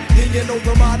I know, then you know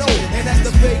the motto. And that's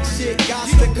the fake shit got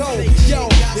to go. Yo,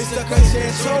 it's the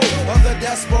Concerto of the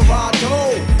Desperado,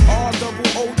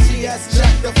 R-double-O-T-S,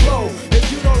 check the flow.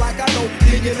 If you don't like I know,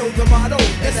 then you know the motto.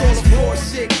 That's all the floor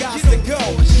shit got to go.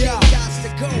 Yeah, got to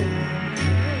go.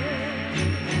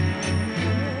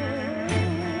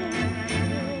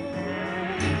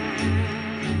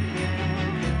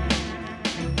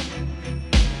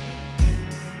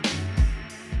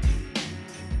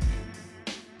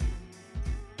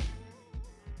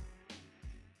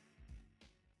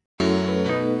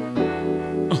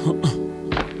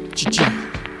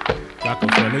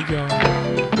 Rockefeller, y'all.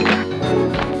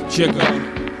 Chaka,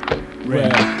 Rell,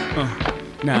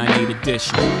 9/8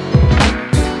 edition.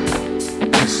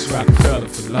 This is Rockefeller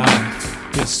for life.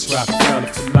 This is Rockefeller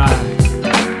for life.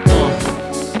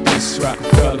 This is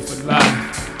Rockefeller for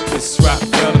life. This is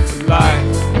Rockefeller for life.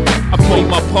 I played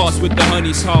my parts with the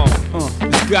honey's heart.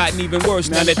 It's gotten even worse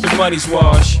now that the money's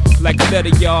washed. Like a letter,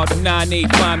 y'all, the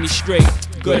 9/8 find me straight.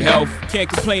 Good health, can't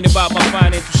complain about my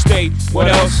financial state. What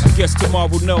else? I guess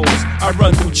tomorrow knows. I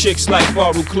run through chicks like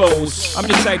borrowed clothes. I'm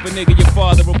the type of nigga your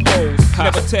father oppose.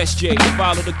 Never test J,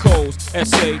 follow the codes.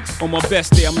 Essay, on my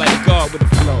best day, I'm like God with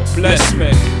a flow. Bless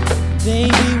me.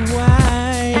 Baby,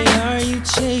 why are you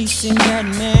chasing that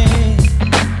man?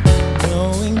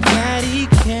 Knowing that he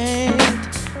can't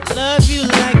love you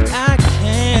like I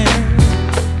can.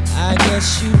 I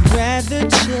guess you'd rather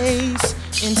chase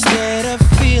instead of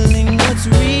feeling what's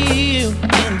real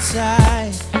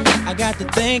inside. I got to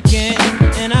thinking,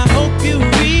 and I hope you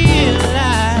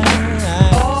realize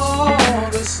all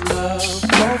this love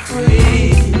for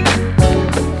free.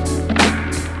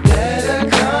 Better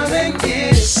come and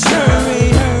get some. Hurry,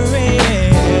 hurry,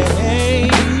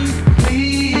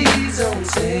 please don't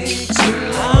take too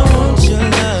long. I want your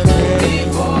love,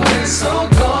 before it's all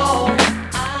gone.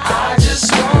 I just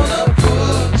wanna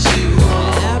put you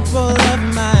on. Apple of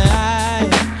my eye,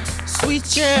 sweet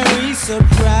cherry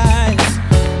surprise.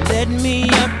 Let me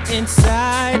up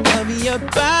inside of your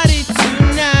body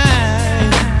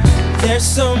tonight. There's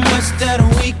so much that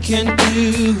we can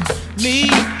do, me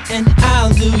and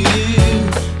I'll do you.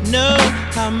 Know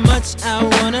how much I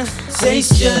wanna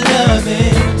taste your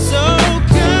loving. So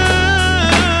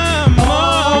come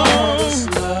on, this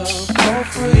love for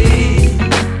free.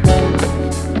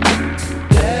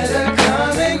 Better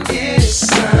come and get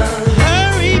some.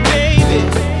 Hurry, baby.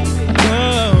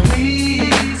 Whoa.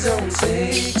 Please don't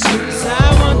take too long. 'Cause I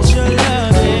want your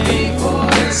loving. Before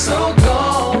it's all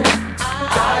gone,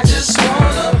 I just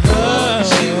wanna put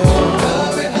you on.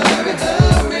 Hurry, hurry,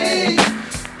 hurry.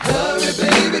 Hurry,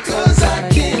 baby, 'cause I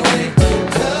can't wait.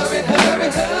 Hurry, hurry,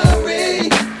 hurry.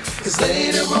 'Cause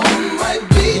later on might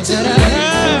be too late.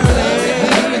 Hurry,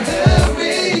 hurry,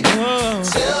 hurry.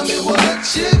 Tell me what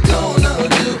you're gonna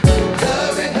do.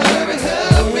 Hurry, hurry,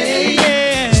 hurry.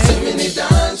 There's too many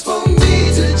dimes for me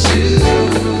to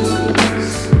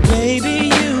choose. Baby,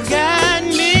 you got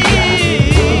me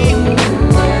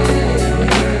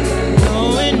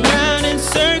going round in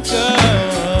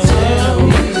circles,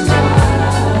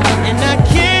 and I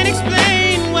can't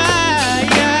explain why.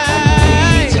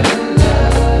 I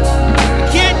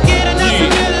can't get enough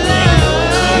of your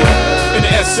love. In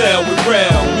the SL with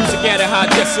Rell, music at a high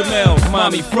decibel.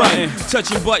 Mommy frontin',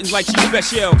 touching buttons like she's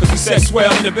special. Cause we set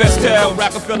swell in the best tell.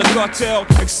 Rockefeller cartel,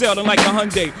 excelling like a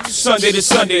Hyundai. Sunday to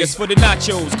Sunday, it's for the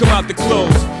nachos, come out the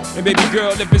clothes. And baby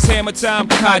girl, if it's hammer time,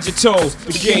 hide your toes.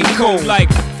 The game cold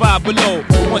like 5 below.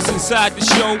 But once inside the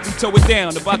show, we tow it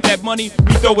down. About that money,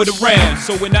 we throw it around.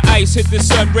 So when the ice hit the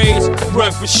sun rays,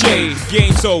 run for shade.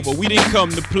 Game's over, we didn't come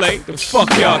to play. The fuck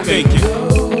y'all thinking?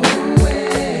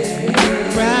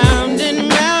 Round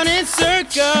and round in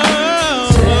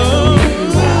circles,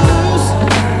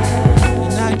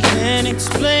 and I can't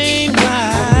explain why.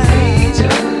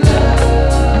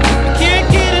 I can't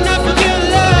get enough of your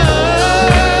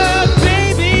love,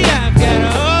 baby. I've got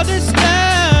all this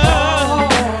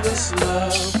love. All this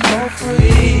love for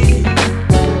free.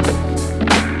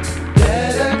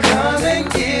 Better come and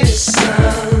get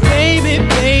some. Baby,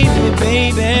 baby,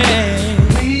 baby.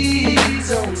 Please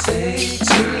don't take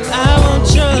too long. I want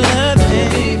your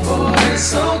loving. Before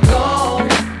it's all gone,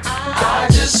 I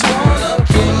just wanna put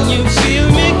Can you feel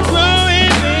me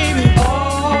growing, baby?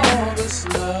 all this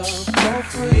love for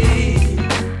free.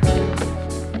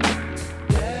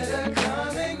 Better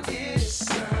come and get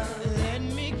some. Let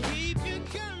me keep you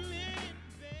coming,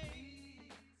 baby.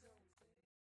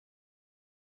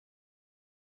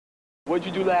 What'd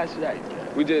you do last night?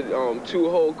 We did 2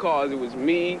 whole cars. It was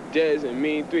me, Des, and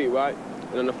me 3, right?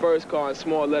 And on the first car, in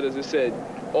small letters, it said,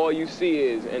 "All you see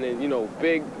is," and then,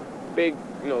 big,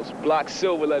 block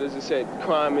silver letters, it said,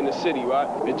 "Crime in the city," right?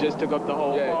 It just took up the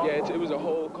whole car. Yeah, it was a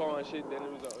whole car and shit. Then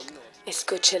it was a,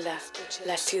 Escúchela,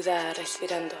 la ciudad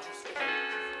respirando.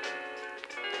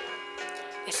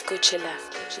 Escúchela,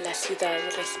 la ciudad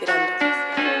respirando.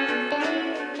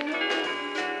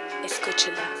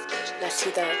 Escúchela, la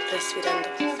ciudad respirando.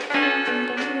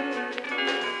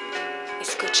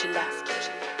 Escúchela.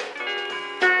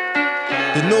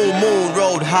 The new moon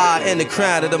rode high in the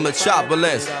crown of the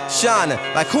metropolis, shining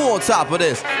like who on top of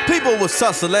this? People was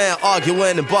tussling,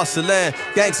 arguing and bustling.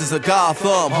 Gangsters of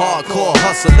Gotham, hardcore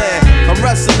hustling. I'm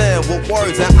wrestling with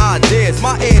words and ideas.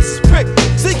 My ears is pricked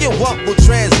Seeking what will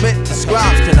transmit, the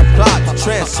scribes can apply to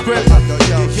transcript.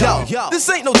 Yo, this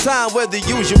ain't no time where the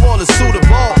usual is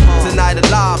suitable. Tonight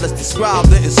alive, let's describe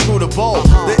the inscrutable,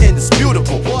 the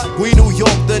indisputable. We New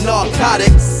York, the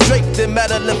narcotics, draped in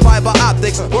metal and fiber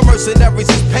optics, where mercenaries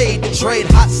is paid to trade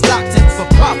hot stock tips for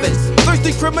profits.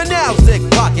 Thirsty criminals dig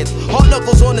pockets, hard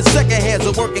knuckles on the second hands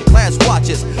of working class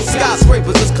watches.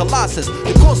 Skyscrapers is colossus,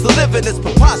 the cost of living is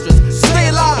preposterous. Stay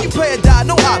alive, you pay or die,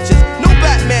 no options. No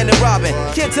Batman and Robin,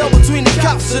 can't tell between the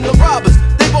cops and the robbers.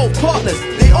 They both partners,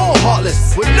 they all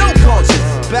heartless, with no conscience.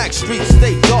 Back streets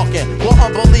stay darkened, while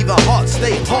unbelieving hearts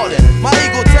stay hardened. My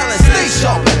ego talent stay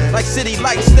sharpened, like city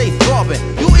lights stay throbbing.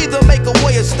 You either make a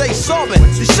way or stay sobbing.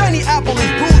 The shiny apple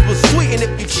is bruised but sweet, and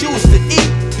if you choose to eat,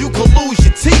 you could lose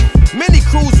your teeth. Many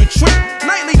crews retreat,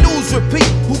 nightly news repeat.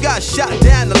 Who got shot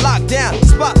down and locked down?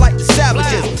 Spotlight the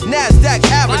savages, NASDAQ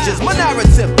averages. My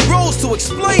narrative grows to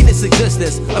explain its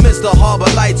existence amidst the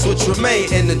harbor lights which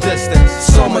remain in the distance.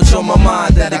 So much on my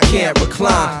mind that I can't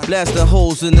recline. Blasting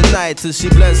holes in the night till she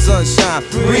blends sunshine.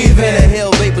 Breathe in,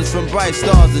 inhale vapors from bright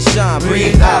stars that shine.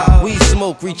 Breathe out, we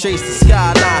smoke, retrace the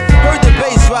skyline. Heard the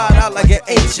bass ride out like an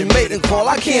ancient maiden call.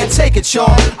 I can't take it,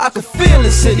 y'all. I can feel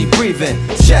the city breathing,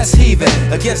 chest heaving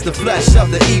against the flesh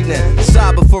of the evening.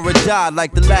 Sigh before it died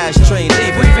like the last train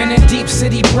leaving. Breathing in deep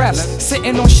city breaths,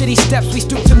 sitting on shitty steps, we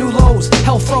stoop to new lows.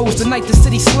 Hell froze the night the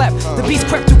city slept. The beast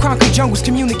crept through concrete jungles,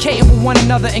 communicating with one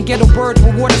another. And ghetto birds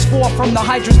where waters fall from the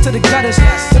hydrants to the gutters.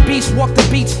 The beast walk the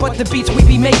beats, but the beats we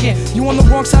be making. You on the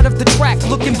wrong side of the track,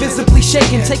 looking visibly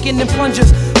shaken. Taking in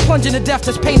plungers, plunging to death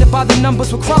that's painted by the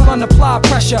numbers with crawl on applied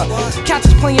pressure. Cats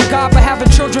is playing God but having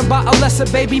children by a lesser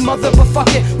baby mother. But fuck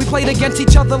it, we played against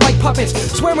each other like puppets.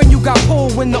 Swearing you got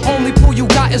pulled when the only pull you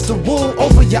got is the wool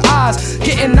over your eyes.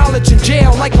 Getting knowledge in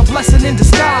jail like a blessing in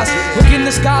disguise. Look in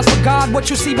the skies for God, what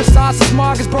you see besides the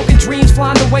smog is broken dreams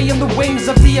flying away in the wings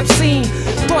of the obscene.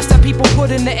 Thoughts that people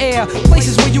put in the air,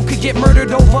 places where you could get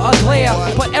murdered over a glare.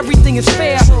 But everything is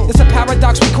fair, it's a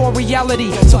paradox we call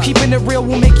reality. So keeping it real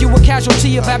will make you a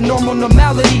casualty of abnormal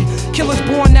normality. Killers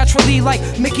born naturally like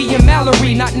Mickey and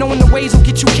Mallory. Not knowing the ways will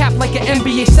get you capped like an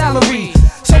NBA salary.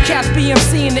 So cats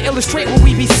BMCing to illustrate what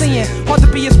we be seeing. Hard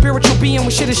to be a spiritual being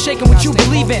when shit is shaking what you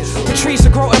believe in. For trees to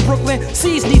grow in Brooklyn,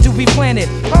 seeds need to be planted.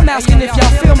 I'm asking if y'all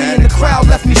feel me and the crowd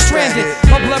left me stranded.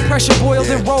 My blood pressure boiled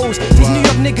and rose. These New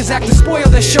York niggas act to spoil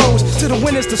their shows. To the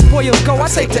winners the spoils go, I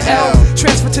take the L.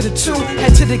 Transfer to the 2,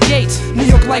 head to the gates. New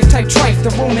York life type trife,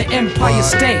 the Roman Empire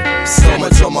state. So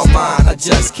much on my mind, I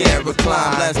just can't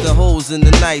recline. Blasting holes in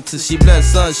the night till she blends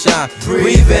sunshine.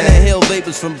 Breathe in, inhale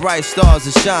vapors from bright stars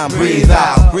that shine. Breathe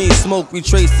out. Green smoke,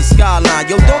 retrace the skyline.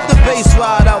 Yo, don't the bass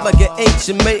ride out like an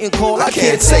ancient mating call. I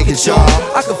can't take it, y'all.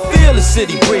 I can feel the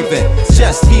city breathing,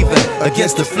 chest heaving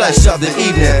against the flesh of the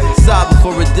evening. Sigh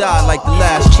before it died like the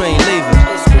last train leaving.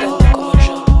 Respirando como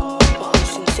yo, ojos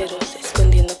sinceros,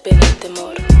 escondiendo pena y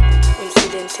temor. Un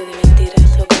silencio de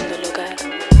mentiras ahogando el hogar,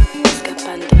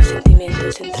 escapando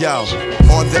sentimientos entre Yo,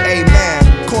 on the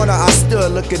A-man corner I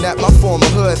stood looking at my former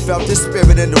hood. Felt the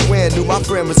spirit in the wind, knew my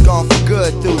friend was gone for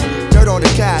good. Through dirt on the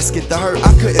casket, the hurt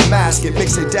I couldn't mask it.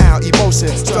 Mixing down emotion,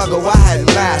 struggle I hadn't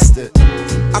mastered.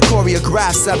 I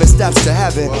choreographed 7 steps to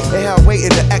heaven. Inhale,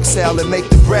 waiting to exhale and make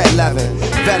the bread leaven.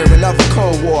 Veteran of a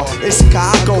Cold War, it's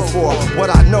I go for what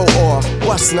I know or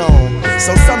what's known.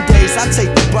 So some days I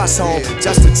take the bus home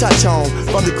just to touch home.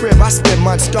 From the crib I spend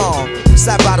months gone.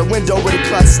 Sat by the window with a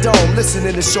clutch stone,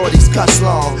 listening to shorties cuss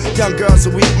long. Young girls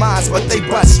with weak minds, but they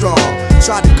butt strong.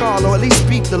 Tried to call or at least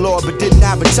speak the Lord, but didn't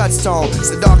have a touchstone.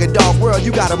 It's a dog and dog world,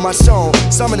 you got a must own.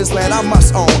 Some of this land I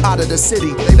must own. Out of the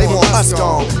city, they want us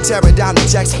gone. Tearing down the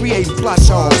jacks, creating plush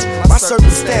homes. My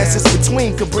circumstances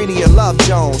between Cabrini and Love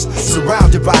Jones.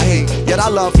 Surrounded by hate, yet I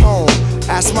love home.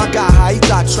 Asked my guy how he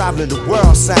thought traveling the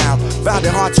world sound. Found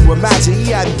it hard to imagine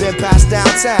he hadn't been past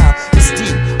downtown. It's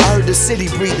deep, I heard the city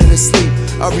breathing in sleep.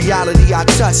 A reality I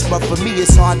touch, but for me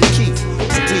it's hard to keep.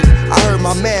 It's deep, I heard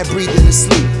my man breathing in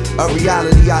sleep. A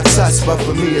reality I touch, but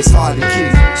for me it's hard to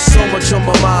keep. So much on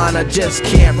my mind, I just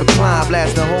can't recline.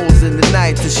 Blasting holes in the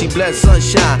night till she blends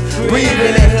sunshine. Breathe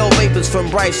in, inhale vapors from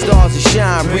bright stars that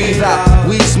shine. Breathe out,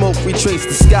 weed smoke, retrace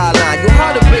the skyline. Yo,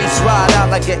 how the bass ride out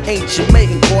like an ancient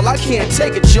mating call. I can't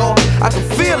take it, y'all. I can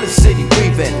feel the city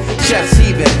breathing, chest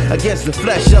heaving against the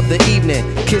flesh of the evening.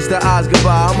 Kiss the eyes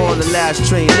goodbye, I'm on the last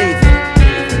train leaving.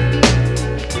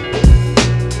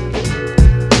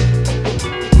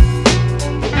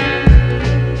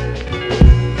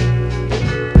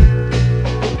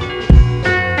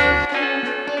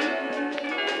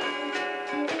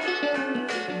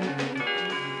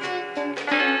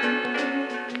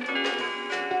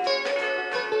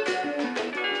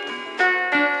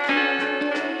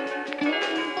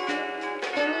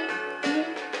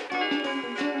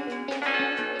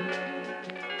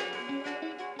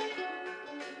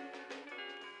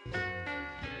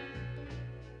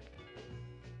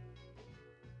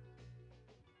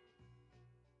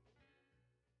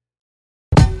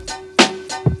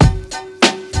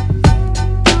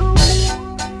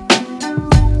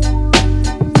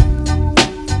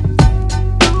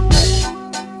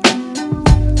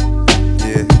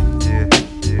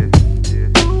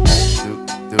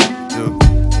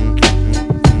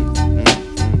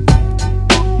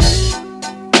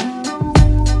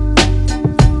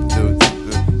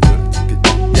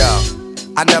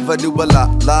 I never knew a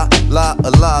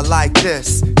love like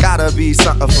this. Gotta be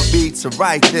something for me to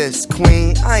write this.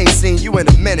 Queen, I ain't seen you in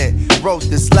a minute. Wrote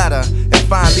this letter and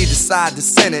finally decided to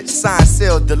send it. Signed,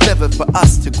 sealed, delivered for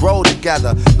us to grow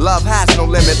together. Love has no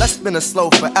limit, let's spin it slow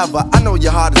forever. I know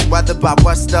your heart is weathered by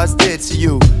what Studs did to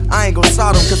you. I ain't gon'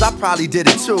 salt them cause I probably did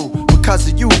it too.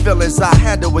 Because of you feelings I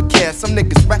handle with care. Some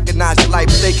niggas recognize your light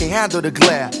but they can't handle the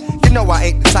glare. You know I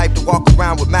ain't the type to walk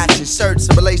around with matching shirts.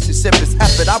 A relationship is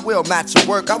effort, I will match your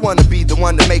work. I wanna be the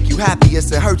one to make you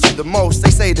happiest and hurt you the most. They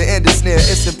say the end is near,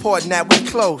 it's important that we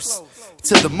close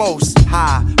to the most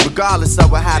high. Regardless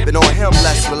of what happened on him,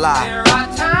 let's rely. There are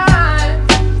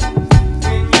times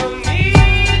when you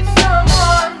need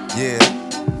someone. Yeah.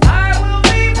 I will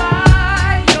be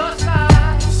by your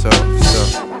side. So.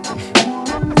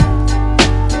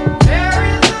 There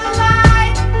is a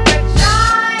light that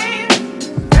shines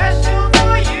special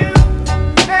for you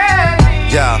and me.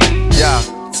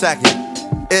 Yeah, second.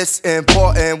 It's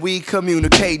important we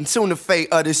communicating, tune the fate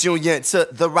of this union to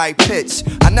the right pitch.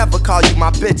 I never call you my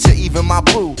bitch or even my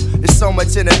boo. There's so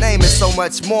much in the name and so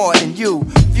much more in you.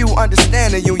 Few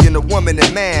understand the union of woman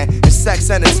and man. And sex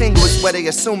and a tingle is where they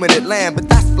assuming it land. But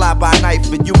that's fly by night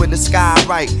for you in the sky,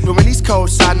 right? During these cold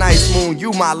shy nights, moon,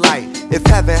 you my light. If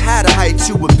heaven had a height,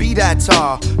 you would be that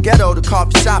tall. Ghetto to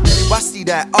coffee shop, you, I see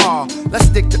that all. Let's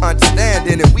stick to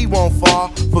understanding and we won't fall.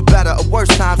 For better or worse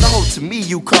times, I hope to me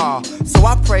you call. So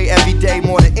I pray every day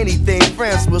more than anything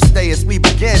friends will stay as we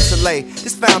begin to lay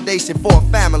this foundation for a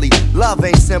family. Love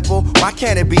ain't simple, why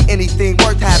can't it be anything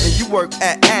worth having you work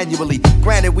at annually?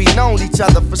 Granted we known each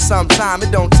other for some time,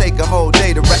 it don't take a whole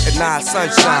day to recognize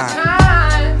sunshine. There are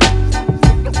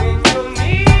times when you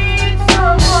need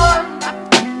someone.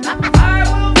 I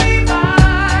will be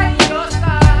by your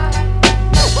side.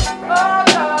 Oh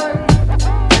Lord,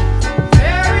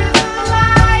 there is a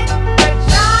light that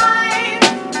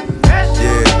shines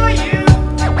special for you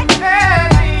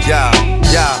and me.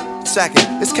 Yeah, second,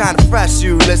 it's kinda fresh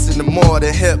you listen to more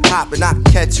than hip-hop. And I can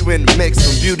catch you in the mix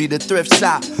from beauty to thrift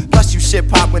shop. Plus you shit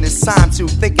pop when it's time to,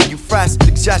 thinking you fresh.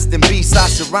 Suggesting beats I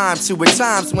should rhyme to. At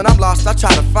times when I'm lost I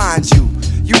try to find you.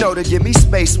 You know to give me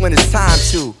space when it's time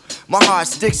to. My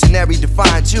heart's dictionary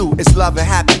defines you, it's love and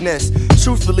happiness.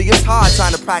 Truthfully, it's hard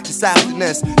trying to practice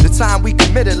abstinence. The time we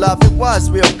committed love, it was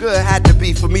real good. Had to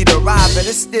be for me to arrive and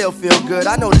it still feel good.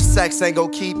 I know the sex ain't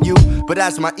gon' keep you, but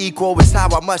as my equal, it's how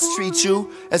I must treat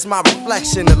you. As my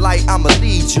reflection, the light, I'ma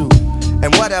lead you.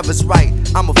 And whatever's right,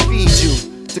 I'ma feed you.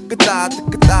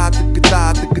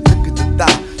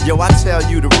 Yo, I tell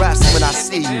you the rest when I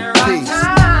see you. Peace.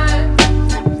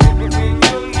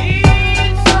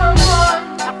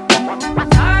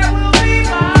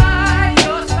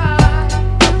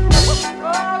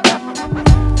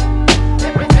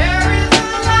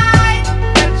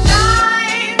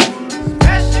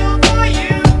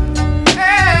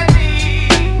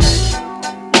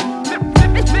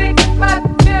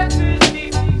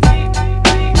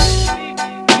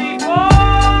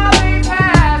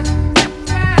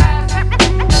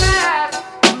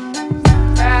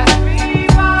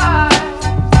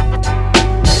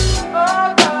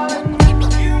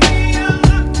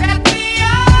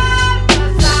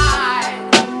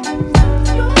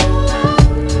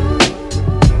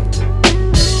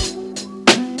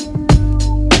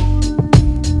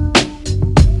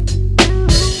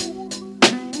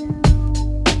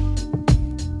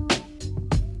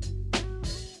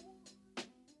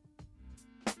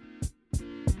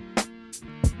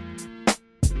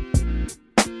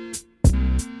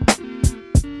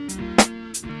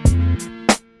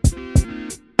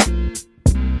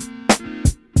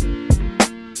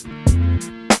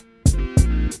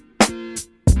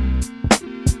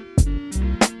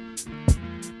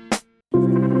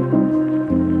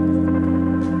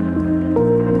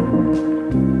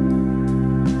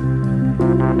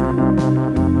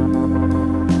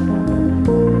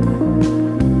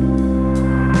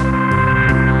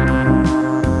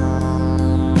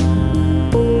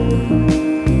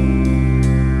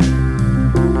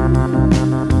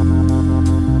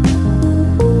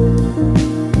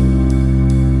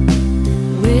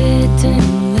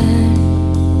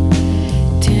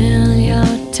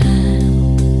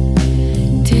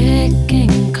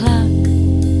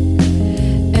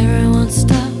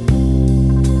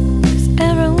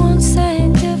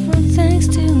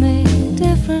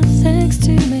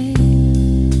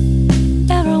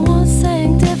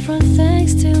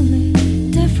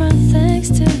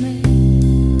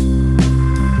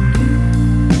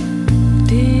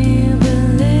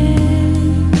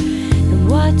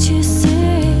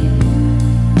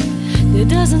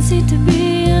 doesn't seem to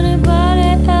be anybody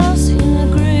else who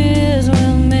agrees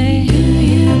with me. Do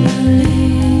you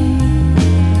believe?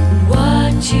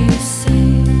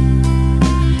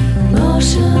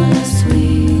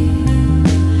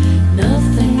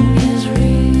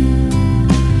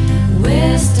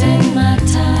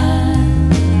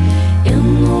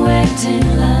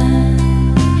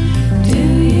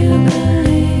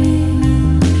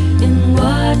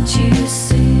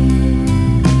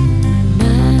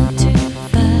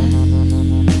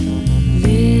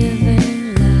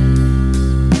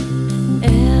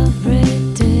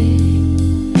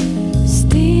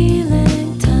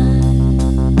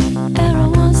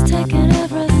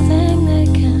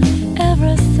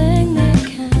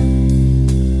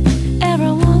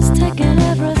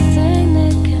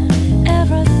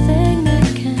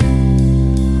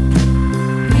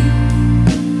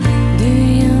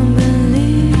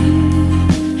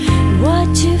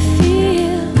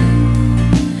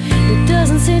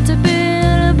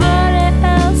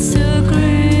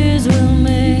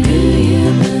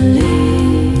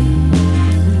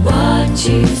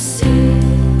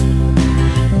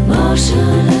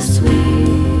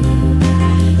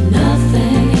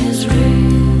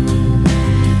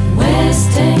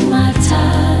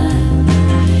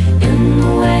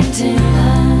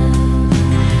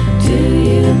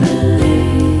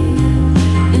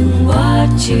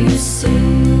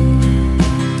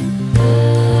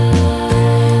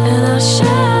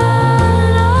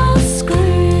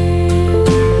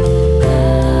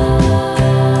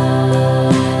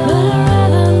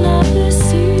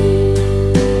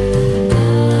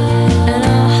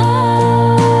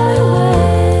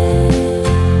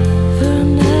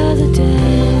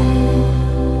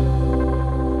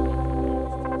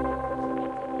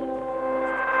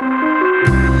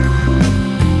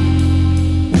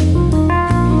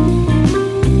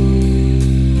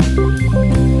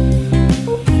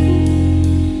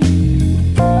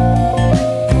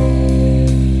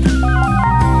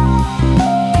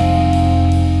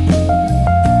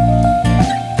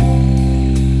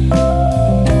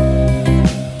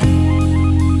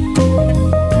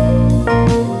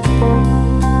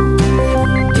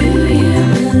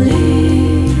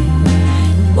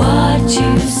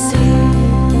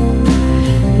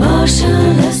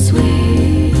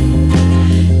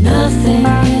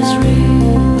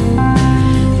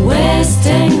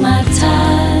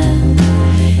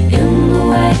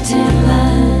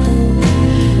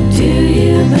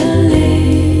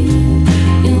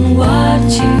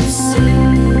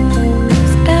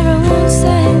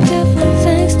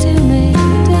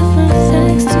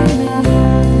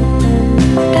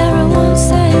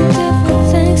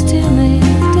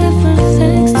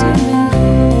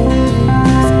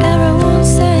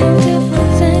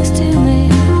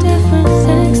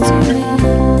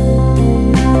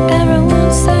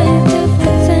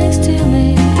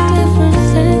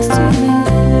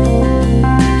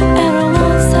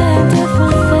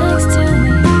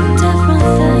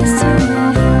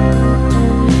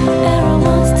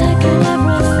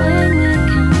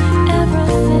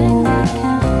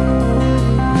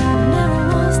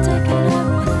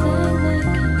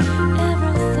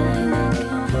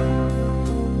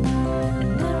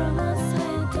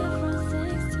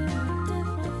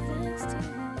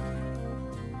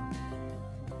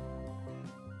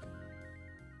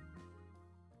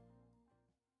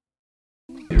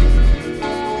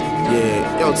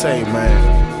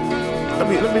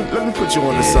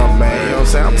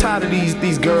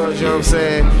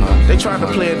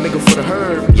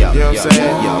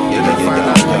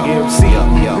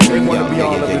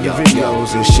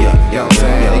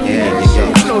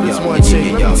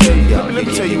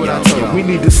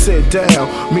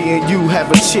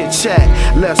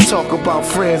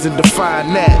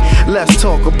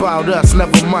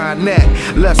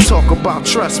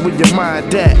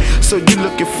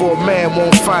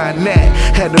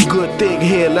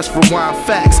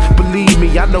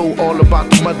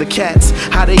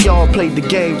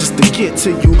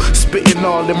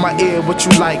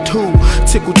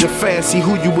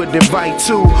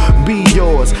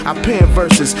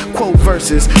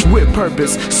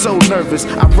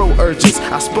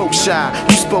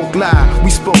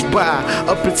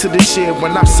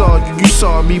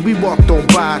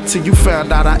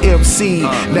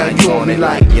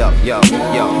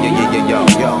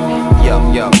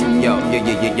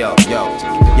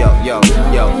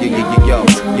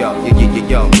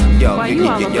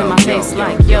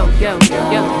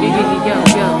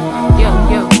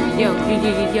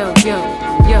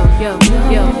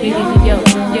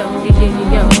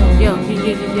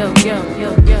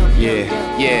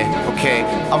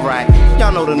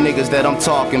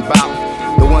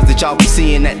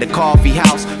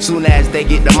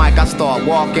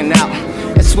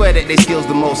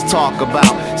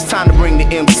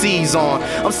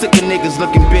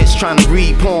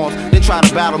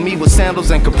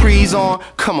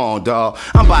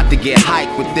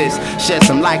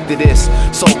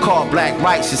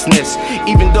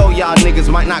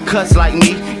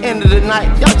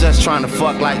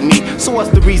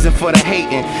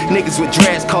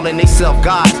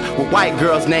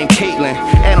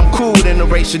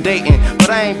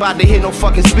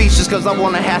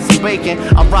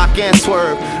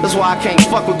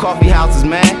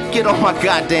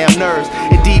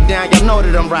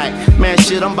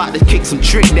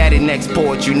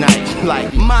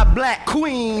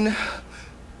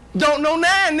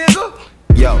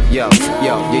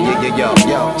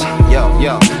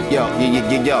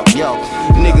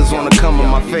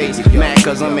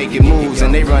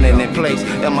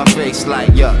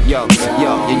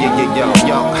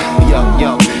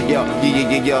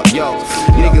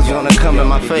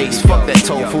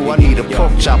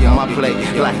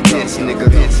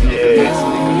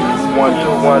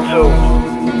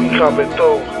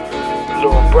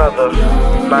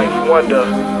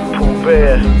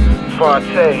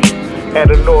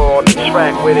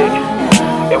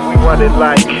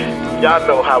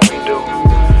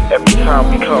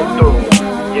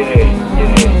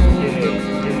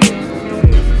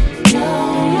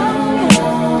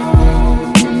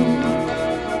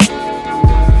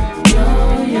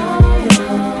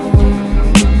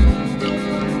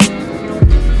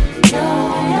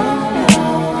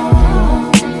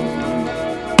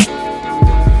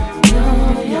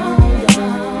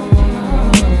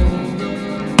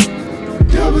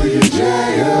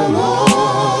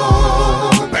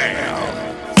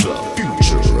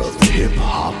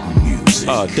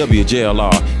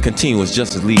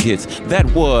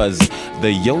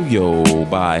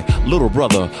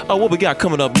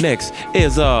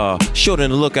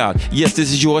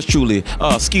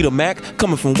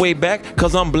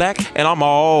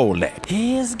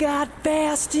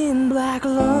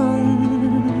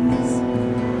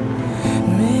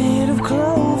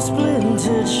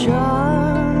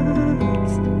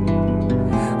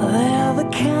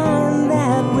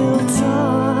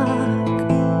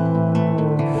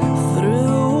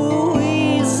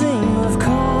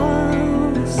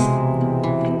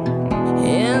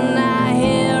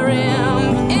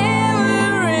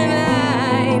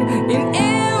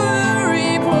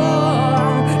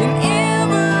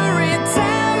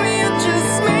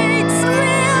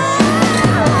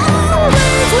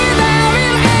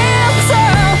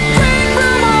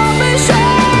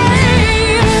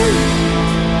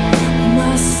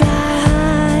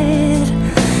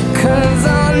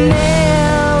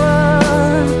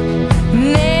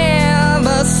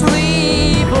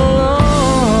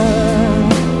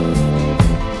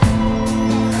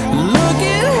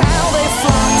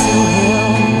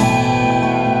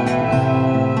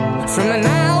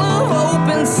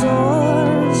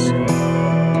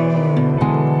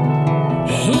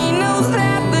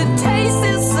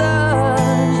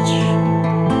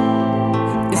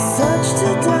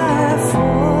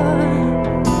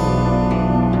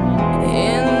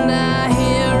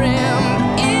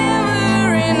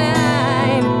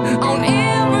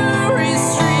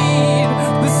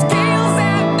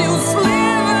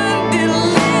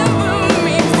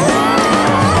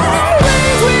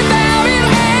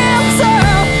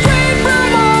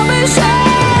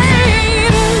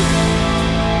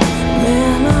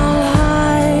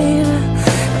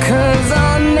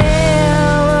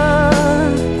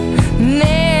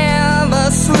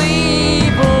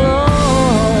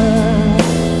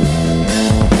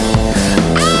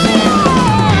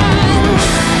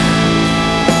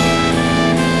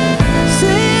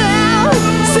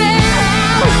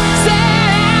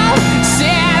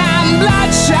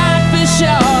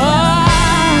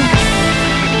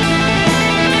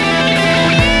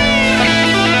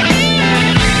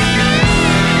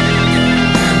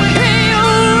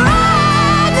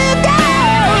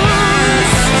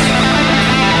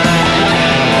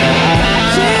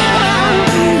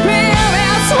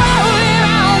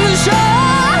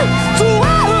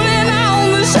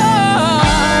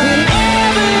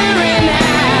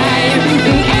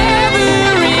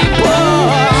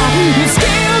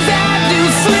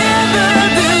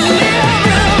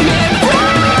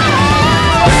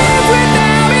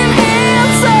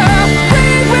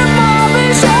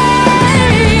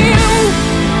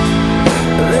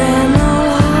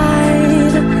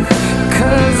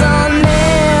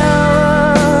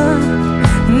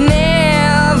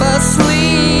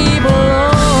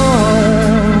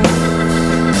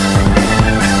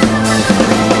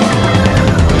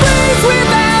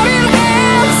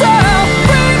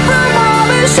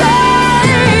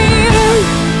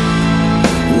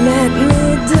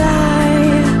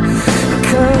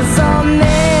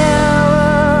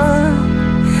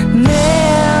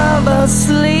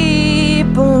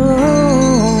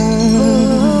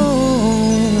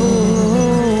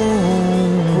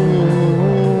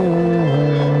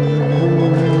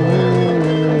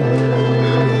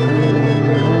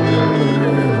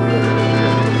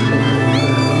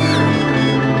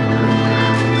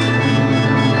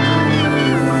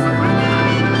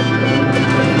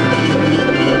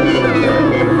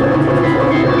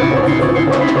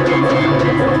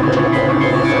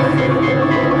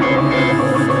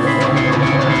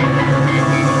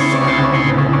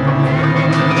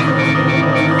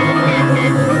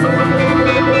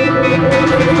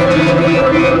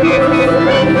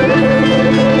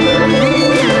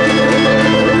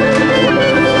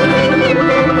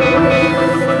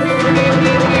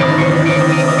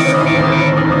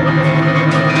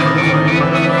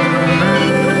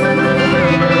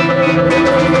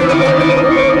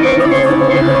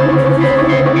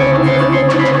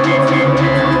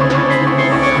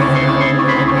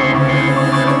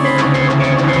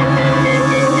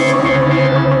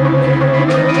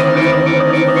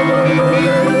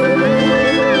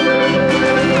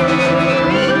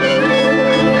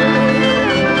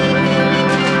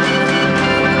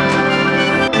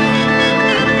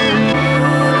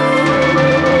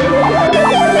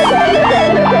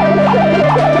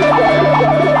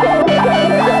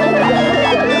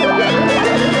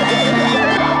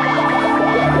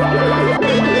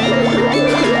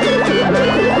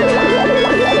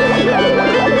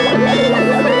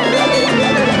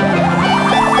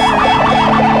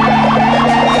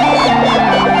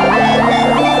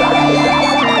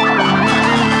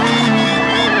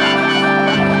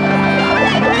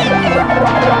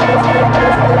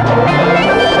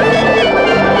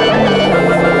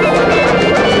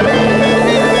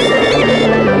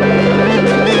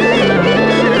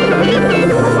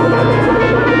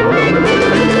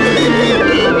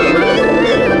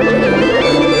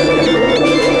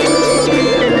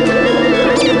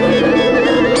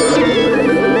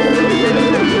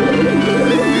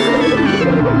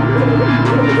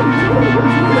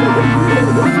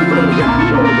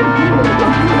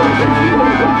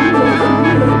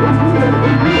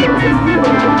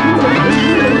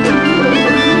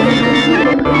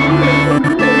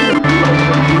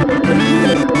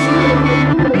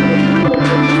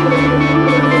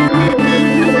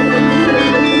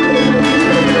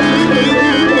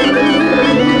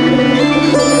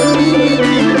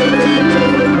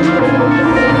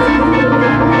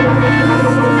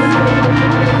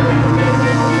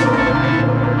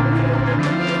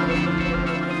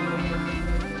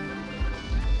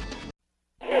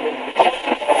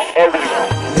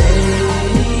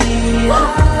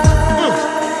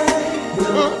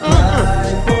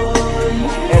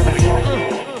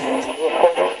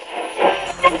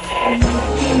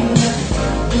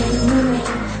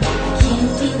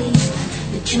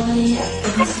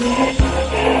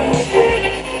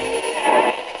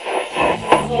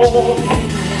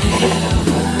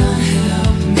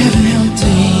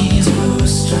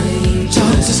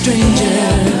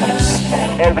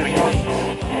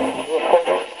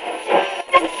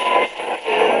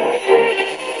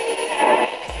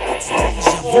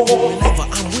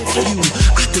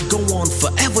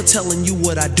 Telling you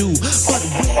what I do, but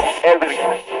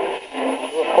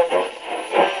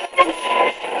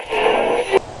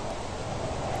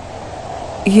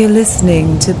you're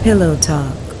listening to Pillow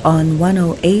Talk on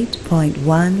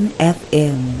 108.1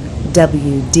 FM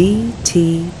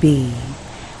WDTB.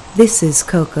 This is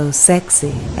Coco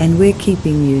Sexy, and we're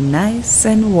keeping you nice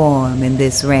and warm in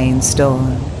this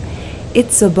rainstorm.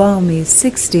 It's a balmy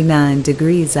 69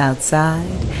 degrees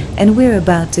outside, and we're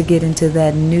about to get into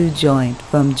that new joint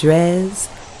from Dres,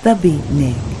 the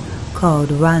Beatnik,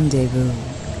 called Rendezvous.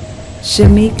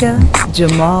 Shamika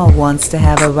Jamal wants to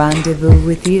have a rendezvous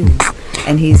with you,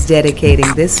 and he's dedicating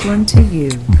this one to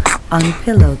you on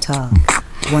Pillow Talk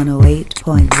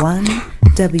 108.1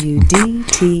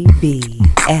 WDTB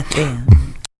FM.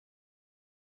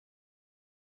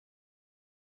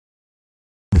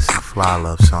 It's a fly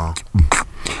love song.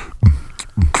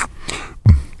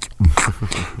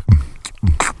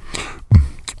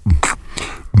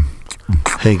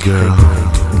 Hey girl,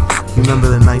 you remember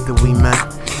the night that we met?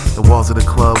 The walls of the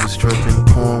club was dripping,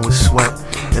 pouring with sweat,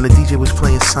 and the DJ was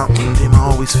playing something, damn I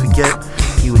always forget.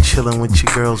 You were chilling with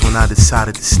your girls when I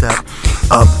decided to step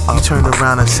up. You turned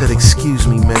around, I said, excuse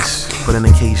me, miss, but an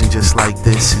occasion just like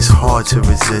this is hard to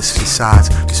resist. Besides,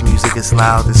 this music is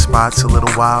loud, the spot's a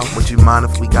little wild. Would you mind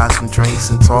if we got some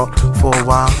drinks and talk for a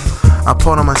while? I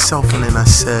poured on myself and then I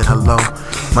said, hello,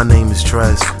 my name is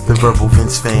Dres, the verbal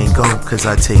Vince Van Gogh, cause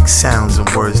I take sounds and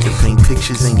words to paint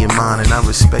pictures in your mind, and I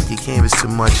respect your canvas too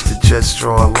much to just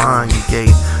draw a line. You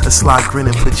gave a sly grin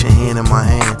and put your hand in my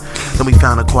hand. Then we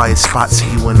found a quiet spot so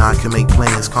you and I could make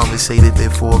plans. Conversated there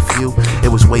for a few,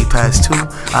 it was way past 2.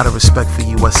 Out of respect for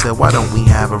you, I said, why don't we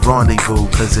have a rendezvous?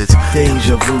 Cause it's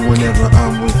deja vu whenever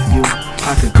I'm with you.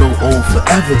 I could go on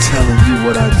forever telling you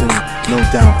what I do. No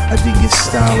doubt, I dig your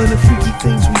style and the freaky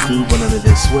things we do, but none of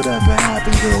this would ever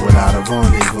happen, girl, without a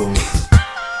rendezvous.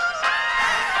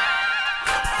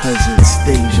 Cause it's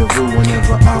deja vu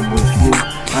whenever I'm with you.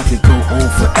 I could go on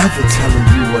forever telling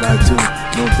you what I do.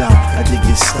 No doubt, I dig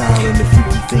your style and the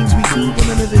freaky things we do, but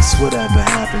none of this would ever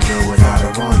happen, girl, without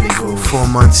a rendezvous. 4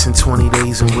 months and 20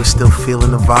 days and we're still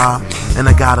feeling the vibe. And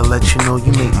I gotta let you know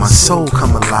you make my soul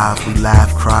come alive. We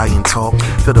laugh, cry, and talk,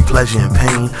 feel the pleasure and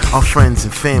pain. Our friends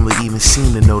and family even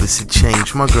seem to notice a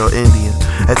change. My girl India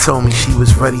had told me she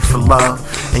was ready for love,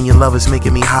 and your love is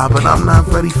making me high, but I'm not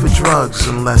ready for drugs.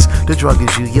 Unless the drug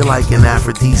is you, you're like an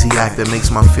aphrodisiac that makes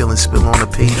my feelings spill on the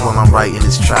page while I'm writing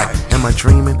this track. Am I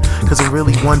dreaming? Cause I'm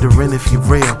really wondering if you're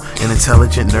real. An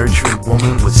intelligent, nurturing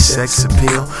woman with sex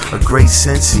appeal, a great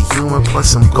sense of humor, plus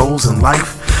some goals in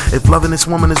life. If loving this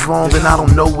woman is wrong, then I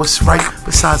don't know what's right.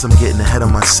 Besides, I'm getting ahead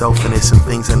of myself, and there's some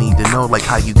things I need to know, like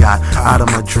how you got out of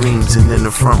my dreams and in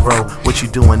the front row, what you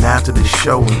doing after the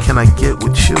show, and can I get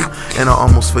with you? And I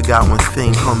almost forgot one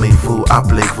thing, comment-vous,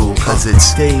 appelez-vous, cause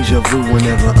it's deja vu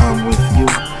whenever I'm with you.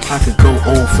 I could go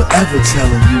on forever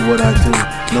telling you what I do.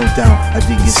 No doubt, I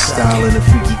dig your style and the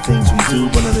freaky things we do,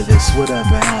 but none of this would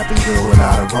ever happen, girl,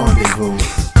 without a rendezvous.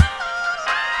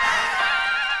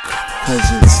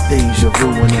 Cause it's deja vu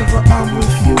whenever I'm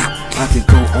with you. I could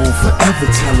go on forever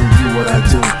telling you what I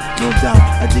do. No doubt,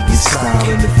 I dig your style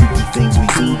and the freaky things we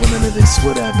do, but none of this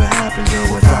would ever happen,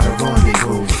 girl, without a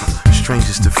rendezvous.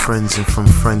 Strangers to friends and from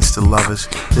friends to lovers,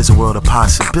 there's a world of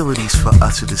possibilities for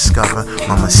us to discover.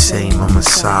 Mama say, mama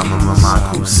sa, mama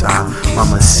makusa.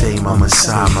 Mama say, mama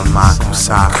sa, mama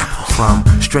makusa. From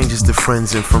strangers to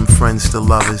friends and from friends to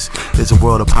lovers, there's a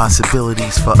world of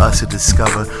possibilities for us to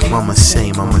discover. Mama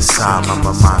say, mama sa,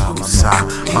 mama makusa.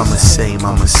 Mama say,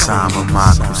 mama sa, mama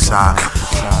makusa.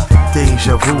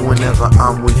 Deja vu whenever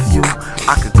I'm with you.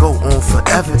 I could go on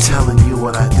forever telling you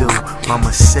what I do.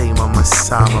 Mama say, mama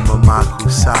sa, mama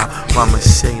makusa. Mama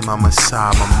say, mama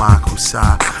sa, mama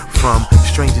makusa. From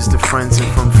strangers to friends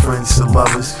and from friends to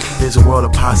lovers, there's a world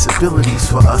of possibilities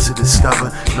for us to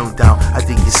discover. No doubt, I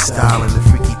dig your style and the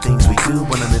freaky things we do,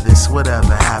 but none of this would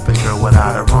ever happen, girl,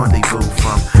 without a rendezvous.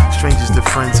 From strangers to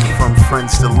friends and from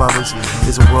friends to lovers,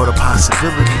 there's a world of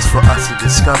possibilities for us to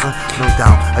discover. No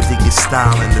doubt, I dig your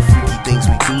style and the freaky things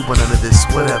we do, but none of this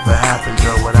would ever happen,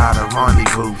 girl, without a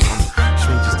rendezvous. From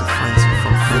strangers to friends and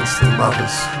from friends to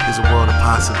lovers, there's a world of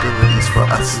possibilities for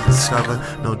us to discover.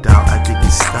 No doubt, I dig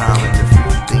your style and the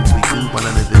freaky things we do, but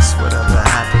none of this would ever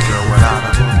happen, girl, without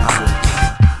a rendezvous.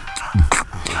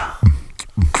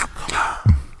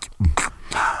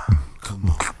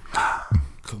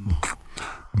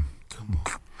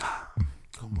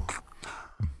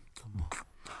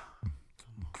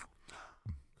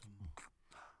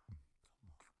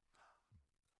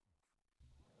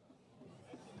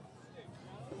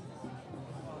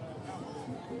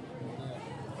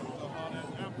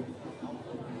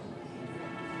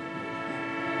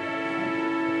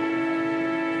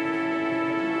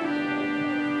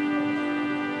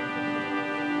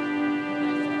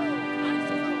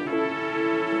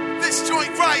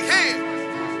 right here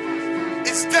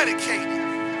is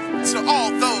dedicated to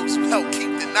all those who help keep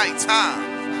the nighttime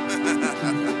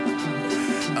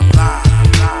alive.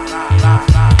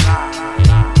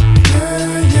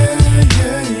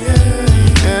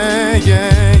 Yeah.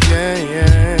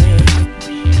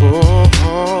 Oh,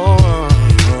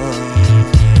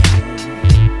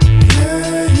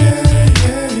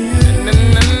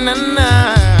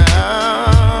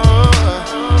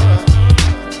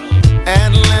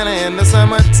 Atlanta in the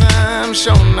summertime,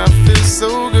 sure enough feels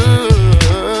so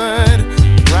good.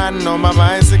 Riding on my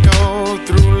bicycle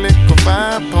through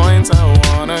liquefied points. I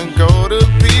wanna go to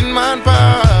Piedmont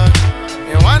Park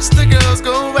and watch the girls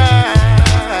go by,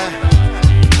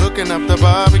 hooking up the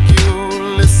barbecue,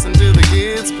 listen to the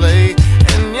kids play.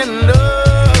 And you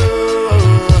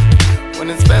know, when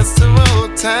it's festival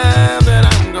time, that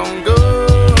I'm gon' go.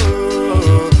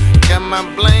 Got my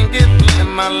blanket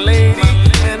and my lady,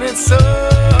 and it's so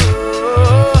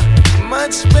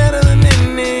much better than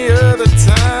any other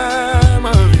time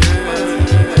of year.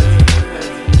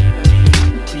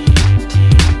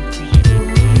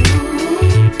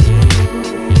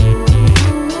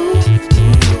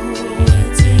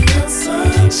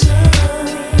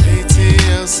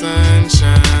 ATL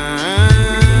sunshine,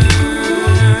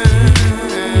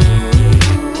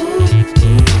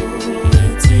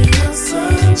 ATL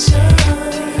sunshine,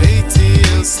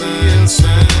 ATL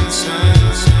sunshine.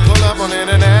 Pull up on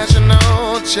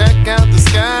International, check out the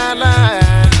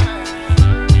skyline.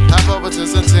 Hop over to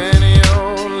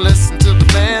Centennial, listen to the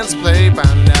bands play,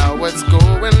 find out what's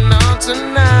going on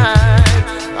tonight.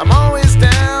 I'm always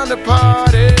down to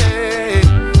party.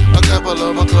 A couple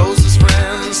of my closest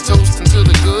friends toasting to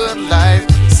the good life,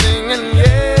 singing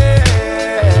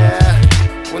yeah.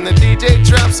 When the DJ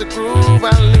drops a groove,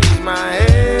 I lose my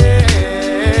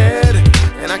head,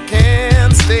 and I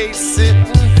can't stay sitting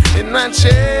in my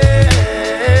chair.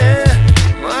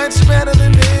 Much better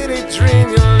than any dream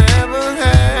you'll ever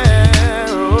have.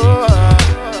 Oh.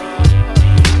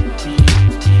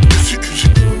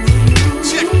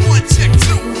 Check one, check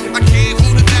two. I can't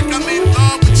hold it back, I'm in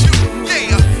love with you.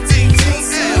 Yeah,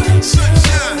 ATL,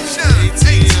 sunshine, shine.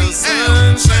 ATL,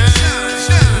 sunshine,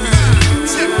 shine.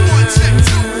 Check one, check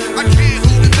two. I can't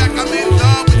hold it back, I'm in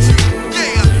love with you.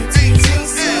 Yeah, ATL,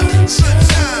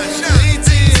 sunshine, shine.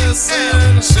 ATL,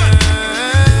 sunshine.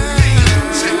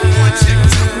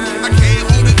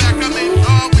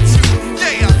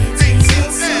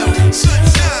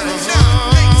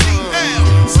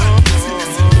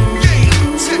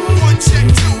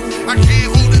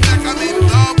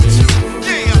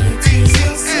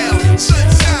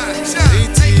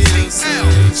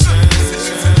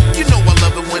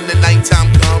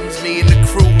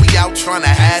 Trying to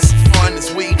have some fun as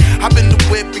we hop in the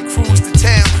whip and cruise to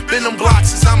town. Been them blocks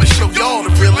since I'ma show y'all the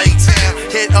real A-Town.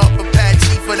 Hit up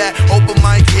Apache for that open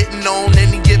mic, hitting on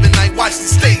any given night. Watch the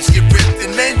stage get ripped,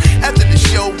 and then after the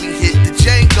show we hit the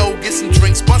Django, get some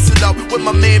drinks, bust it up with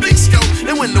my man Big Scope.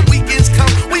 And when the weekends come,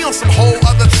 we on some whole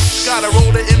other. Gotta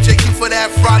roll the MJQ for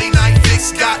that Friday night. Big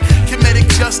Scott, Kinetic,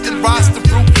 Justin, Roster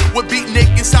Group with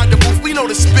Beatnik inside the booth. We know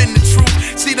to spin the truth.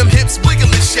 See them hips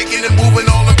wiggling, shaking and moving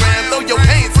all around. Throw your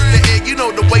hands in the air, you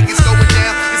know the way it's going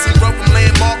down. It's some grub from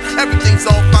Landmark, everything's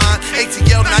all fine.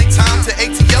 ATL nighttime to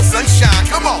ATL sunshine.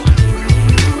 Come on.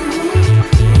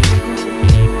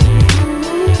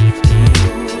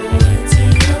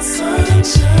 ATL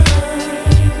sunshine.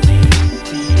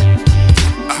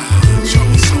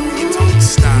 Trouble soul, you don't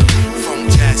stop. From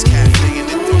Jazz Cafe and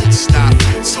it don't stop.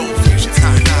 Soul Fusion,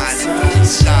 high, it don't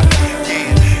stop.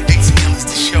 Yeah, ATL is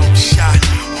the show shot.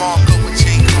 Marco and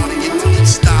Jay Carter, you don't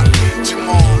stop.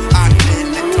 Jamal,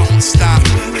 I.N.T.R.O, it don't stop.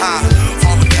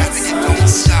 All the Cafe, it don't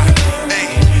stop. Hey,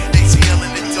 ATL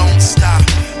and it don't stop.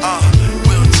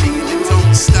 Will G and it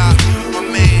don't stop. My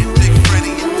man, Big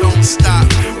Freddy, it don't stop.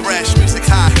 Brash music,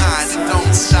 high, it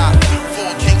don't stop.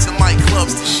 4 Kings and Mike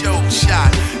Clubs, the show shot.